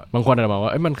ก็บางคนอาจจะมองว่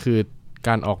ามันคือก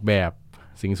ารออกแบบ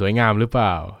สิ่งสวยงามหรือเปล่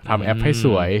าทำแอปให้ส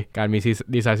วยการมี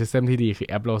Design System ที่ดีคือ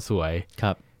แอปเราสวย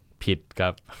ผิดกั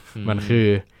บมันคือ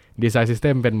Design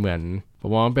System เป็นเหมือนผม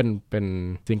มองว่าเป็น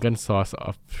single source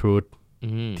of truth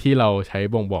ที่เราใช้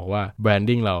บ่งบอกว่า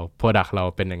branding เรา product เรา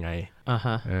เป็นยังไง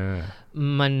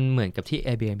มันเหมือนกับที่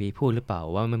Airbnb พูดหรือเปล่า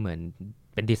ว่ามันเหมือน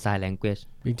เป็น design language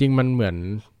จริงๆมันเหมือน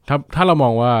ถ้าเราม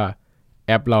องว่าแ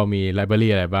อปเรามี library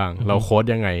อะไรบ้างเราโค้ด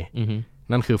ยังไง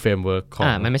นั่นคือ framework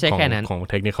มันไม่ใช่แค่นั้นของ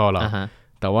technical เรา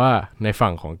แต่ว่าในฝั่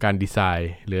งของการดีไซ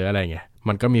น์หรืออะไรเงี้ย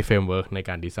มันก็มีเฟรมเวิร์กใน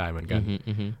การดีไซน์เหมือนกัน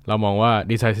เรามองว่า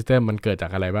ดีไซน์ซิสเต็มมันเกิดจา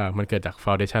กอะไรบ้างมันเกิดจากฟ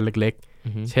าวเดชันเล็ก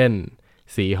ๆเช่น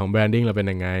สีของแบรนดิ้งเราเป็น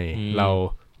ยังไงเรา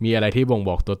มีอะไรที่บ่งบ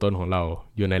อกตัวตนของเรา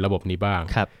อยู่ในระบบนี้บ้าง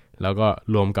แล้วก็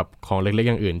รวมกับของเล็กๆ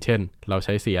อย่างอื่นเช่นเราใ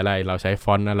ช้สีอะไรเราใช้ฟ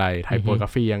อนต์อะไรไทโปกรา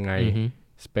ฟียังไง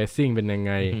สเปซซิ่งเป็นยัง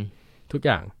ไงทุกอ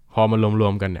ย่างพอมารว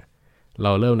มๆกันเนี่ยเร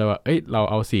าเริ่มเลยว่าเรา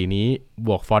เอาสีนี้บ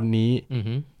วกฟอนต์นี้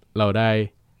เราได้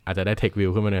อาจจะได้ Tech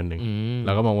View ขึ้นมาหนึ่งเร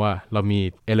าก็มองว่าเรามี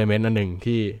element อันหนึ่ง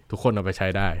ที่ทุกคนเอาไปใช้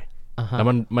ได้แล้ว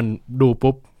มันดู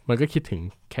ปุ๊บมันก็คิดถึง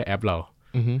แค่แอปเรา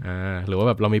หรือว่า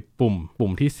แบบเรามีปุ่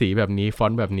มที่สีแบบนี้ฟอ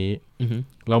นต์แบบนี้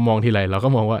เรามองทีไรเราก็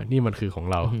มองว่านี่มันคือของ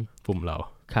เราปุ่มเรา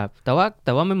ครับแต่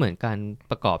ว่ามันเหมือนการ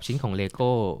ประกอบชิ้นของ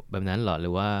Lego แบบนั้นหรอหรื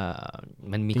อว่า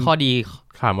มันมีข้อดี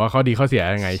ถามว่าข้อดีข้อเสีย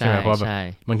ยังไงใช่ไหมเพราะ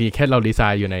บางทีแค่เราดีไซ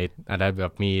น์อยู่ในอาจจะแบ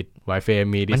บมี wireframe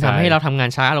มีดีไซน์มันทำให้เราทำงาน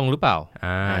ช้าลงหรือเปล่า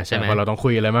ใช่ไหมเพราะเราต้องคุ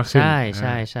ยอะไรมากขึ้น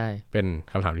ใช่เป็น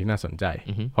คำถามที่น่าสนใจ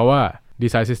เพราะว่า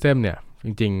Design System เนี่ยจ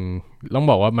ริงๆต้อง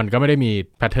บอกว่ามันก็ไม่ได้มี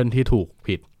แพทเทิร์นที่ถูก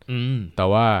ผิดแต่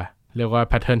ว่าเรียกว่า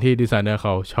แพทเทิร์นที่ดีไซเนอร์เข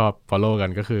าชอบ follow กั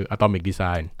นก็คือ Atomic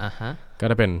Design ก็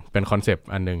จะเป็นคอนเซปต์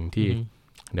อันนึงที่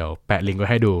เดี๋ยวแปะลิงก์ไว้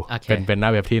ให้ดูเป็นหน้า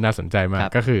เว็บที่น่าสนใจมาก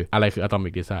ก็คืออะไรคือ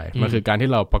Atomic Design มันคือการที่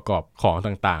เราประกอบของ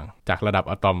ต่างๆจากระดับ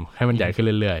อะตอมให้มันใหญ่ขึ้น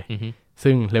เรื่อยๆ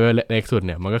ซึ่งเลเวลเล็กสุดเ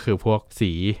นี่ยมันก็คือพวก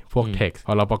สีพวก text พ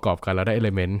อเราประกอบกันเราได้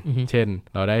element เช่น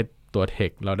เราได้ตัว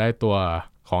text เราได้ตัว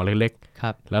ของเล็ก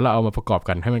ๆแล้วเราเอามาประกอบ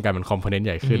กันให้มันกลายเป็น component ใ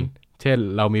หญ่ขึ้นเช่น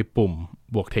เรามีปุ่ม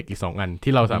บวก text อีก2อัน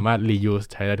ที่เราสามารถ reuse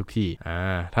ใช้ได้ทุกที่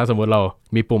ถ้าสมมุติเรา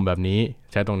มีปุ่มแบบนี้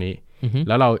ใช้ตรงนี้แ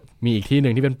ล้วเรามีอีกที่ห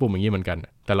นึ่งที่เป็นปุ่มอย่างนี้เหมือนกัน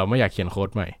แต่เราไม่อยากเขียนโค้ด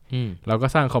ใหม่เราก็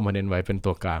สร้างคอมโพเนนต์ไว้เป็น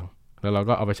ตัวกลางแล้วเรา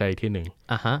ก็เอาไปใช้อีกที่หนึ่ง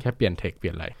แค่เปลี่ยนเทคเป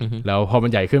ลี่ยนอะไรแล้วพอมั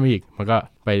นใหญ่ขึ้นมาอีกมันก็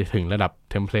ไปถึงระดับ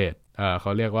เทมเพลตเข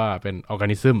าเรียกว่าเป็นออร์แก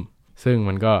นิซึมซึ่ง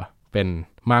มันก็เป็น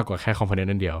มากกว่าแค่คอมโพเนน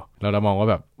ต์นั่นเดียวเรามองว่า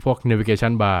แบบพวก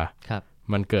navigation bar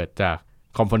มันเกิดจาก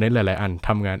คอมโพเนนต์หลายๆอันท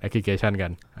ำงาน aggregation กั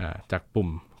นจากปุ่ม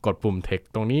กดปุ่มเทค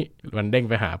ตรงนี้มันเด้ง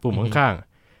ไปหาปุ่มข้าง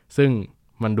ๆซึ่ง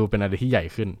มันดูเป็นอะไรที่ใหญ่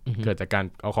ขึ้นเกิดจากการ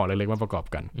เอาของเล็กๆมาประกอบ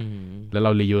กันแล้วเร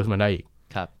า reuse มันได้อีก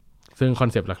ซึ่งคอน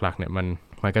เซปต์หลักๆเนี่ย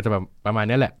มันก็จะประมาณ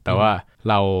นี้แหละแต่ว่า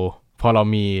พอเรา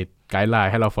มีไกด์ไล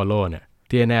น์ให้เรา follow เนี่ย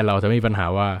ที่แน่เราจะไม่มีปัญหา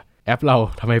ว่าแอปเรา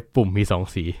ทำไมปุ่มมี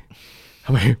2สีท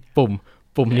ำไม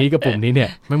ปุ่มนี้กับปุ่มนี้เนี่ย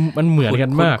มันเหมือนกั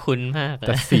นมากคุ้นมากแ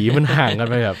ต่สีมันห่างกัน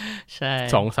ไปแบบ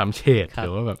2-3 เฉดหรื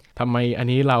อว่าแบบทำไมอัน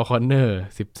นี้เราคอร์เนอร์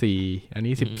14อัน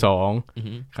นี้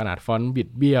12ขนาดฟอนต์บิด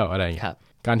เบี้ยวอะไรอย่างเงี้ย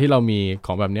การที่เรามีข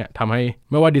องแบบนี้ทำให้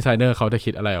ไม่ว่าดีไซเนอร์เขาจะ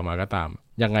คิดอะไรออกมาก็ตาม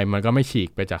ยังไงมันก็ไม่ฉีก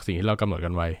ไปจากสิ่งที่เรากำหนดกั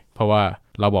นไว้เพราะว่า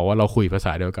เราบอกว่าเราคุยภาษ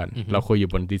าเดียวกันเราคุยอยู่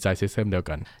บนดีไซน์ซิสเต็มเดียว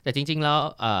กันแต่จริงๆแล้ว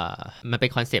มันเป็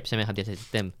นคอนเซปต์ใช่ไหมครับดีไซน์ซิ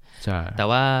สเต็มใช่แต่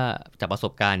ว่าจากประส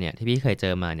บการณ์เนี่ยที่พี่เคยเจ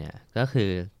อมาเนี่ยก็คือ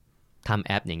ทำแ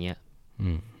อปอย่างเงี้ย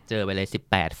เจอไปเลย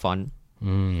18ฟอนต์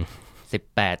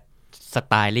18ส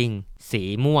ไตลิ่งสี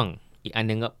ม่วงอีกอัน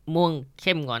นึงก็ม่วงเ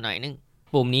ข้มกว่าหน่อยนึง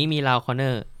ปุ่มนี้มีราวคอร์เนอ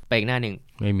ร์ไปอีกหน้าหนึ่ง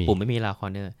ปุ่มไม่มีราวคอ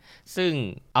ร์เนอร์ซึ่ง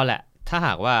เอาแหละถ้าห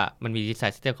ากว่ามันมีดีไซ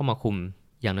น์ซิสเต็มเข้ามาคุม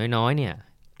อย่างน้อยๆเนี่ย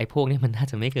ไอ อ้พวกนี้มันน่า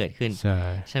จะไม่เกิดขึ้น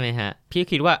ใช่ไหมฮะพี่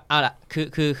คิดว่าเอาละ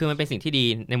คือมันเป็นสิ่งที่ดี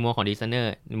ในมุมมองของดีไซเนอ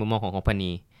ร์ในมุมมองของคอมพา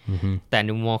นีแต่ใน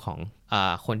มุมมองของ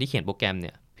คนที่เขียนโปรแกรมเ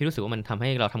นี่ยพี่รู้สึกว่ามันทำให้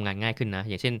เราทำงานง่ายขึ้นนะ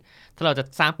อย่างเช่นถ้าเราจะ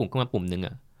สร้างปุ่มขึ้นมาปุ่มนึง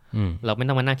อ่ะเราไม่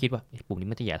ต้องมานั่งคิดว่าปุ่มนี้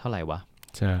มันจะใหญ่เท่าไหร่วะ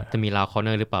จะมีราวคอร์เน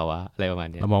อร์หรือเปล่าวะอะไรประมาณ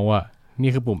นี้เรามองว่านี่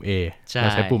คือปุ่ม A เรา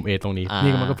ใช้ปุ่ม A ตรงนี้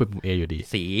นี่มันก็เป็นปุ่ม A อยู่ดี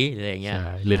สีอะไรอย่างเงี้ย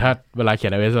หรือถ้าเวลาเขีย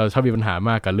น iOS เราชอบมีปัญหา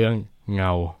มากกับเรื่องเง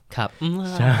าครับ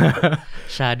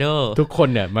shadow ทุกคน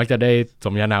เนี่ยมักจะได้ส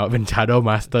มญานามว่าเป็น shadow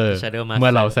master เมื่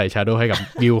อเราใส่ shadow ให้กับ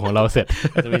วิวของเราเสร็จ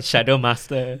จะเป็น shadow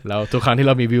master แล้วทุกครั้งที่เ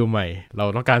รามีวิวใหม่เรา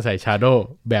ต้องการใส่ shadow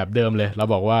แบบเดิมเลยเรา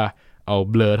บอกว่าเอา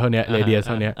blur เท่านี้ radius เ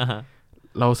ท่านี้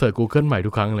เราเสิร์ช Google ใหม่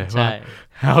ทุกครั้งเลยว่า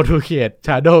how to create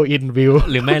shadow in view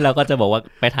หรือไม่เราก็จะบอกว่า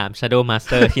ไปถาม shadow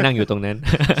master ที่นั่งอยู่ตรงนั้น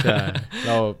ใช่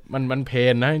มันเพ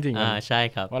นนะจริงๆใช่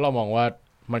ครับว่าเรามองว่า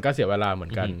มันก็เสียเวลาเหมือ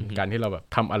นกันการที่เราแบบ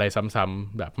ทำอะไรซ้ำ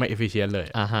ๆแบบไม่ efficient เลย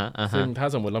ซึ่งถ้า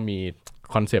สมมุติเรามี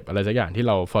คอนเซปต์อะไรสักอย่างที่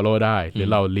เรา follow ได้หรือ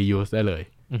เรา reuse ได้เลย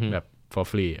แบบ for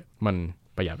free มัน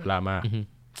ประหยัดเวลามาก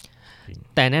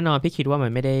แต่แน่นอนพี่คิดว่ามั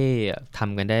นไม่ได้ท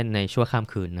ำกันได้ในชั่วข้าม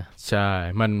คืนนะใช่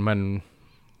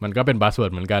มันก็เป็น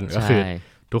buzzword เหมือนกันก็คือ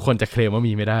ทุกคนจะเคลมว่า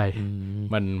มีไม่ได้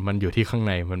มันอยู่ที่ข้าง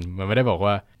ในมันไม่ได้บอก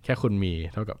ว่าแค่คุณมี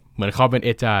เท่ากับเหมือนเขาเป็น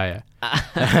agile อ่ะ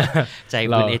ใจเ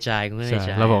ป็น agile ก็ไม่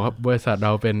agile เราบอกว่าบริษัทเร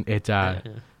าเป็น agile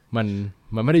มั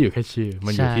นไม่ได้อยู่แค่ชื่อมั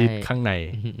นอยู่ที่ข้างใน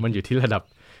มันอยู่ที่ระดับ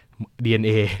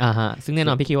DNA ซึ่งแน่น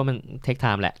อนพี่คิดว่ามัน take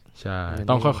time แหละใช่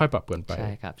ต้องค่อยๆปรับเปลี่ยนไปใช่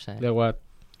ครับใช่เรียกว่า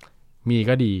มี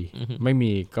ก็ดีไม่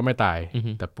มีก็ไม่ตาย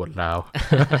แต่ปวดร้าว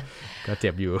ก็เจ็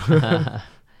บอยู่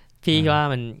พี่ว่า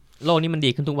มันโลกนี้มัน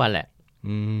ดีขึ้นทุกวันแหละ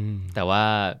แต่ว่า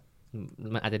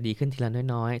มันอาจจะดีขึ้นทีละ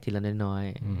น้อยๆทีละน้อย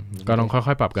ๆก็ต้อง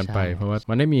ค่อยๆปรับกันไปเพราะว่า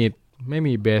มันไม่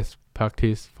มี best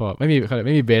practice for ไม่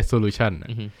มี best solution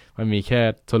มันมีแค่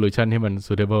solution ที่มัน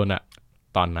suitable นะ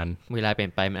ตอนนั้นเวลาเปลี่ย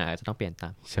นไปมันอาจจะต้องเปลี่ยนตา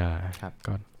มใช่ครับ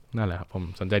ก็นั่นแหละครับผม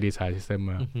สนใจดีไซน์ซิสเต็ม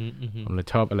มากผมเลย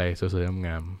ชอบอะไรสวยๆง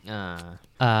าม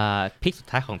ๆพิกสุด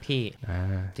ท้ายของพี่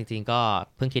จริงๆก็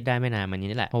เพิ่งคิดได้ไม่นานมานี้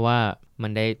นี่แหละเพราะว่ามั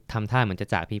นได้ทำท่าเหมือนจะ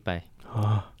จากพี่ไป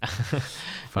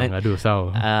ฟังแล้วดูเศร้า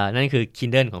นั่นคือ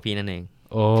Kindle ของพี่นั่นเอง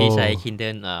พี่ใช้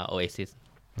Kindle Oasis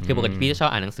คือปกติพี่จะชอ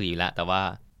บอ่านหนังสืออยู่แล้วแต่ว่า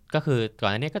ก็คือก่อ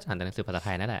นหน้านี้ก็จะอ่านแต่หนังสือภาษาไท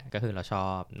ยนั่นแหละก็คือเราชอ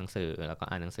บหนังสือแล้วก็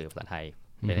อ่านหนังสือภาษาไทย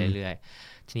ไปเรื่อย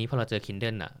ๆทีนี้พอเราเจอ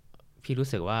Kindle อ่ะพี่รู้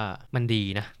สึกว่ามันดี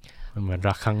นะมันเหมือน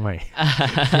รักครั้งใหม่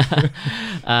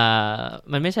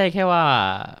มันไม่ใช่แค่ว่า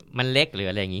มันเล็กหรือ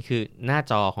อะไรอย่างนี้คือหน้า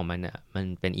จอของมันอ่ะมัน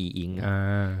เป็น e-ink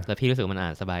แล้วพี่รู้สึกมันอ่า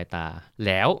นสบายตาแ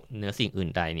ล้วเนื้อสิ่งอื่น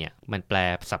ใดเนี่ยมันแปล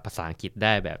ศัพท์ภาษาอังกฤษไ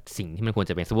ด้แบบสิ่งที่มันควร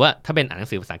จะเป็นสมมติว่าถ้าเป็นอ่านหนั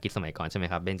งสือภาษาอังกฤษสมัยก่อนใช่ไหม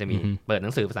ครับเบนจะมีเปิดห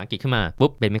นังสือภาษาอังกฤษขึ้นมาปุ๊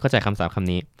บเบนไม่เข้าใจคำศัพท์ค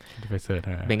ำนี้ไปเสิร์ช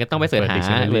หาเบนก็ต้องไปเสิร์ชหา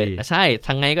เลยใช่ท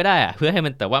างไงก็ได้เพื่อให้มั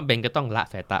นแต่ว่าเบนก็ต้องละ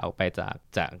สายตาออกไปจ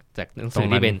ากหนังสือ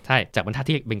ที่เบนใช่จากบรรทัด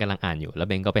ที่เบนกำลังอ่านอยู่แล้วเ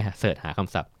บนก็ไปเสิร์ชหาค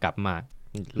ำศัพท์กลับมา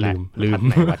ลืมไ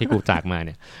หนว่าที่กูจากมาเ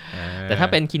นี่ยแต่ถ้า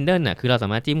เป็น Kindle น่ะคือเราสา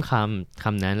มารถจิ้มค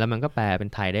ำนั้นแล้วมันก็แปลเป็น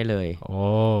ไทยได้เลยโอ้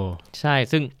ใช่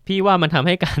ซึ่งพี่ว่ามันทำใ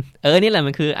ห้การนี่แหละ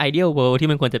มันคือ ideal world ที่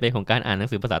มันควรจะเป็นของการอ่านหนั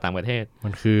งสือภาษาต่างประเทศมั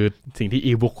นคือสิ่งที่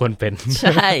e-book ควรเป็นใ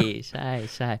ช่ใช่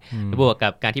ใช่บวกกั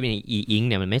บการที่เป็น e-ink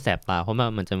เนี่ยมันไม่แสบตาเพราะว่า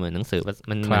มันจะเหมือนหนังสือ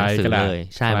มันเหมือนหนังสือเลย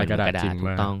ใช่มันกระดาษถู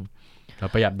กต้องเรา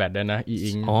ประหยัดแบตได้นะ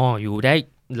e-ink อยู่ได้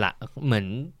ละเหมือน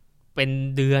เป็น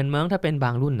เดือนมั้งถ้าเป็นบ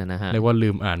างรุ่นนะฮะเรียกว่าลื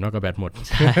มอ่านมากกว่าแบตหมด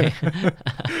ใช่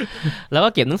แล้วก็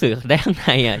เก็บหนังสือได้ข้างใน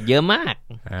เยอะมาก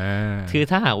คือ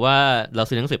ถ้าหากว่าเรา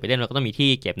ซื้อหนังสือไปเล่นเราก็ต้องมีที่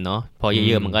เก็บเนาะพอเย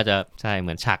อะๆมันก็จะใช่เห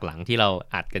มือนฉากหลังที่เรา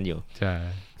อัดกันอยู่ใช่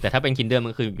แต่ถ้าเป็น Kindle มั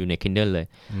นคืออยู่ใน Kindle เลย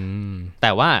แ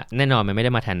ต่ว่าแน่นอนมันไม่ไ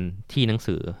ด้มาแทนที่หนัง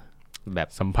สือแบบ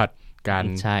สัมผัสการ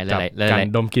ใช่การ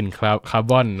ดมกลิ่นคาร์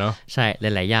บอนเนาะใช่ห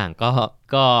ลายๆอย่าง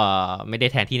ก็ไม่ได้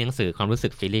แทนที่หนังสือความรู้สึ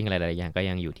ก feeling อะไรหลายๆอย่างก็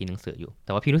ยังอยู่ที่หนังสืออยู่แ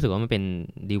ต่ว่าพี่รู้สึกว่ามันเป็น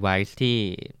device ที่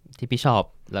พี่ชอบ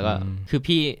แล้วก็คือ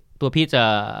พี่จะ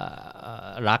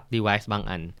รัก device บาง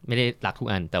อันไม่ได้รักทุก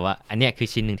อันแต่ว่าอันเนี้ยคือ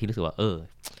ชิ้นนึงที่รู้สึกว่า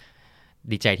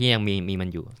ดีใจที่ยังมีมัน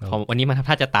อยู่พอวันนี้มัน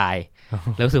ถ้าจะตาย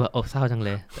แล้วรู้สึกว่าเศร้าจังเล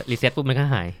ยรีเซ็ตปุ๊บมันก็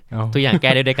หายทุกอย่างแก้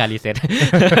ได้ด้วยการรีเซ็ต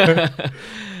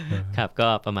ครับก็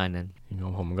ประมาณนั้นขอ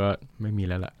งผมก็ไม่มี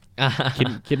แล้วล่ะ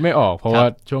คิดไม่ออกเพราะว่า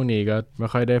ช่วงนี้ก็ไม่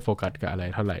ค่อยได้โฟกัสกับอะไร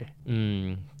เท่าไหร่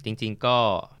จริงๆก็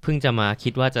เพิ่งจะมาคิ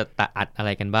ดว่าจะอัดอะไร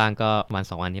กันบ้างก็วัน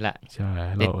2วันนี้แหละใช่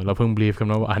เราเพิ่งบรีฟกัน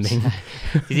ว่าอันเอง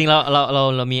จริงๆเ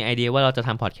รามีไอเดียว่าเราจะท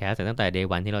ำพอดแคสต์ตั้งแต่ day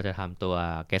 1ที่เราจะทำตัว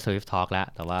Guest Swift Talk แล้ว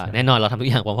แต่ว่าแน่นอนเราทำทุก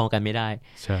อย่างพร้อมๆกันไม่ได้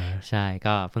ใช่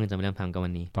ก็เพิ่งจะมาเริ่มทำกันวั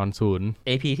นนี้ตอน0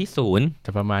 EP ที่0จ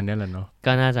ะประมาณนี้แหละเนาะ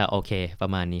ก็น่าจะโอเคปร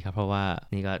ะมาณนี้ครับเพราะว่า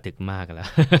นี่ก็ดึกมากแล้ว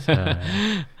ใช่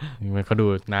มันก็ดู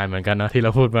นานเหมือนกันนะที่เร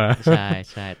าพูดมา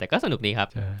ใช่แต่ก็สนุกดีครับ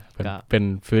ก็เป็น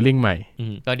feeling ใหม่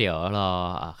ก็เดี๋ยวรอ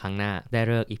ครั้งหน้าได้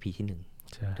เลิก EP ที่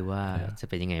1ดูว่าจะ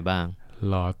เป็นยังไงบ้าง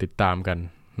รอติดตามกัน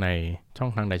ในช่อ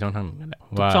งทางใดช่องทางหนึ่งนั่นแหละ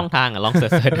ว่าช่องทางลองเสิร์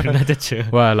ชดูน่าจะเจอ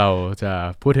ว่าเราจะ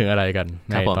พูดถึงอะไรกัน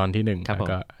ในตอนที่1แล้ว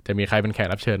ก็จะมีใครเป็นแขก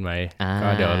รับเชิญไหมก็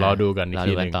เดี๋ยวรอดูกันอีก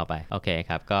ทีนึงต่อไปโอเค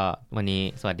ครับก็วันนี้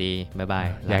สวัสดีบ๊ายบาย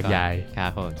แยกย้ายครั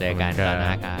บผมเจอกันตอนหน้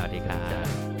าครับสวัสดีครั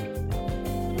บ